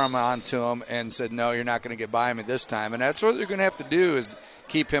forearm onto him and said, no, you're not going to get by me this time. And that's what they're going to have to do, is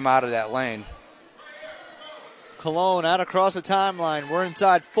keep him out of that lane. Cologne out across the timeline. We're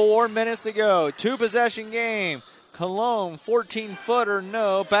inside 4 minutes to go. 2-possession game. Cologne, 14-footer,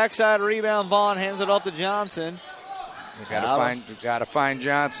 no. Backside rebound, Vaughn hands it off to Johnson. Got to find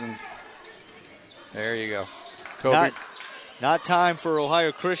Johnson. There you go. Kobe. Not time for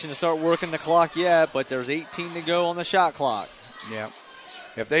Ohio Christian to start working the clock yet, but there's 18 to go on the shot clock. Yeah.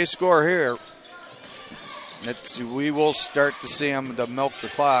 If they score here, we will start to see them to milk the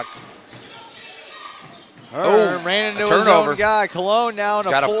clock. Hearn ran into his own guy. Cologne now in a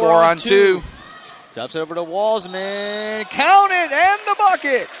 4-on-2. Drops it over to Walsman. Count it, and the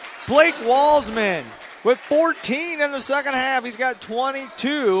bucket. Blake Walsman with 14 in the second half. He's got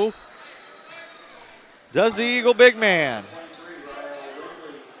 22. Does the Eagle big man.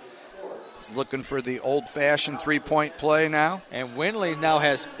 Looking for the old-fashioned three-point play now. And Windley now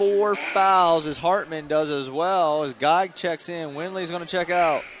has 4 fouls, as Hartman does as well. As Guy checks in, Windley's going to check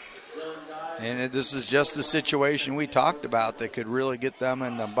out. And this is just the situation we talked about that could really get them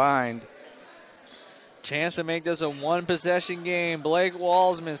in the bind. Chance to make this a one-possession game. Blake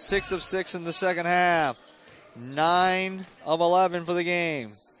Walsman, 6 of 6 in the second half. 9 of 11 for the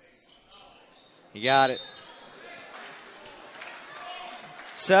game. You got it.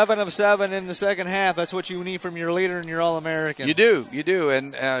 7 of 7 in the second half. That's what you need from your leader and your All-American. You do.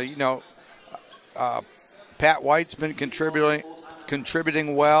 And, Pat White's been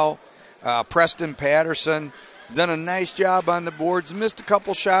contributing well. Preston Patterson has done a nice job on the boards. Missed a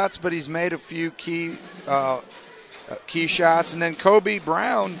couple shots, but he's made a few key shots. And then Kobe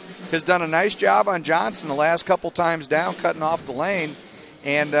Brown has done a nice job on Johnson the last couple times down, cutting off the lane.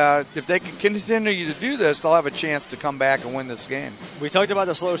 And if they can continue to do this, they'll have a chance to come back and win this game. We talked about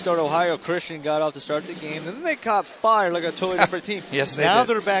the slow start Ohio Christian got off to start the game, and then they caught fire like a totally different team. Yes, they now did.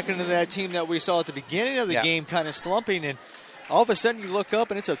 they're back into that team that we saw at the beginning of the game, kind of slumping, and all of a sudden you look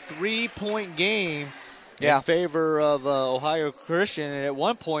up and it's a 3-point game in favor of Ohio Christian. And at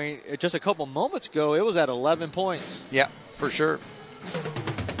one point, just a couple moments ago, it was at 11 points. Yeah, for sure.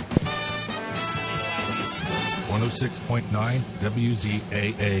 106.9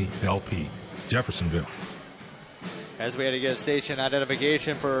 WZAA LP, Jeffersonville. As we had to get station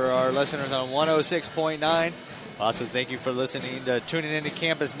identification for our listeners on 106.9. Also, thank you for tuning in to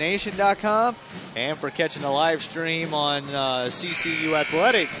CampusNation.com and for catching the live stream on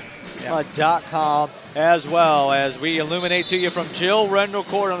CCUathletics.com as well, as we illuminate to you from Jill Rendell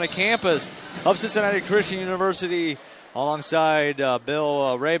Court on the campus of Cincinnati Christian University. Alongside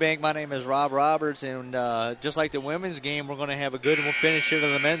Bill Raybank, my name is Rob Roberts, and just like the women's game, we're going to have a good finish here to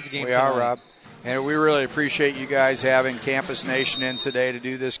the men's game We tonight. are, Rob. And we really appreciate you guys having Campus Nation in today to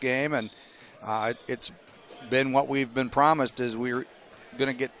do this game. And it's been what we've been promised, is we're going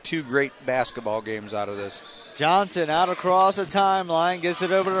to get 2 great basketball games out of this. Johnson out across the timeline, gets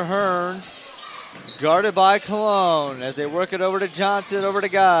it over to Hearns. Guarded by Cologne as they work it over to Johnson, over to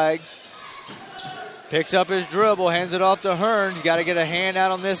Geig. Picks up his dribble, hands it off to Hearns. You got to get a hand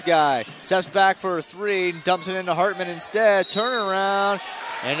out on this guy. Steps back for a 3, dumps it into Hartman instead. Turn around,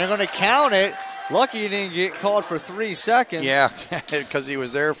 and they're going to count it. Lucky he didn't get called for 3 seconds. Yeah, because he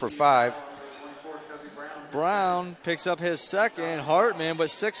was there for 5. Brown picks up his second. Hartman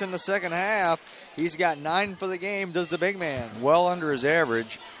with 6 in the second half. He's got 9 for the game, does the big man. Well under his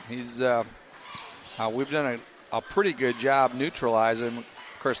average. He's we've done a pretty good job neutralizing.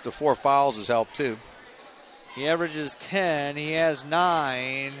 Of course, the 4 fouls has helped too. He averages 10. He has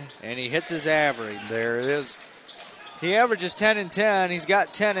 9, and he hits his average. There it is. He averages 10 and 10. He's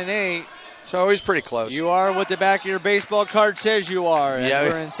got 10 and 8. So he's pretty close. You are what the back of your baseball card says you are.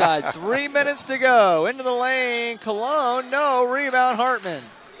 As we're inside 3 minutes to go. Into the lane. Cologne, no. Rebound, Hartman.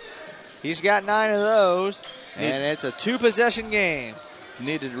 He's got 9 of those, and it's a 2-possession game.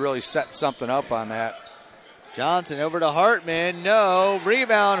 Needed to really set something up on that. Johnson over to Hartman. No.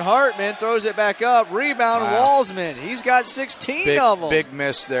 Rebound, Hartman throws it back up. Rebound, Walsman. He's got 16 of them. Big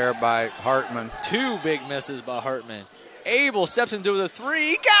miss there by Hartman. 2 big misses by Hartman. Abel steps into the 3.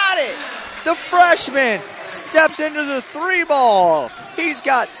 He got it. The freshman steps into the 3 ball. He's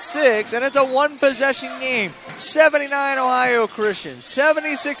got 6, and it's a 1-possession game. 79 Ohio Christian,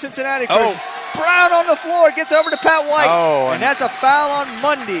 76 Cincinnati Christian. Brown on the floor, gets over to Pat White, and that's a foul on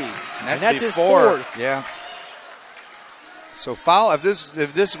Mundy. And that's his 4th. Yeah. So foul. If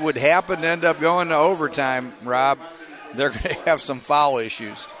this would happen to end up going to overtime, Rob, they're going to have some foul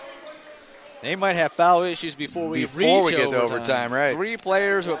issues. They might have foul issues before we get overtime. to overtime, right? 3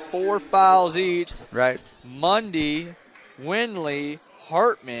 players with 4 fouls each. Right. Mundy, Windley,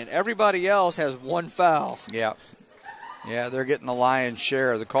 Hartman. Everybody else has 1 foul. Yeah. Yeah, they're getting the lion's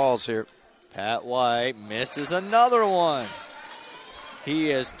share of the calls here. Pat White misses another one.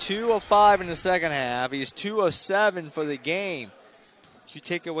 He is 2 of 5 in the second half. He's 2 of 7 for the game. If you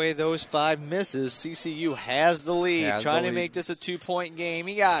take away those 5 misses, CCU has the lead. Trying to make this a 2-point game.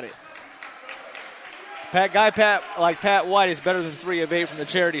 He got it. Pat White is better than 3 of 8 from the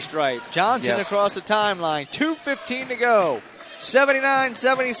charity stripe. Johnson across the timeline. 2:15 to go.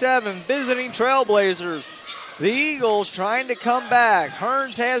 79-77, visiting Trailblazers. The Eagles trying to come back.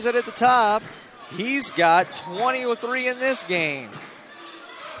 Hearns has it at the top. He's got 23 in this game.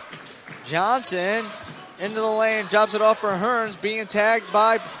 Johnson into the lane, drops it off for Hearns, being tagged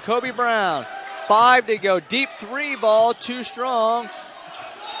by Kobe Brown. 5 to go. Deep 3 ball, too strong.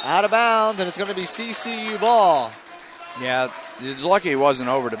 Out of bounds, and it's going to be CCU ball. Yeah, it's lucky he wasn't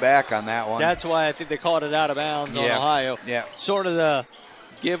over the back on that one. That's why I think they called it out of bounds on Ohio. Yeah. Sort of the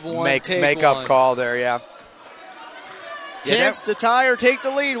give one, take make one. up call there, yeah. Chance to tie or take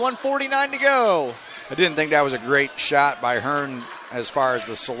the lead, 1:49 to go. I didn't think that was a great shot by Hearn as far as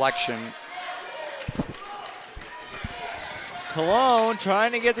the selection. Cologne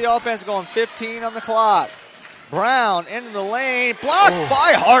trying to get the offense going. 15 on the clock. Brown into the lane. Blocked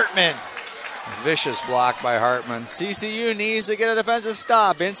by Hartman. Vicious block by Hartman. CCU needs to get a defensive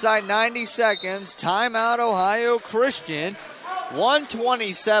stop. Inside 90 seconds. Timeout, Ohio Christian.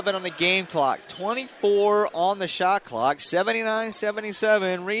 1:27 on the game clock. 24 on the shot clock.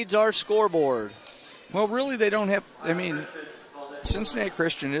 79-77 reads our scoreboard. Well, really, they don't have. I mean, Cincinnati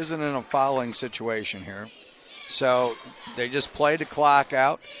Christian isn't in a fouling situation here. So they just play the clock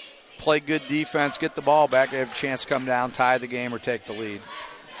out, play good defense, get the ball back. They have a chance to come down, tie the game, or take the lead.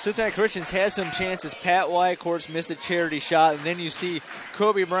 Cincinnati Christians had some chances. Pat White, of course, missed a charity shot. And then you see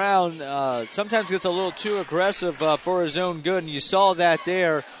Kobe Brown sometimes gets a little too aggressive for his own good. And you saw that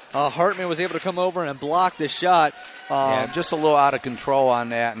there. Hartman was able to come over and block the shot. Yeah, just a little out of control on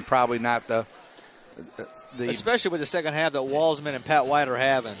that, and probably not the especially with the second half that Walsman and Pat White are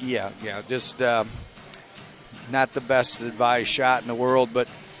having. Yeah, just not the best advised shot in the world. But,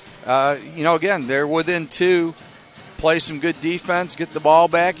 again, they're within 2. Play some good defense, get the ball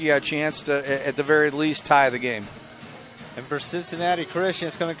back. You got a chance to, at the very least, tie the game. And for Cincinnati Christian,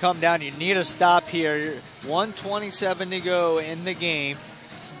 it's going to come down. You need a stop here. 1:27 to go in the game.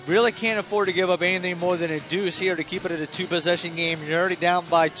 Really can't afford to give up anything more than a deuce here to keep it at a 2-possession game. You're already down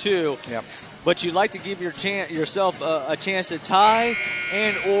by 2. Yep. But you'd like to give yourself a chance to tie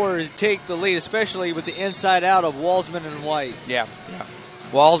and or take the lead, especially with the inside out of Walsman and White. Yeah.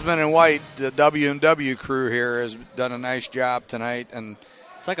 Walsman and White, the W&W crew here, has done a nice job tonight. And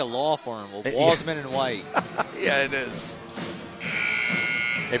it's like a law firm, Walsman and White. Yeah, it is.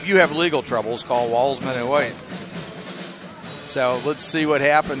 If you have legal troubles, call Walsman and White. So let's see what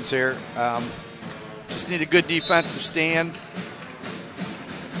happens here. Just need a good defensive stand.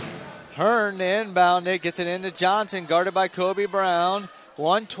 Hearn inbound it, gets it into Johnson, guarded by Kobe Brown.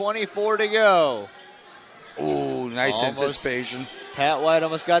 1:24 to go. Ooh, nice anticipation. Pat White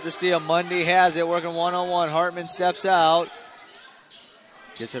almost got the steal. Mundy has it, working one-on-one. Hartman steps out.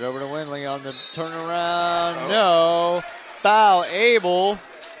 Gets it over to Windley on the turnaround. No. Foul, Abel.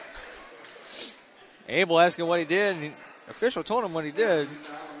 Abel asking what he did, and the official told him what he did.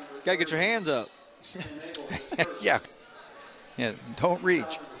 Got to get your hands up. Yeah, don't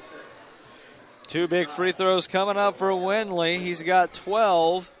reach. 2 big free throws coming up for Windley. He's got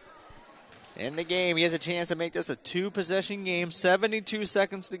 12 in the game. He has a chance to make this a 2-possession game. 72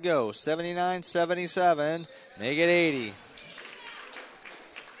 seconds to go. 79-77. Make it 80.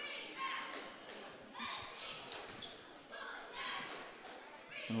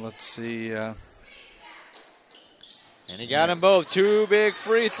 And let's see. And he got them both. 2 big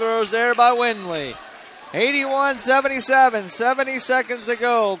free throws there by Windley. 81-77, 70 seconds to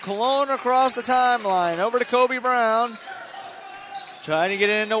go. Cologne across the timeline. Over to Kobe Brown. Trying to get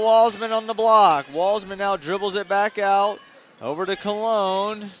it into Walsman on the block. Walsman now dribbles it back out. Over to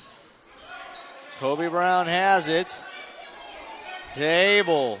Cologne. Kobe Brown has it.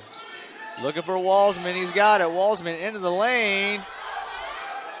 Table. Looking for Walsman. He's got it. Walsman into the lane.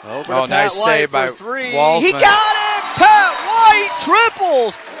 Over to Pat nice White save for by 3. Walsman. He got it! Pat White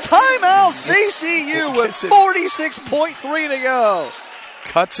triples! Timeout CCU with 46.3 to go.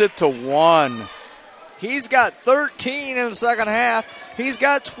 Cuts it to 1. He's got 13 in the second half. He's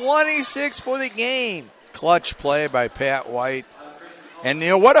got 26 for the game. Clutch play by Pat White. And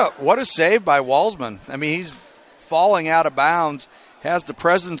what a save by Walsman. I mean, he's falling out of bounds, has the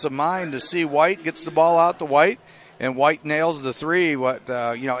presence of mind to see White, gets the ball out to White, and White nails the 3.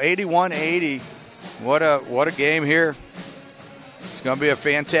 81-80. What a game here. It's going to be a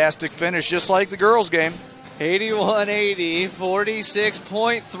fantastic finish, just like the girls' game. 81-80,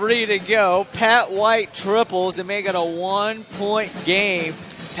 46.3 to go. Pat White triples to make it a 1-point game.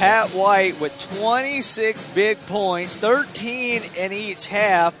 Pat White with 26 big points, 13 in each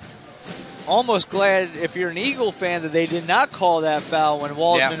half. Almost glad, if you're an Eagle fan, that they did not call that foul when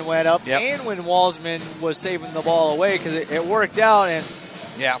Walsman went up and when Walsman was saving the ball away, because it worked out. And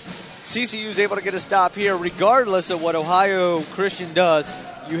CCU is able to get a stop here regardless of what Ohio Christian does.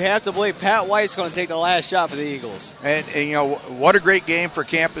 You have to believe Pat White's going to take the last shot for the Eagles. And what a great game for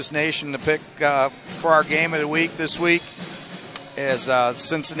Campus Nation to pick for our game of the week this week, as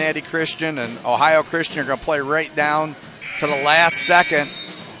Cincinnati Christian and Ohio Christian are going to play right down to the last second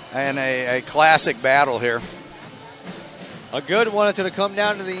in a classic battle here. A good one. It's going to come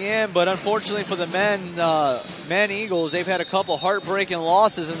down to the end, but unfortunately for the men Eagles, they've had a couple heartbreaking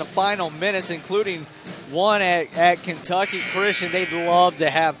losses in the final minutes, including one at Kentucky Christian they'd love to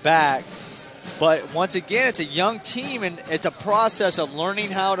have back. But once again, it's a young team, and it's a process of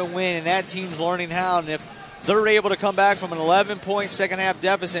learning how to win, and that team's learning how. And if they're able to come back from an 11-point second-half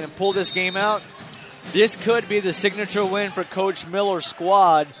deficit and pull this game out, this could be the signature win for Coach Miller's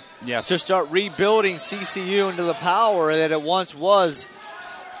squad. Yes. To start rebuilding CCU into the power that it once was.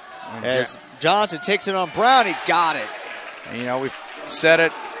 As Johnson takes it on Brown, he got it. And, we've said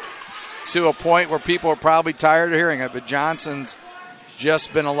it to a point where people are probably tired of hearing it, but Johnson's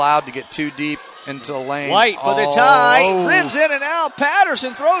just been allowed to get too deep into the lane. White for the tie. Rims in and out.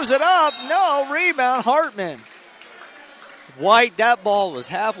 Patterson throws it up. No, rebound, Hartman. White, that ball was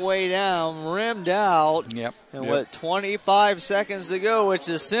halfway down, rimmed out. Yep. And with 25 seconds to go, it's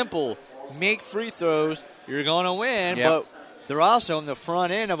as simple. Make free throws, you're going to win, but they're also in the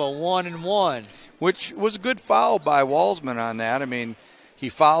front end of a 1-and-1. Which was a good foul by Walsman on that. I mean, he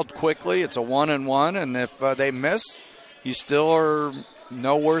fouled quickly. It's a 1-and-1, and if they miss, you still are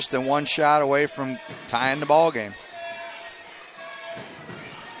no worse than one shot away from tying the ball game.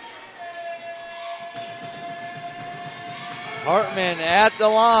 Hartman at the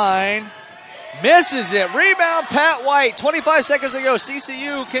line. Misses it. Rebound, Pat White. 25 seconds to go.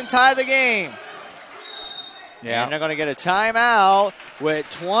 CCU can tie the game. Yeah. And they're going to get a timeout with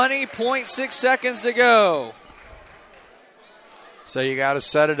 20.6 seconds to go. So you got to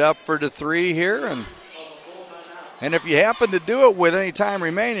set it up for the three here. And if you happen to do it with any time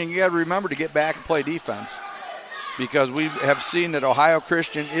remaining, you got to remember to get back and play defense. Because we have seen that Ohio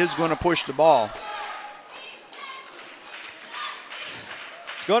Christian is going to push the ball.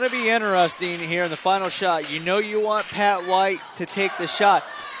 It's going to be interesting here in the final shot. You want Pat White to take the shot,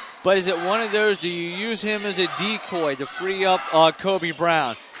 but is it one of those, do you use him as a decoy to free up Kobe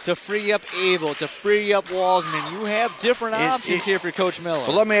Brown, to free up Abel, to free up Walsman? You have different options here for Coach Miller.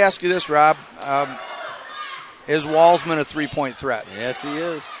 Well, let me ask you this, Rob. Is Walsman a three-point threat? Yes, he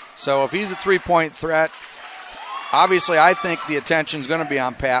is. So if he's a three-point threat, obviously I think the attention is going to be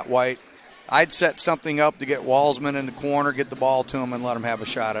on Pat White. I'd set something up to get Walsman in the corner, get the ball to him, and let him have a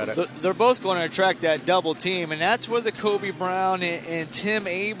shot at it. They're both going to attract that double team, and that's where the Kobe Brown and Tim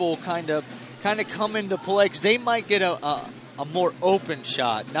Abel kind of come into play, because they might get a more open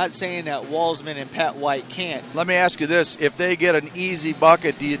shot. Not saying that Walsman and Pat White can't. Let me ask you this. If they get an easy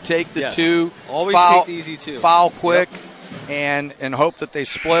bucket, do you take the two? Always take the easy two. Foul quick. Yep. And hope that they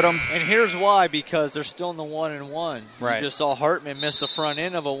split them. And here's why, because they're still in the 1-and-1. Right. You just saw Hartman miss the front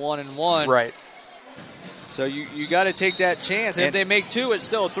end of a 1-and-1. Right. So you got to take that chance. And if they make two, it's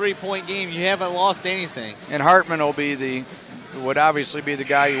still a 3-point game. You haven't lost anything. And Hartman would obviously be the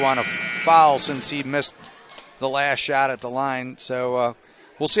guy you want to foul since he missed the last shot at the line. So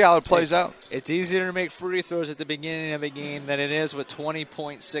we'll see how it plays out. It's easier to make free throws at the beginning of a game than it is with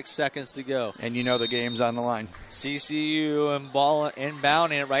 20.6 seconds to go. And the game's on the line. CCU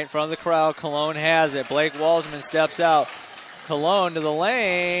inbounding it right in front of the crowd. Cologne has it. Blake Walsman steps out. Cologne to the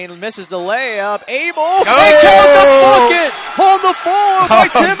lane. Misses the layup. Abel. They called the bucket on the floor by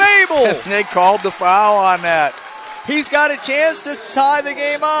Tim Abel. They called the foul on that. He's got a chance to tie the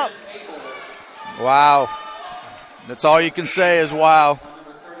game up. Wow. That's all you can say is wow.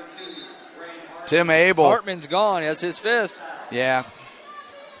 Tim Abel. Hartman's gone. That's his fifth. Yeah.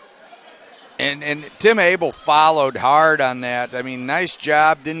 And Tim Abel followed hard on that. I mean, nice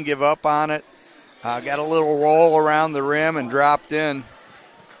job. Didn't give up on it. Got a little roll around the rim and dropped in.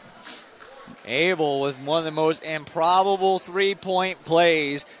 Abel with one of the most improbable three-point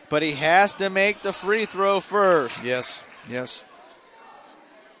plays, but he has to make the free throw first. Yes.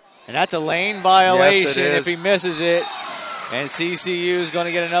 And that's a lane violation yes, it is. if he misses it. And CCU is going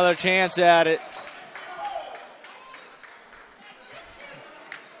to get another chance at it.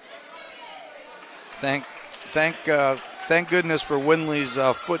 Thank goodness for Winley's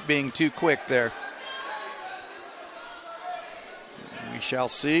foot being too quick there. We shall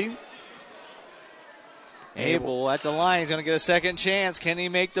see. Abel at the line. He's going to get a second chance. Can he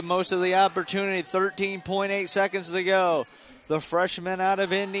make the most of the opportunity? 13.8 seconds to go. The freshman out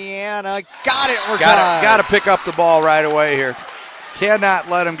of Indiana got it. We're tied. Got to pick up the ball right away here. Cannot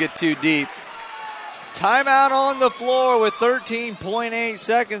let him get too deep. Timeout on the floor with 13.8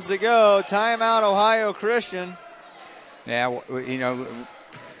 seconds to go. Timeout, Ohio Christian. Yeah,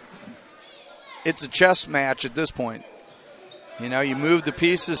 it's a chess match at this point. You move the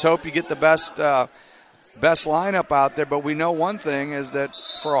pieces, hope you get the best lineup out there. But we know one thing is that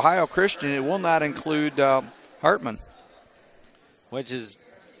for Ohio Christian, it will not include Hartman. Which is,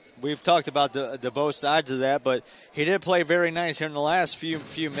 we've talked about the both sides of that, but he did play very nice here in the last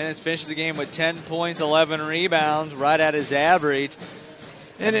few minutes. Finishes the game with 10 points, 11 rebounds, right at his average.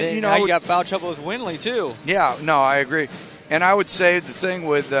 And now you got foul trouble with Winley too. Yeah, no, I agree. And I would say the thing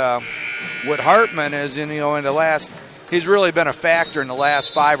with Hartman is, in the last, he's really been a factor in the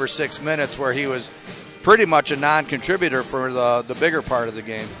last 5 or 6 minutes where he was pretty much a non-contributor for the bigger part of the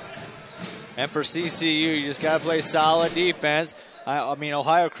game. And for CCU, you just got to play solid defense. I mean,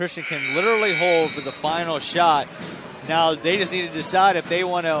 Ohio Christian can literally hold for the final shot. Now, they just need to decide if they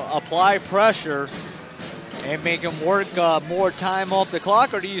want to apply pressure and make them work more time off the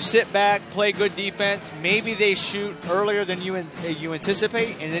clock, or do you sit back, play good defense, maybe they shoot earlier than you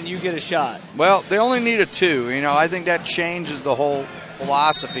anticipate, and then you get a shot? Well, they only need a 2. I think that changes the whole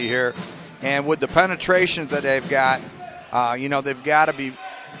philosophy here. And with the penetrations that they've got, they've got to be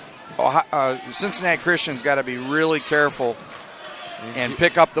Cincinnati Christian's got to be really careful and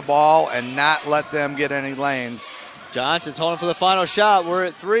pick up the ball and not let them get any lanes. Johnson's holding for the final shot. We're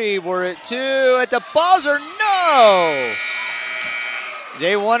at 3. We're at 2. At the buzzer, no!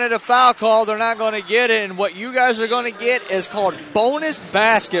 They wanted a foul call. They're not going to get it. And what you guys are going to get is called bonus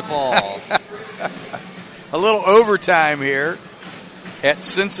basketball. A little overtime here at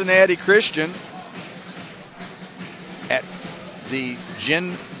Cincinnati Christian at the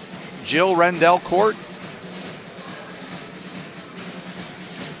Jill Rendell Court.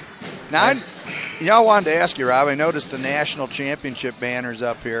 Now, I wanted to ask you, Rob, I noticed the national championship banners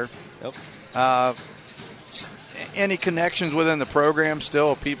up here. Yep. Any connections within the program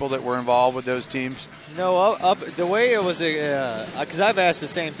still of people that were involved with those teams? No, the way it was, because I've asked the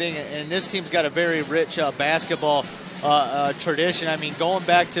same thing, and this team's got a very rich basketball tradition. I mean, going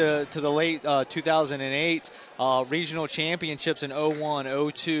back to the late 2008 regional championships in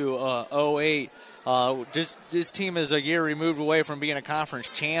 01, 02, 08. This team is a year removed away from being a conference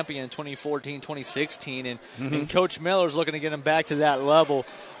champion in 2014, 2016, and Coach Miller's looking to get them back to that level.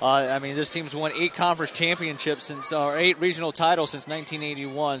 I mean, this team's won 8 conference championships or 8 regional titles since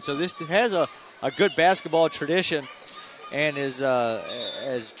 1981. So this has a good basketball tradition, and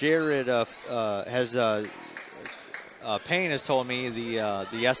as Jared Payne has told me,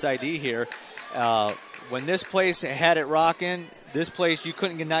 the SID here, when this place had it rocking, this place you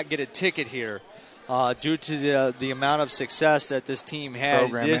couldn't not get a ticket here. Due to the amount of success that this team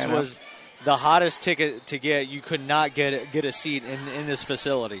had. This was the hottest ticket to get. You could not get a seat in this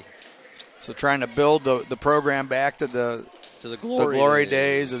facility. So trying to build the program back to the glory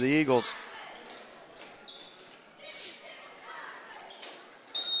days of the Eagles.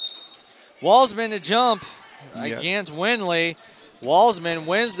 Walsman to jump against Winley. Walsman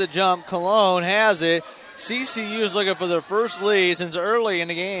wins the jump. Cologne has it. CCU is looking for their first lead since early in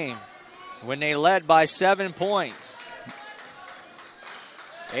the game, when they led by 7 points.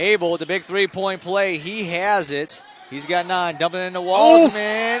 Abel with the big three-point play. He has it. He's got 9. Dumping it into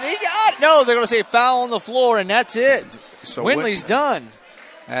Walsman. He got it. No, they're going to say foul on the floor, and that's it. So Winley's done.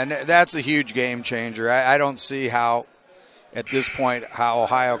 And that's a huge game changer. I don't see how, at this point, how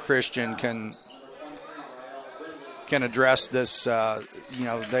Ohio Christian can address this.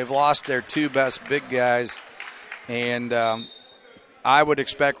 They've lost their 2 best big guys, and I would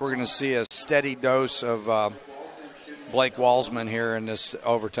expect we're going to see a steady dose of Blake Walsman here in this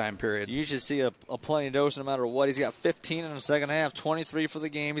overtime period. You should see a plenty dose no matter what. He's got 15 in the second half, 23 for the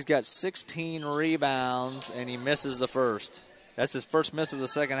game. He's got 16 rebounds, and he misses the first. That's his first miss of the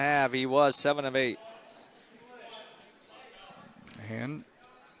second half. He was 7 of 8. And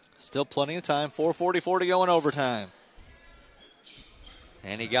still plenty of time. 4:44 to go in overtime.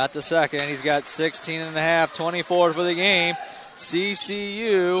 And he got the second. He's got 16 and a half, 24 for the game.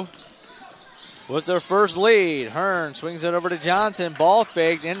 CCU with their first lead. Hearn swings it over to Johnson. Ball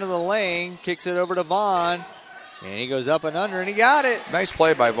faked into the lane. Kicks it over to Vaughn. And he goes up and under, and he got it. Nice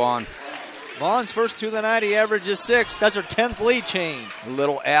play by Vaughn. Vaughn's first 2 of the night. He averages 6. That's her 10th lead change. A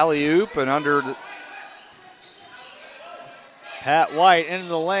little alley-oop and under. Pat White into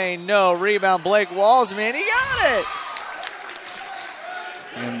the lane. No. Rebound. Blake Walsman. He got it.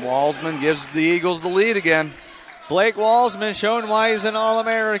 And Walsman gives the Eagles the lead again. Blake Walsman showing why he's an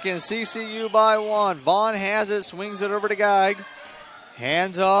All-American. CCU by 1. Vaughn has it, swings it over to Geig.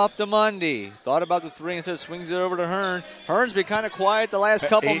 Hands off to Mundy. Thought about the 3 and said swings it over to Hearn. Hearn's been kind of quiet the last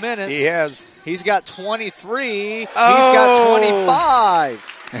couple minutes. He has. He's got 23. He's got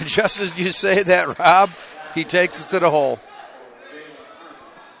 25. And just as you say that, Rob, he takes it to the hole.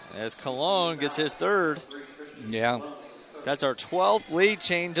 As Cologne gets his 3rd. Yeah. That's our 12th lead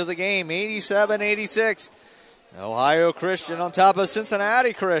change of the game, 87-86. Ohio Christian on top of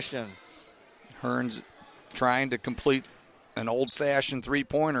Cincinnati Christian. Hearn's trying to complete an old-fashioned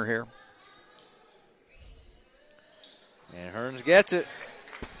three-pointer here. And Hearns gets it.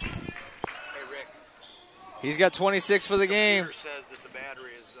 Hey, Rick. He's got 26 for the game. Says that the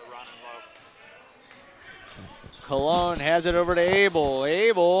battery is running low. Cologne has it over to Abel.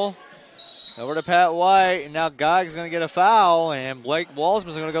 Abel over to Pat White. And now Geig's going to get a foul. And Blake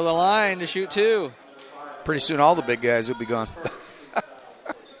Walsman's going to go to the line to shoot 2. Pretty soon all the big guys will be gone.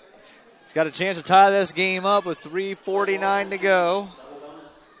 He's got a chance to tie this game up with 3:49 to go.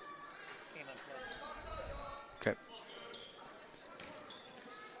 Okay.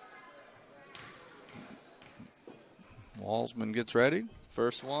 Walsman gets ready.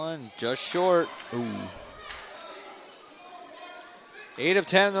 First one, just short. Ooh. 8 of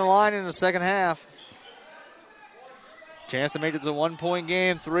 10 in the line in the second half. Chance to make it a 1-point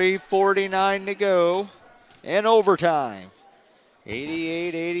game. 3:49 to go. In overtime.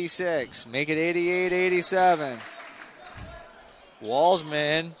 88-86. Make it 88-87.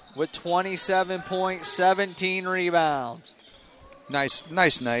 Walsman with 27 points, 17 rebounds.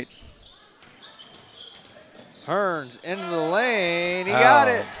 Nice night. Hearns into the lane. He got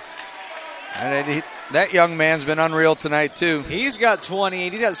it. And that young man's been unreal tonight, too. He's got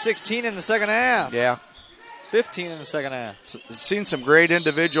 28. He's got 16 in the second half. Yeah. 15 in the second half. Seen some great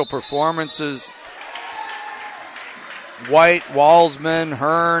individual performances. White, Walsman,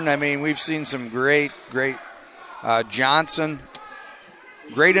 Hearn. I mean, we've seen some great Johnson.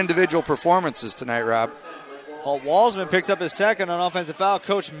 Great individual performances tonight, Rob. Well, Walsman picks up his second on offensive foul.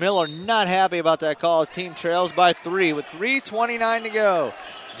 Coach Miller not happy about that call. His team trails by 3 with 3:29 to go.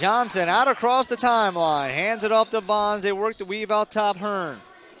 Johnson out across the timeline. Hands it off to Bonds. They work the weave out top Hearn.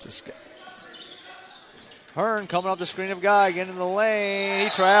 Hearn coming off the screen of Guy, getting in the lane. He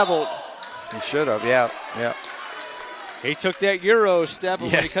traveled. He should have, yeah. He took that Euro step,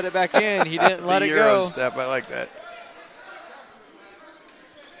 and when he cut it back in, he didn't let it go. Euro step, I like that.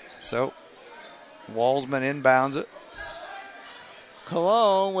 So, Walsman inbounds it.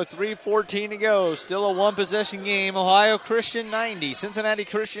 Cologne with 3:14 to go. Still a one-possession game. Ohio Christian 90. Cincinnati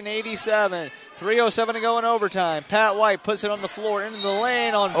Christian 87. 3:07 to go in overtime. Pat White puts it on the floor into the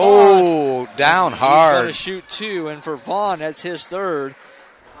lane on Vaughn. Oh, down hard. He's going to shoot 2, and for Vaughn, that's his third.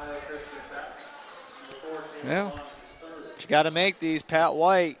 Yeah. But you got to make these. Pat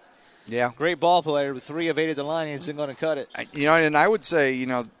White. Yeah. Great ball player with 3 of 8 at the line. He isn't going to cut it. And I would say,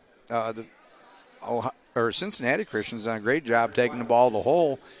 Cincinnati Christian's done a great job taking the ball to the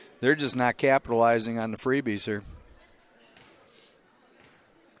hole. They're just not capitalizing on the freebies here.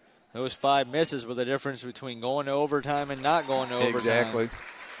 Those 5 misses were the difference between going to overtime and not going to overtime. Exactly.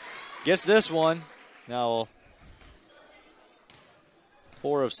 Gets this one. Now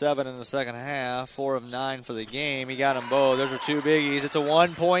 4 of 7 in the second half. 4 of 9 for the game. He got them both. Those are 2 biggies. It's a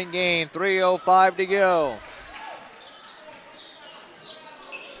 1-point game. 3:05 to go.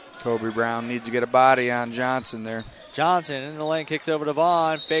 Kobe Brown needs to get a body on Johnson there. Johnson in the lane, kicks over to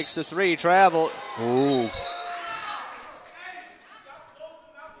Vaughn, fakes the 3, travel. Ooh.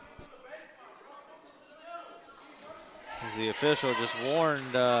 The official just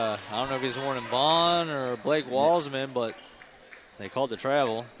warned, I don't know if he's warning Vaughn or Blake Walsman, but they called the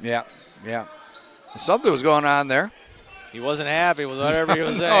travel. Yeah. Something was going on there. He wasn't happy with whatever he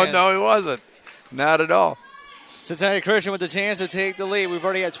was saying. No, he wasn't. Not at all. Cincinnati Christian with the chance to take the lead. We've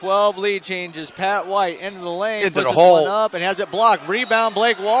already had 12 lead changes. Pat White into the lane, into puts the this hole. one up and has it blocked. Rebound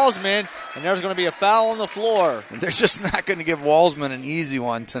Blake Walsman, and there's going to be a foul on the floor. They're just not going to give Walsman an easy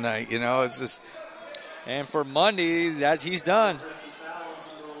one tonight. It's just. And for Monday, he's done.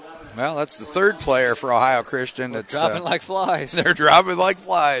 Well, that's the third player for Ohio Christian that's dropping like flies. They're dropping like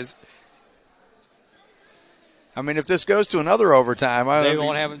flies. I mean, if this goes to another overtime,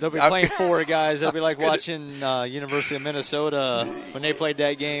 they'll be playing 4 guys. They'll be like watching University of Minnesota when they played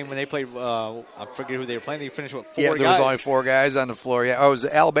that game. When they played, I forget who they were playing. They finished with 4 guys. Yeah, there was only 4 guys on the floor. Yeah, it was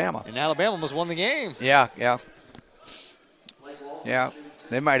Alabama. And Alabama almost won the game. Yeah.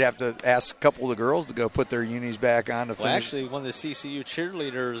 They might have to ask a couple of the girls to go put their unis back on to finish. Well, actually, one of the CCU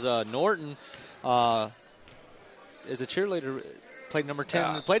cheerleaders, Norton, is a cheerleader. Played number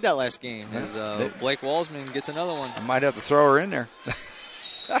 10, played that last game. Blake Walsman gets another one. I might have to throw her in there.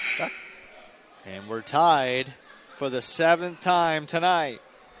 And we're tied for the 7th time tonight.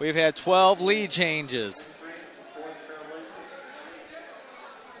 We've had 12 lead changes.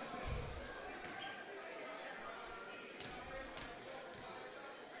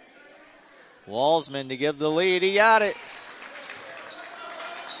 Walsman to give the lead. He got it.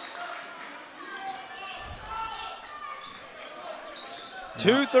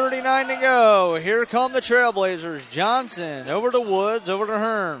 .239 to go. Here come the Trailblazers. Johnson over to Woods, over to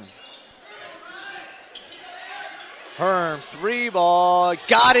Hearn. Hearn, 3 ball.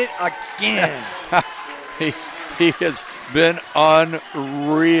 Got it again. He has been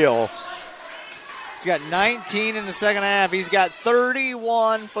unreal. He's got 19 in the second half. He's got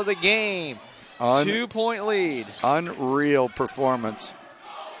 31 for the game. 2-point lead. Unreal performance.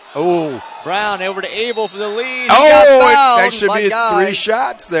 Oh. Brown over to Abel for the lead. That should be 3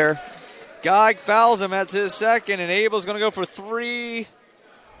 shots there. Guy fouls him. That's his second, and Abel's going to go for 3.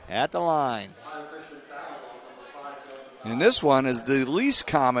 at the line. And this one is the least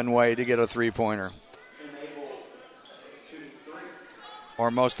common way to get a three-pointer. Or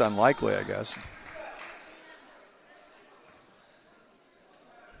most unlikely, I guess.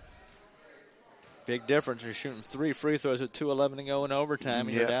 Big difference. You're shooting 3 free throws with 2:11 to go in overtime,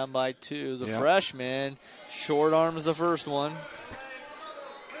 and you're down by 2. The freshman short arms the first one.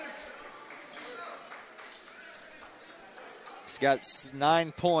 He's got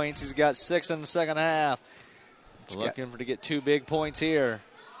 9 points. He's got 6 in the second half. Looking to get 2 big points here.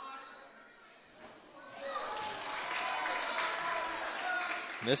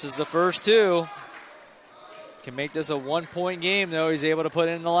 Misses the first 2. Can make this a 1-point game, though. He's able to put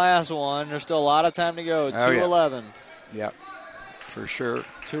in the last one. There's still a lot of time to go. 2:11. Yep, for sure.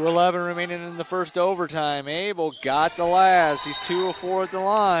 2:11 remaining in the first overtime. Abel got the last. He's 2 of 4 at the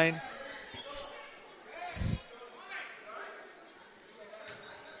line.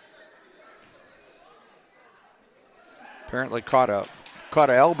 Apparently caught a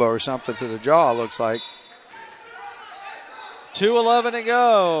elbow or something to the jaw, looks like. 2:11 to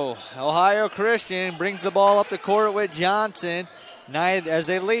go. Ohio Christian brings the ball up the court with Johnson as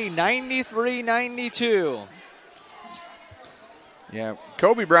they lead 93-92. Yeah,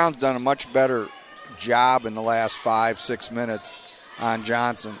 Kobe Brown's done a much better job in the last 5-6 minutes on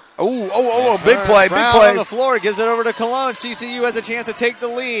Johnson. Big play, Brown big play. on the floor, gives it over to Cologne. CCU has a chance to take the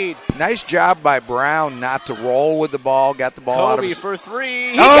lead. Nice job by Brown not to roll with the ball. Got the ball out of his... Kobe for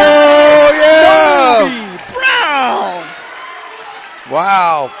 3. Yeah! Kobe Brown!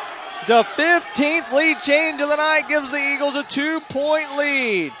 Wow. The 15th lead change of the night gives the Eagles a 2-point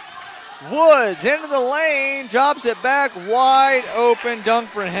lead. Woods into the lane, drops it back, wide open dunk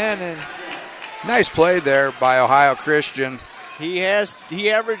for Hennon. Nice play there by Ohio Christian. He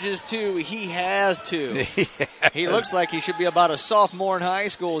averages 2. He has 2. He looks like he should be about a sophomore in high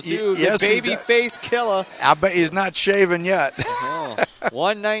school, too. Yes, the baby face killer. I bet he's not shaven yet.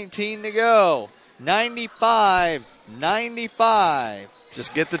 1:19 to go. 95-95.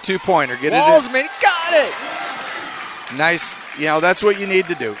 Just get the 2-pointer. Get Walsman got it. Nice. That's what you need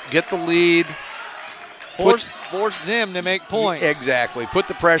to do. Get the lead. Force them to make points. Exactly. Put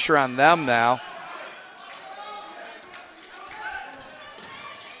the pressure on them now.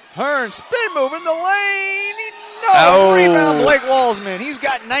 Hearn, spin move in the lane. Rebound, Blake Walsman. He's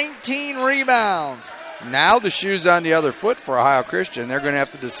got 19 rebounds. Now the shoe's on the other foot for Ohio Christian. They're going to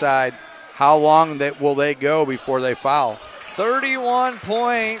have to decide how long will they go before they foul. 31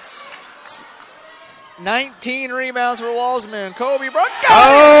 points. 19 rebounds for Walsman. Kobe Brown got it.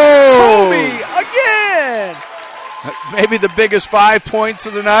 Kobe again. Maybe the biggest 5 points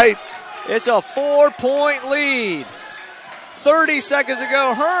of the night. It's a 4-point lead. 30 seconds to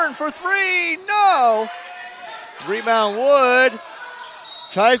go. Hearn for 3. No. Rebound Wood.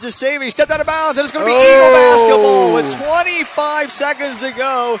 Tries to save it. He stepped out of bounds, and it's going to be Eagle basketball with 25 seconds to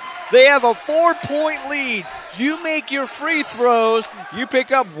go. They have a 4-point lead. You make your free throws. You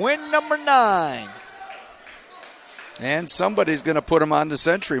pick up win number 9. And somebody's going to put them on the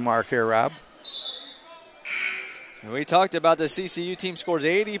century mark here, Rob. We talked about the CCU team scores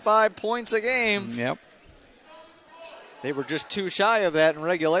 85 points a game. Yep. They were just too shy of that in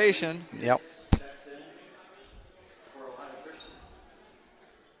regulation. Yep.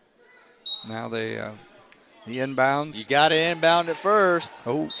 Now the inbounds. You got to inbound it first.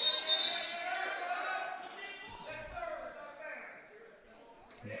 Oh.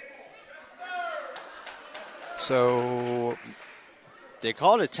 So they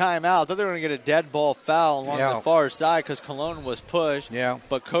called a timeout. I thought they were going to get a dead ball foul along the far side because Cologne was pushed. Yeah.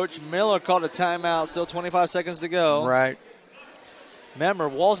 But Coach Miller called a timeout. Still 25 seconds to go. Right. Remember,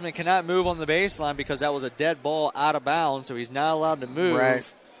 Walsman cannot move on the baseline because that was a dead ball out of bounds, so he's not allowed to move. Right.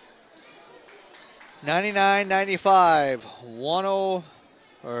 99-95.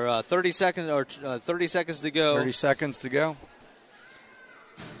 30 seconds to go. 30 seconds to go.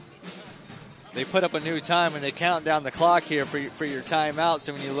 They put up a new time and they count down the clock here for your timeout.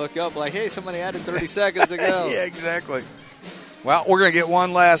 So when you look up, like, hey, somebody added 30 seconds to go. Yeah, exactly. Well, we're going to get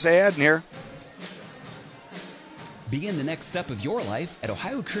one last ad in here. Begin the next step of your life at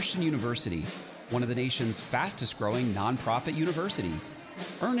Ohio Christian University, one of the nation's fastest growing nonprofit universities.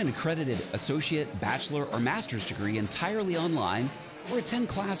 Earn an accredited associate, bachelor, or master's degree entirely online, or attend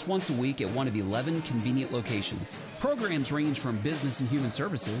class once a week at one of 11 convenient locations. Programs range from business and human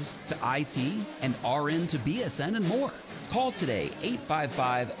services to IT and RN to BSN and more. Call today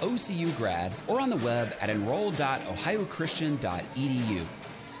 855-OCU-GRAD or on the web at enroll.ohiochristian.edu.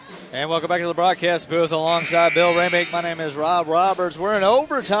 And welcome back to the broadcast booth alongside Bill Ramick. My name is Rob Roberts. We're in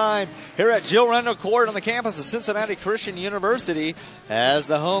overtime here at Jill Rendell Court on the campus of Cincinnati Christian University as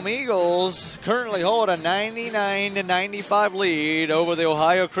the home Eagles currently hold a 99-95 lead over the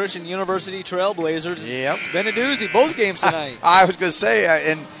Ohio Christian University Trailblazers. Yep. It's been a doozy, both games tonight. I was going to say,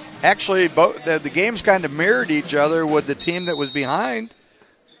 and actually both the games kind of mirrored each other with the team that was behind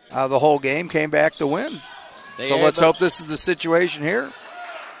the whole game came back to win. So let's hope this is the situation here.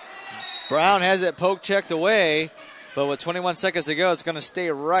 Brown has it poke checked away, but with 21 seconds to go, it's going to stay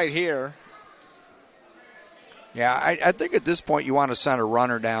right here. Yeah, I think at this point you want to send a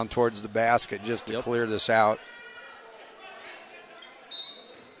runner down towards the basket just to clear this out.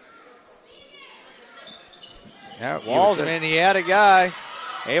 Yeah, Walsman, he had a guy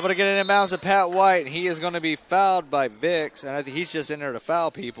able to get it in bounds to Pat White. He is going to be fouled by Vicks, and I think he's just in there to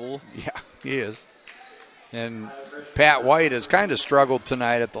foul people. Yeah, he is. And Pat White has kind of struggled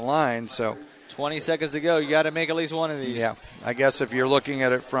tonight at the line, so 20 seconds to go. You got to make at least one of these. Yeah, I guess if you're looking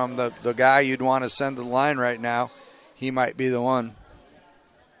at it from the guy you'd want to send to the line right now, he might be the one.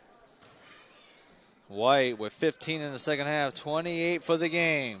 White with 15 in the second half, 28 for the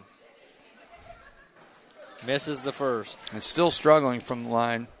game. Misses the first. And still struggling from the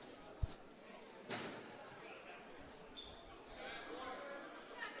line.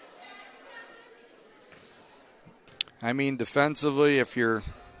 I mean, defensively, if you're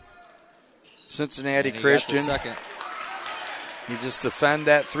Cincinnati Christian, you just defend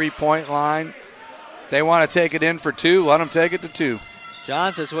that three-point line. They want to take it in for two. Let them take it to two.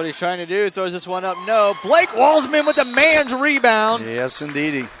 Johnson's what he's trying to do. Throws this one up. No. Blake Walsman with the man's rebound. Yes,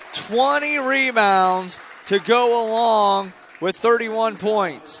 indeedy. 20 rebounds to go along with 31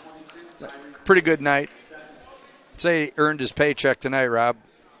 points. Pretty good night. I'd say he earned his paycheck tonight, Rob.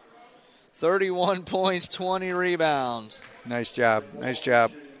 31 points, 20 rebounds. Nice job. Nice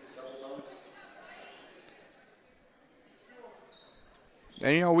job.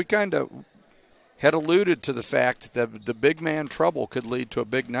 And, you know, we kind of had alluded to the fact that the big man trouble could lead to a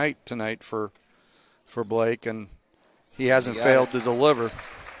big night tonight for Blake, and he hasn't failed to deliver.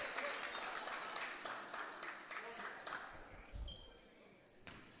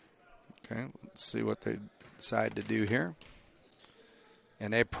 Okay, let's see what they decide to do here.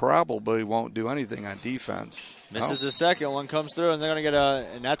 And they probably won't do anything on defense. Misses the second one, comes through, and they're going to get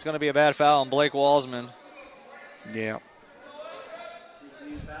and that's going to be a bad foul on Blake Walsman. Yeah.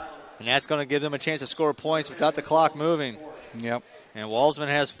 And that's going to give them a chance to score points without the clock moving. Yep. And Walsman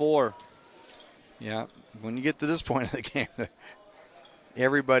has 4. Yeah. When you get to this point of the game,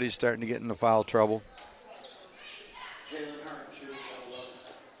 everybody's starting to get into foul trouble.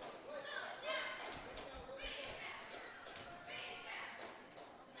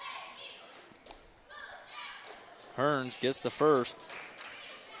 Hearns gets the first.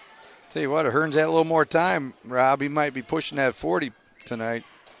 Tell you what, if Hearns had a little more time, Rob, he might be pushing that 40 tonight.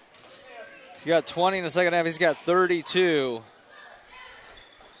 He's got 20 in the second half. He's got 32.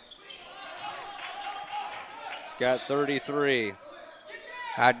 He's got 33.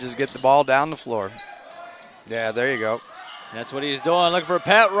 I'd just get the ball down the floor. Yeah, there you go. That's what he's doing. Looking for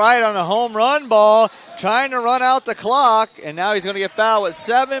Pat Wright on a home run ball, trying to run out the clock, and now he's going to get fouled with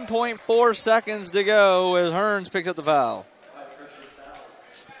 7.4 seconds to go as Hearns picks up the foul.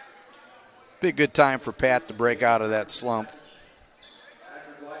 Be a good time for Pat to break out of that slump.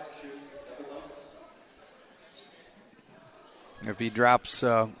 If he drops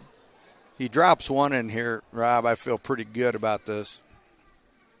one in here, Rob, I feel pretty good about this.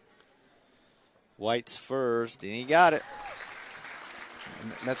 White's first, and he got it.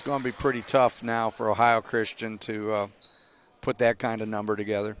 And that's going to be pretty tough now for Ohio Christian to put that kind of number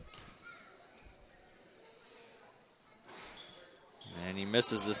together. And he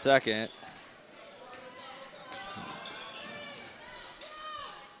misses the second.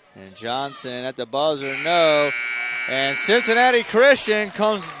 And Johnson at the buzzer, no. And Cincinnati Christian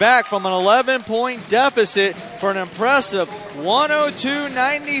comes back from an 11-point deficit for an impressive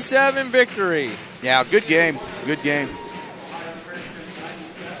 102-97 victory. Yeah, good game. Good game.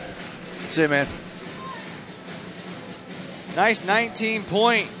 See you, man. Nice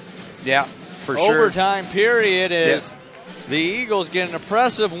 19-point for sure. overtime period as the Eagles get an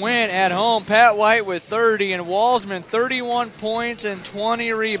impressive win at home. Pat White with 30 and Walsman 31 points and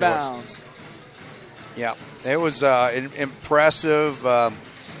 20 rebounds. Yeah, it was impressive.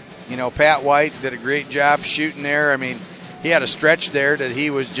 Pat White did a great job shooting there. I mean, he had a stretch there that he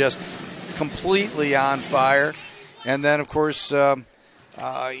was just completely on fire. And then, of course,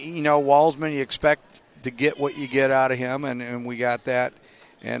 Walsman, you expect to get what you get out of him, and we got that.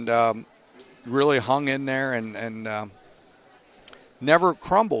 And really hung in there and never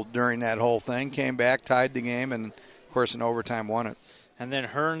crumbled during that whole thing. Came back, tied the game, and, of course, in overtime won it. And then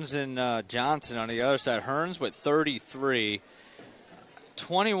Hearns and Johnson on the other side. Hearns with 33,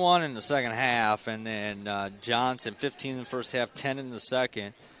 21 in the second half, and then Johnson 15 in the first half, 10 in the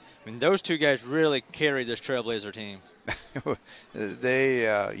second. I mean, those two guys really carried this Trailblazer team.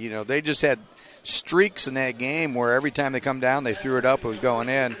 They just had streaks in that game where every time they come down, they threw it up, it was going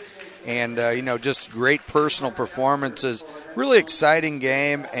in. And, just great personal performances. Really exciting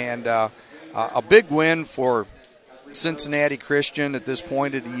game, and a big win for Cincinnati Christian at this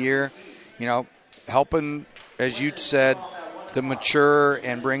point of the year. Helping, as you said, to mature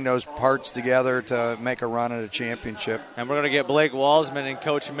and bring those parts together to make a run at a championship. And we're going to get Blake Walsman and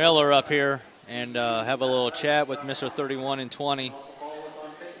Coach Miller up here and have a little chat with Mr. 31 and 20.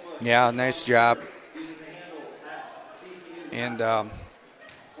 Yeah, nice job. And,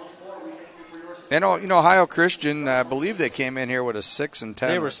 Ohio Christian, I believe they came in here with a 6 and 10.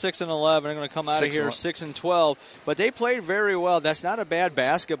 They were 6 and 11. They're going to come out of here 6 and 12. But they played very well. That's not a bad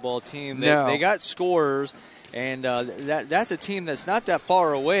basketball team. They got scorers. And that's a team that's not that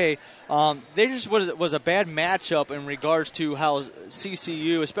far away. They just was a bad matchup in regards to how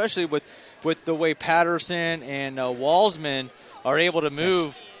CCU, especially with the way Patterson and Walsman are able to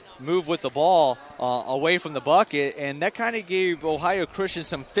move with the ball away from the bucket, and that kind of gave Ohio Christian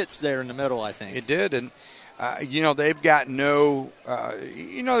some fits there in the middle, I think. It did, and they've got no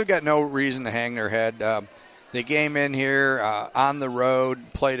reason to hang their head. They came in here on the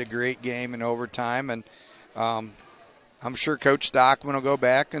road, played a great game in overtime, and I'm sure Coach Stockman will go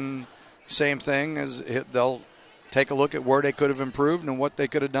back and same thing as they'll take a look at where they could have improved and what they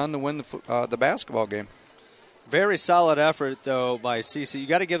could have done to win the basketball game. Very solid effort, though, by CC. You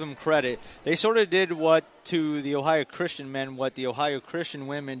got to give them credit. They sort of did what to the Ohio Christian men, what the Ohio Christian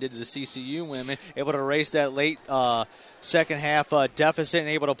women did to the CCU women, able to erase that late second half deficit and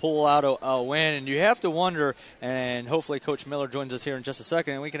able to pull out a win. And you have to wonder, and hopefully Coach Miller joins us here in just a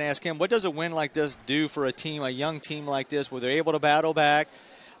second, and we can ask him, what does a win like this do for a team, a young team like this, where they're able to battle back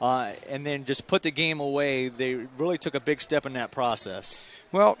and then just put the game away? They really took a big step in that process.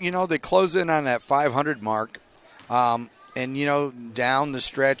 Well, they close in on that 500 mark. And, down the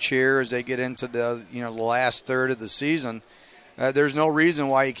stretch here as they get into the last third of the season, there's no reason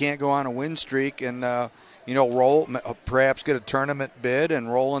why you can't go on a win streak and, roll, perhaps get a tournament bid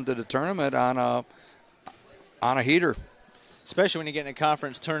and roll into the tournament on a heater. Especially when you get in a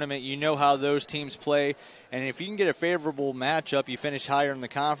conference tournament, you know how those teams play. And if you can get a favorable matchup, you finish higher in the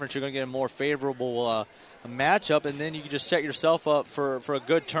conference, you're going to get a more favorable matchup, and then you can just set yourself up for a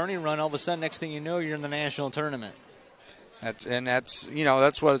good turning run. All of a sudden, next thing you know, you're in the national tournament. That's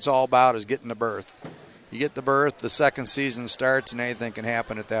what it's all about, is getting the berth. You get the berth, the second season starts, and anything can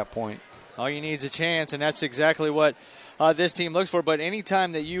happen at that point. All you need is a chance, and that's exactly what this team looks for. But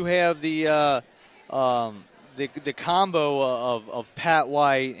anytime that you have the combo of Pat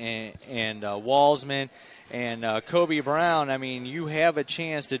White and Walsman and Kobe Brown, I mean, you have a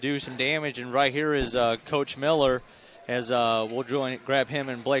chance to do some damage. And right here is Coach Miller, as we'll grab him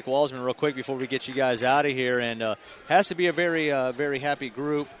and Blake Walsman real quick before we get you guys out of here. And has to be a very, very happy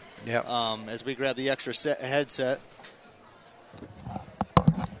group. Yep. As we grab the extra headset.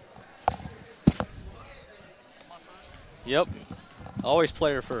 Yep. Always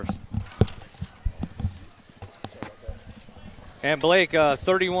player first. And Blake,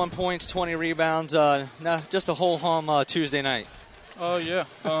 31 points, 20 rebounds. Just a whole-home Tuesday night. Yeah.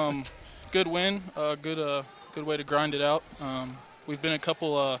 Good win. Good way to grind it out. We've been in a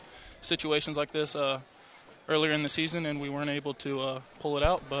couple situations like this earlier in the season, and we weren't able to pull it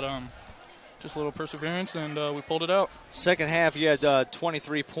out. But just a little perseverance, and we pulled it out. Second half, you had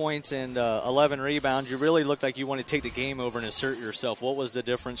 23 points and 11 rebounds. You really looked like you wanted to take the game over and assert yourself. What was the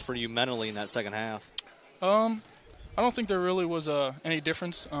difference for you mentally in that second half? I don't think there really was any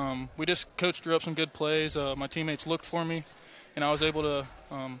difference. Coach drew up some good plays. My teammates looked for me, and I was able to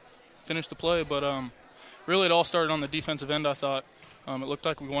finish the play. But really, it all started on the defensive end, I thought. It looked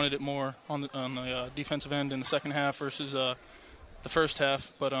like we wanted it more on the defensive end in the second half versus the first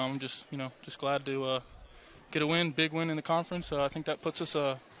half. But I'm just glad to get a win, big win in the conference. I think that puts us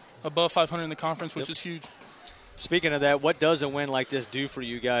above 500 in the conference, which is huge. Speaking of that, what does a win like this do for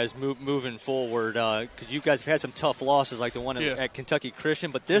you guys moving forward? Because you guys have had some tough losses like the one at Kentucky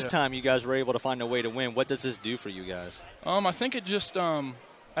Christian, but this time you guys were able to find a way to win. What does this do for you guys? I think it just,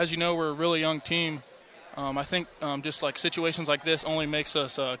 as you know, we're a really young team. I think just like situations like this only makes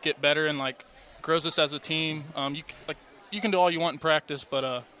us get better and like grows us as a team. You can do all you want in practice,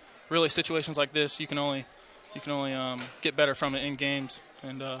 but really situations like this you can only get better from it in games.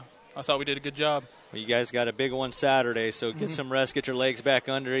 And I thought we did a good job. Well, you guys got a big one Saturday, so get some rest, get your legs back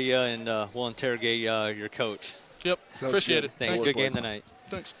under you, and we'll interrogate your coach. Yep, appreciate it. Thanks. Good game tonight.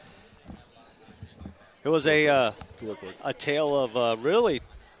 Thanks. It was a tale of really,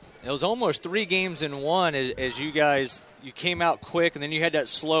 it was almost 3 games in one as you guys, you came out quick, and then you had that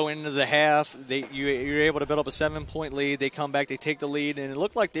slow into the half. You were able to build up a 7-point lead. They come back, they take the lead, and it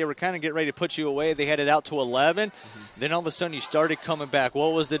looked like they were kind of getting ready to put you away. They had it out to 11. Then all of a sudden you started coming back.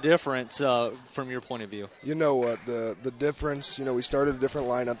 What was the difference from your point of view? You know what, the difference, we started a different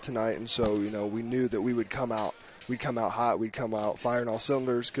lineup tonight, and so, we knew that we would come out. We'd come out hot. We'd come out firing all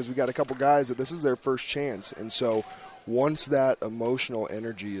cylinders because we got a couple guys that this is their first chance. And so once that emotional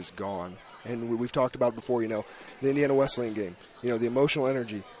energy is gone, and we've talked about it before, the Indiana Wesleyan game, the emotional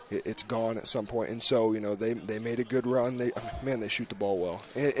energy, it's gone at some point. And so, they made a good run. They shoot the ball well.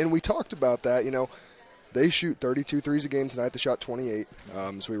 And we talked about that, They shoot 32 threes a game tonight. They shot 28,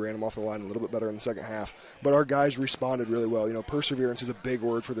 so we ran them off the line a little bit better in the second half. But our guys responded really well. Perseverance is a big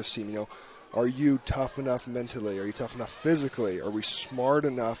word for this team. Are you tough enough mentally? Are you tough enough physically? Are we smart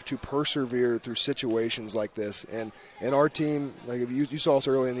enough to persevere through situations like this? And our team, like if you saw us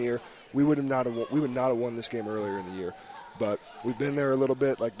early in the year, we would not have won this game earlier in the year. But we've been there a little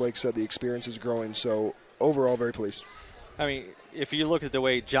bit. Like Blake said, the experience is growing. So overall, very pleased. I mean, if you look at the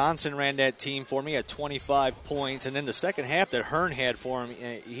way Johnson ran that team for me, he had 25 points. And then the second half that Hearn had for him,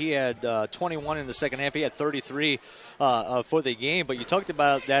 he had 21 in the second half. He had 33 for the game. But you talked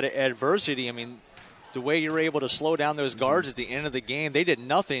about that adversity. I mean, the way you were able to slow down those guards at the end of the game, they did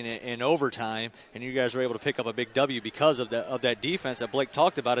nothing in overtime. And you guys were able to pick up a big W because of that defense that Blake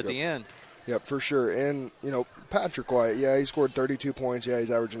talked about at the end. Yep, for sure. And, Patrick White, he scored 32 points. Yeah,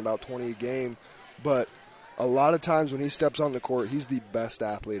 he's averaging about 20 a game. But a lot of times when he steps on the court, he's the best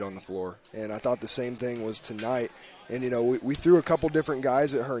athlete on the floor. And I thought the same thing was tonight. And, we threw a couple different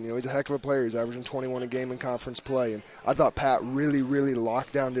guys at Hearn. He's a heck of a player. He's averaging 21 a game in conference play. And I thought Pat really, really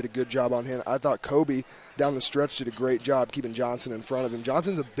locked down, did a good job on him. I thought Kobe down the stretch did a great job keeping Johnson in front of him.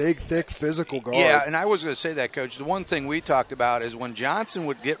 Johnson's a big, thick, physical guard. Yeah, and I was going to say that, Coach. The one thing we talked about is when Johnson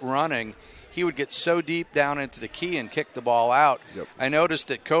would get running, he would get so deep down into the key and kick the ball out. Yep. I noticed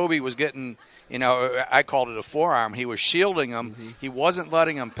that Kobe was getting – I called it a forearm. He was shielding him. Mm-hmm. He wasn't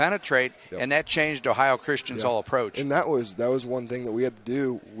letting him penetrate, and that changed Ohio Christian's whole approach. And that was one thing that we had to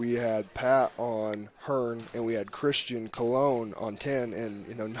do. We had Pat on Hearn, and we had Christian Cologne on 10.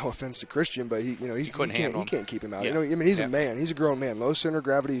 And no offense to Christian, but he can't keep him out. Yeah. He's a man. He's a grown man. Low center of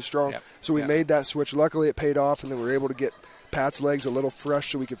gravity. He's strong. So we made that switch. Luckily, it paid off, and then we were able to get Pat's legs a little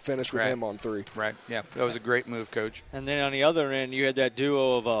fresh so we could finish with him on 3. Right. Yeah, that was a great move, Coach. And then on the other end, you had that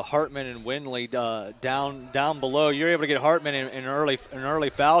duo of Hartman and Winley down below. You're able to get Hartman in early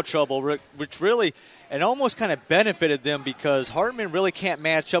foul trouble, which really it almost kind of benefited them because Hartman really can't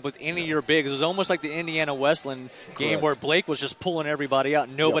match up with any of your bigs. It was almost like the Indiana Wesleyan game where Blake was just pulling everybody out.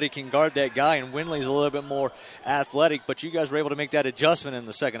 Nobody can guard that guy, and Winley's a little bit more athletic, but you guys were able to make that adjustment in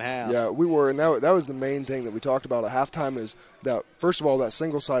the second half. Yeah, we were, and that was the main thing that we talked about at halftime is that, first of all, that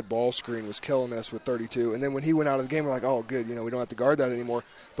single-side ball screen was killing us with 32, and then when he went out of the game, we're like, oh, good, we don't have to guard that anymore.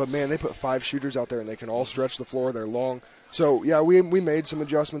 But, man, they put 5 shooters out there, and they can all stretch the floor. They're long. So, yeah, we made some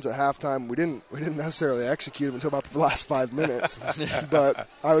adjustments at halftime. We didn't necessarily execute them until about the last 5 minutes. But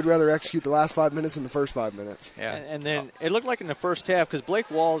I would rather execute the last 5 minutes than the first 5 minutes. Yeah. And then it looked like in the first half, because Blake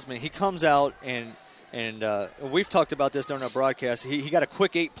Walsman, he comes out and we've talked about this during our broadcast. He got a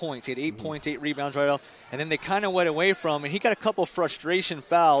quick 8 points. He had 8 points, 8 rebounds right off. And then they kind of went away from him. And he got a couple frustration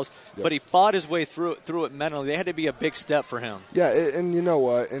fouls, but he fought his way through it mentally. They had to be a big step for him. Yeah, and you know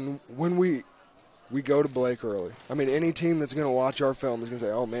what? And when we go to Blake early. I mean, any team that's going to watch our film is going to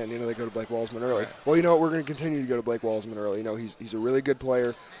say, oh, man, they go to Blake Walsman early. Right. Well, you know what? We're going to continue to go to Blake Walsman early. He's a really good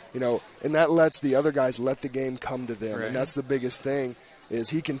player, and that lets the other guys let the game come to them. Right. And that's the biggest thing is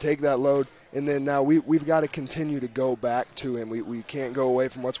he can take that load, and then now we've got to continue to go back to him. We can't go away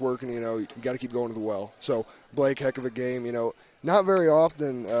from what's working. You got to keep going to the well. So, Blake, heck of a game. Not very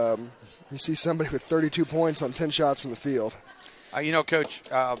often you see somebody with 32 points on 10 shots from the field. Coach,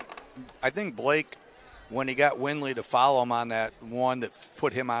 I think Blake, when he got Winley to follow him on that one that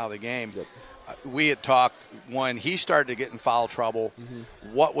put him out of the game, we had talked when he started to get in foul trouble,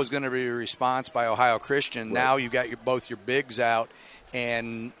 what was going to be a response by Ohio Christian. Right. Now you've got both your bigs out,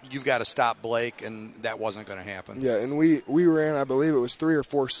 and you've got to stop Blake, and that wasn't going to happen. Yeah, and we ran, I believe it was 3 or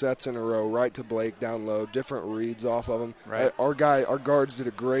 4 sets in a row, right to Blake, down low, different reads off of him. Right. Our guards did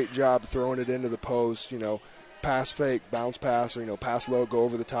a great job throwing it into the post, pass fake, bounce pass, or, pass low, go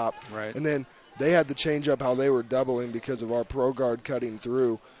over the top. Right. And then they had to change up how they were doubling because of our pro guard cutting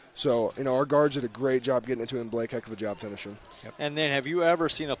through. So, our guards did a great job getting it to him. Blake, heck of a job finishing. Yep. And then have you ever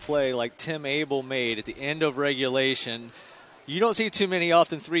seen a play like Tim Abel made at the end of regulation? You don't see too many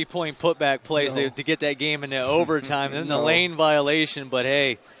often three-point putback plays to get that game into overtime. And then the lane violation, but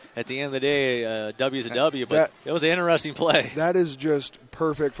hey, at the end of the day, W's a W. But it was an interesting play. That is just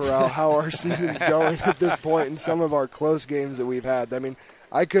perfect for how our season's going at this point in some of our close games that we've had. I mean,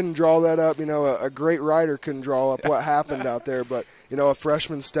 I couldn't draw that up. A great writer couldn't draw up what happened out there. But, a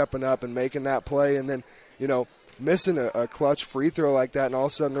freshman stepping up and making that play and then, missing a clutch free throw like that, and all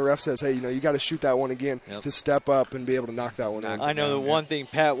of a sudden the ref says, hey, you got to shoot that one again to step up and be able to knock that one in. I know the one thing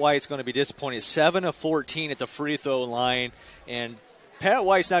Pat White's going to be disappointed, 7 of 14 at the free throw line, and Pat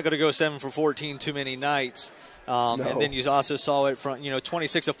White's not going to go 7 for 14 too many nights. And then you also saw it from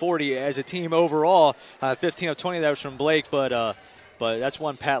 26 of 40 as a team overall. 15 of 20 that was from Blake, but that's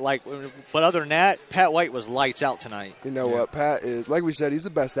one Pat like. But other than that, Pat White was lights out tonight. You know what? Pat is, like we said, he's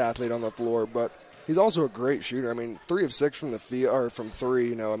the best athlete on the floor, but he's also a great shooter. I mean, 3 of 6 from the field or from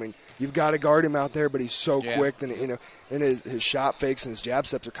 3. I mean, you've got to guard him out there, but he's so quick, and and his shot fakes and his jab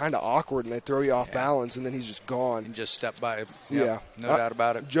steps are kind of awkward, and they throw you off balance, and then he's just gone. And just step by. No doubt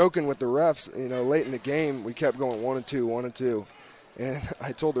about it. Joking with the refs, late in the game, we kept going 1 and 2, 1 and 2. And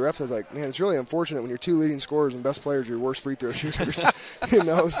I told the refs, I was like, man, it's really unfortunate when your 2 leading scorers and best players are your worst free throw shooters.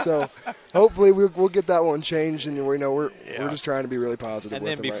 So hopefully we'll get that one changed, and we're just trying to be really positive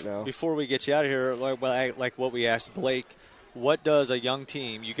with it right now. Before we get you out of here, like what we asked Blake, what does a young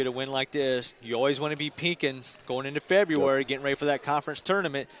team, you get a win like this, you always want to be peaking going into February, getting ready for that conference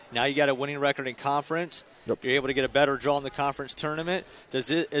tournament. Now you got a winning record in conference. You're able to get a better draw in the conference tournament. Is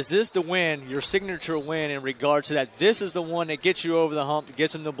this the win, your signature win in regards to that? This is the one that gets you over the hump,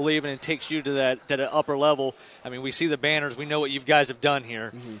 gets them to believe, and takes you to that upper level. I mean, we see the banners. We know what you guys have done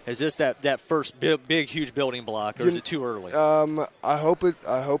here. Mm-hmm. Is this that first big, huge building block, or is it too early? I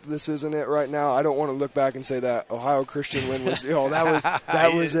hope this isn't it right now. I don't want to look back and say that Ohio Christian win was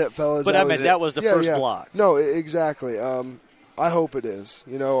that was it, fellas. But that was the first block. No, exactly. I hope it is.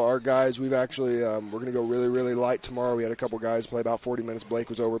 Our guys, we've actually we're going to go really, really light tomorrow. We had a couple guys play about 40 minutes. Blake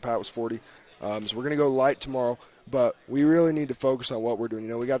was over. Pat was 40. So we're going to go light tomorrow. But we really need to focus on what we're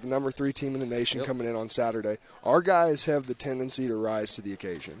doing. We got the number 3 team in the nation coming in on Saturday. Our guys have the tendency to rise to the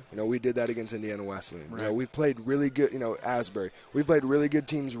occasion. We did that against Indiana Wesleyan. Right. We've played really good, Asbury. We've played really good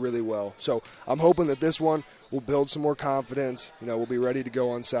teams really well. So I'm hoping that this one will build some more confidence. We'll be ready to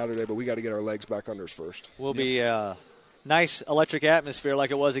go on Saturday, but we got to get our legs back under us first. We'll be nice electric atmosphere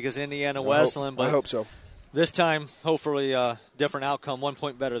like it was against Indiana Wesleyan. I hope so. This time, hopefully, different outcome. 1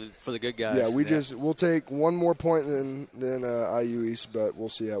 point better for the good guys. Yeah, we'll take 1 more point than IU East, but we'll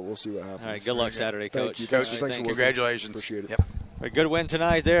see what happens. All right, good luck Saturday, Coach. Thank you, Coach. Thanks for Congratulations. Appreciate it. Yep. A good win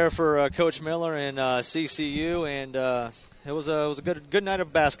tonight there for Coach Miller and CCU, and it was a good night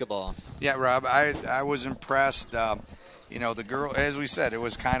of basketball. Yeah, Rob, I was impressed. The girl, as we said, it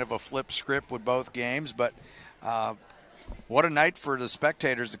was kind of a flip script with both games, but. What a night for the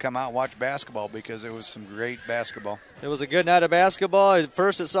spectators to come out and watch basketball, because it was some great basketball. It was a good night of basketball. At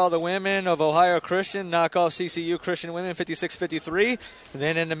first, it saw the women of Ohio Christian knock off CCU Christian women 56-53. And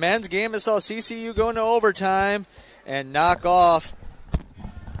then in the men's game, it saw CCU go into overtime and knock off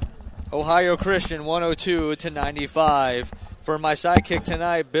Ohio Christian 102-95. For my sidekick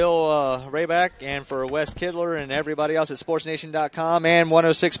tonight, Bill Rayback, and for Wes Kidler and everybody else at sportsnation.com and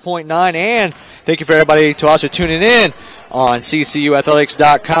 106.9. And thank you for everybody to also tuning in on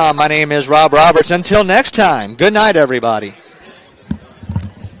ccuathletics.com. My name is Rob Roberts. Until next time, good night, everybody.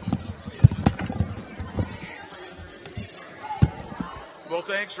 Well,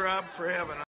 thanks, Rob, for having us.